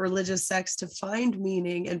many different religious sects to find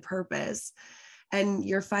meaning and purpose. And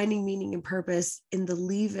you're finding meaning and purpose in the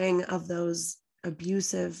leaving of those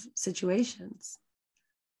abusive situations.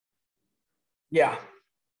 Yeah,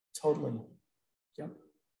 totally. Yep.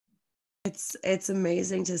 It's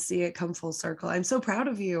amazing to see it come full circle. I'm so proud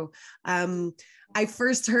of you. I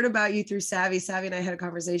first heard about you through Savvy. Savvy and I had a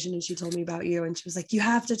conversation and she told me about you and she was like, you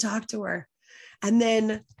have to talk to her. And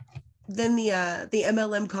then the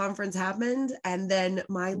MLM conference happened, and then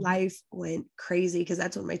my life went crazy, because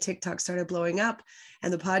that's when my TikTok started blowing up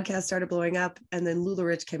and the podcast started blowing up, and then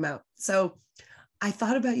LuLaRich came out. So I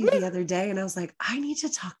thought about you the other day and I was like, I need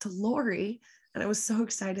to talk to Laurie. And I was so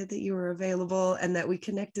excited that you were available and that we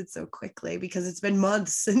connected so quickly, because it's been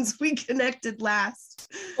months since we connected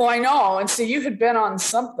last. Well, I know. And so you had been on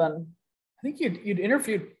something. I think you'd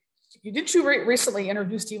interviewed. Did you recently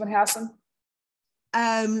interview Stephen Hassan?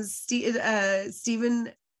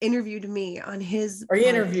 Stephen interviewed me on his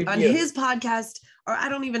his podcast, or I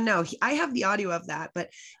don't even know. I have the audio of that, but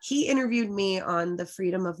he interviewed me on the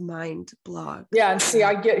Freedom of Mind blog. Yeah, and see,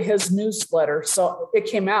 I get his newsletter, so it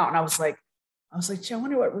came out, and I was like, gee, I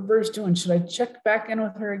wonder what Roberta's doing. Should I check back in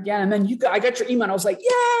with her again? And then I got your email. And I was like, yay!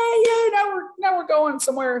 Now we're going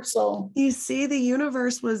somewhere. So you see, the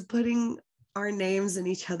universe was putting our names in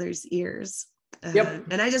each other's ears. Yep.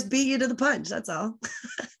 And I just beat you to the punch. That's all.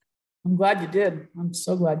 I'm glad you did. I'm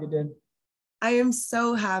so glad you did. I am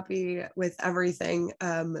so happy with everything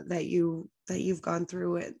that you've gone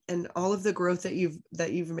through it, and all of the growth that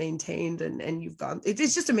you've maintained and you've gone.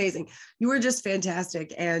 It's just amazing. You were just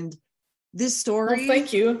fantastic. And this story,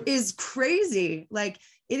 thank you, is crazy. Like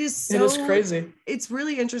it is crazy. It's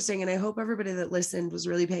really interesting. And I hope everybody that listened was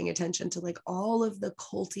really paying attention to like all of the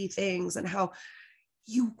culty things and how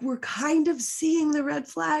you were kind of seeing the red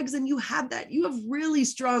flags, and you have really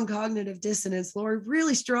strong cognitive dissonance, Laurie,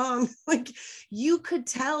 really strong. Like you could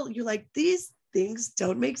tell, you're like, these things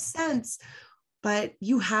don't make sense, but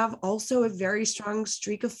you have also a very strong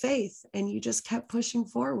streak of faith, and you just kept pushing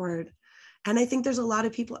forward. And I think there's a lot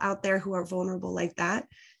of people out there who are vulnerable like that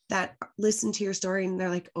listen to your story and they're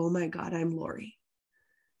like, oh my God, I'm Laurie.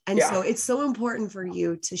 And so it's so important for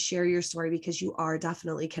you to share your story because you are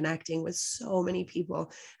definitely connecting with so many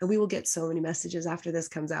people. And we will get so many messages after this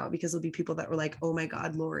comes out because there'll be people that were like, oh my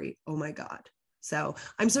God, Laurie, oh my God. So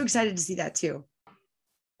I'm so excited to see that too.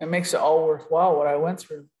 It makes it all worthwhile what I went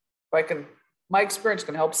through. If my experience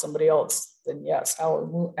can help somebody else, then yes,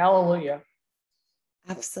 hallelujah.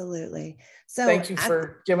 Absolutely. So thank you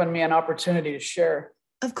for giving me an opportunity to share.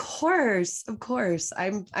 Of course.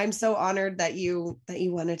 I'm so honored that you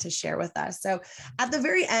wanted to share with us. So at the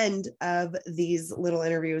very end of these little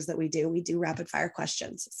interviews that we do rapid fire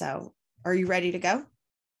questions. So are you ready to go?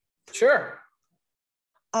 Sure.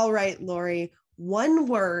 All right, Laurie, one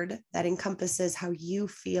word that encompasses how you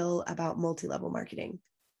feel about multi-level marketing.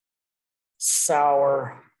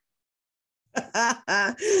 Sour.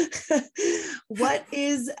 What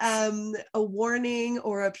is a warning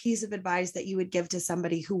or a piece of advice that you would give to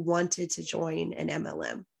somebody who wanted to join an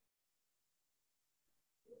MLM?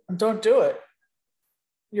 Don't do it.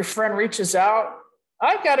 Your friend reaches out.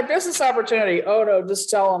 I've got a business opportunity. Oh no, just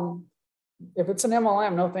tell them if it's an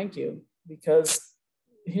MLM, no, thank you. Because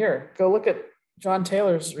here, go look at John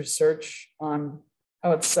Taylor's research on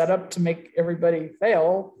how it's set up to make everybody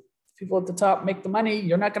fail. People at the top make the money.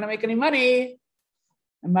 You're not going to make any money.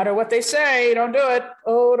 No matter what they say, don't do it.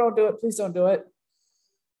 Oh, don't do it. Please don't do it.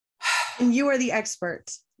 And you are the expert.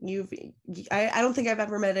 I don't think I've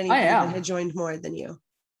ever met anybody that had joined more than you.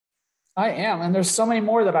 I am. And there's so many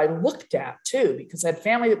more that I looked at too, because I had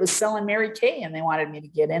family that was selling Mary Kay and they wanted me to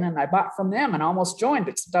get in and I bought from them and almost joined,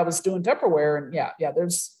 except I was doing Tupperware. And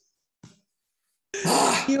there's.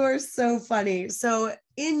 You are so funny. So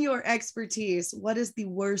in your expertise, what is the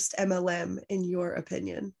worst MLM in your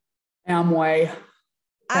opinion? Amway.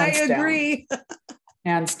 I agree.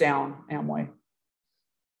 Hands down, Amway.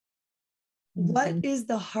 What is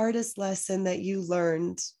the hardest lesson that you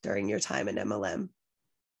learned during your time in MLM?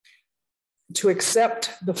 To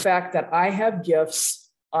accept the fact that I have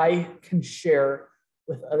gifts I can share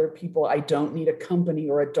with other people. I don't need a company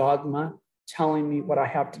or a dogma telling me what I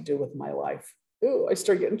have to do with my life. Ooh, I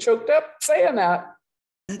start getting choked up saying that.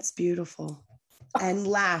 That's beautiful. And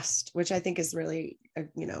last, which I think is really,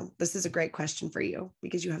 this is a great question for you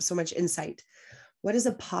because you have so much insight. What is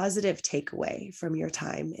a positive takeaway from your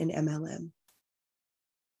time in MLM?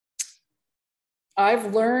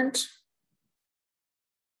 I've learned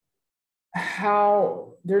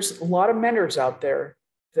how there's a lot of mentors out there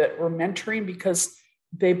that were mentoring because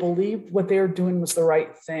they believed what they were doing was the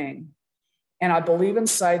right thing. And I believe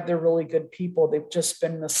inside they're really good people. They've just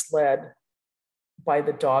been misled by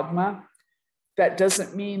the dogma. That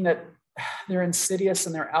doesn't mean that they're insidious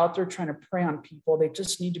and they're out there trying to prey on people. They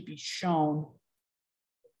just need to be shown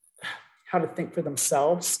how to think for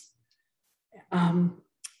themselves. I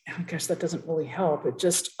guess that doesn't really help. It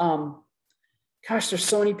just, there's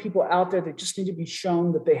so many people out there that just need to be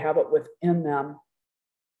shown that they have it within them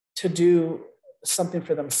to do something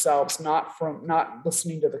for themselves, not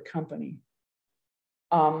listening to the company.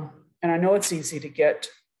 And I know it's easy to get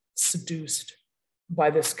seduced by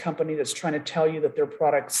this company that's trying to tell you that their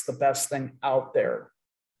product's the best thing out there.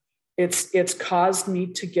 It's caused me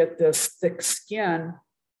to get this thick skin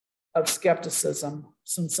of skepticism.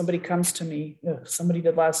 So when somebody comes to me, somebody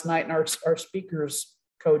did last night in our speakers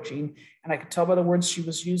coaching, and I could tell by the words she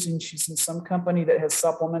was using, she's in some company that has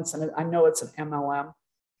supplements, and I know it's an MLM.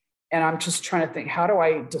 And I'm just trying to think, how do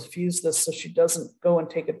I diffuse this so she doesn't go and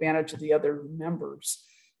take advantage of the other members?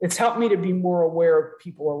 It's helped me to be more aware of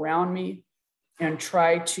people around me and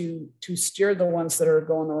try to steer the ones that are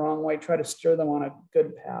going the wrong way, try to steer them on a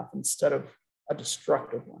good path instead of a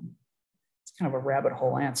destructive one. It's kind of a rabbit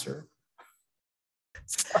hole answer.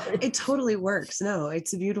 Sorry. It totally works. No,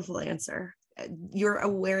 it's a beautiful answer. Your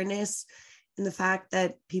awareness and the fact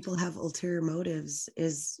that people have ulterior motives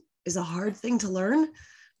is a hard thing to learn.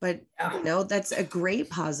 But that's a great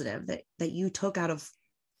positive that you took out of,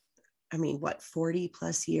 40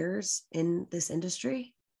 plus years in this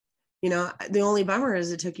industry. The only bummer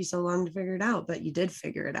is it took you so long to figure it out, but you did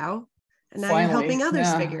figure it out. And now finally, you're helping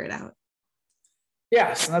others figure it out.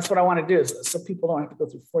 Yes. And that's what I want to do is so people don't have to go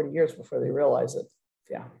through 40 years before they realize it.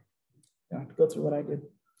 Yeah. They don't have to go through what I did.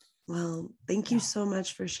 Well, thank you so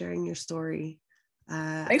much for sharing your story.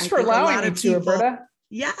 Thanks for allowing me to, Roberta.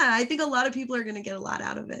 Yeah, I think a lot of people are going to get a lot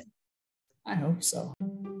out of it. I hope so.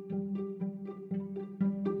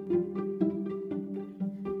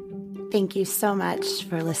 Thank you so much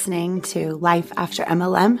for listening to Life After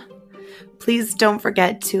MLM. Please don't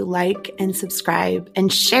forget to like and subscribe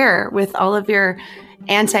and share with all of your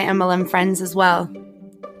anti-MLM friends as well.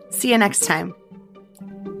 See you next time.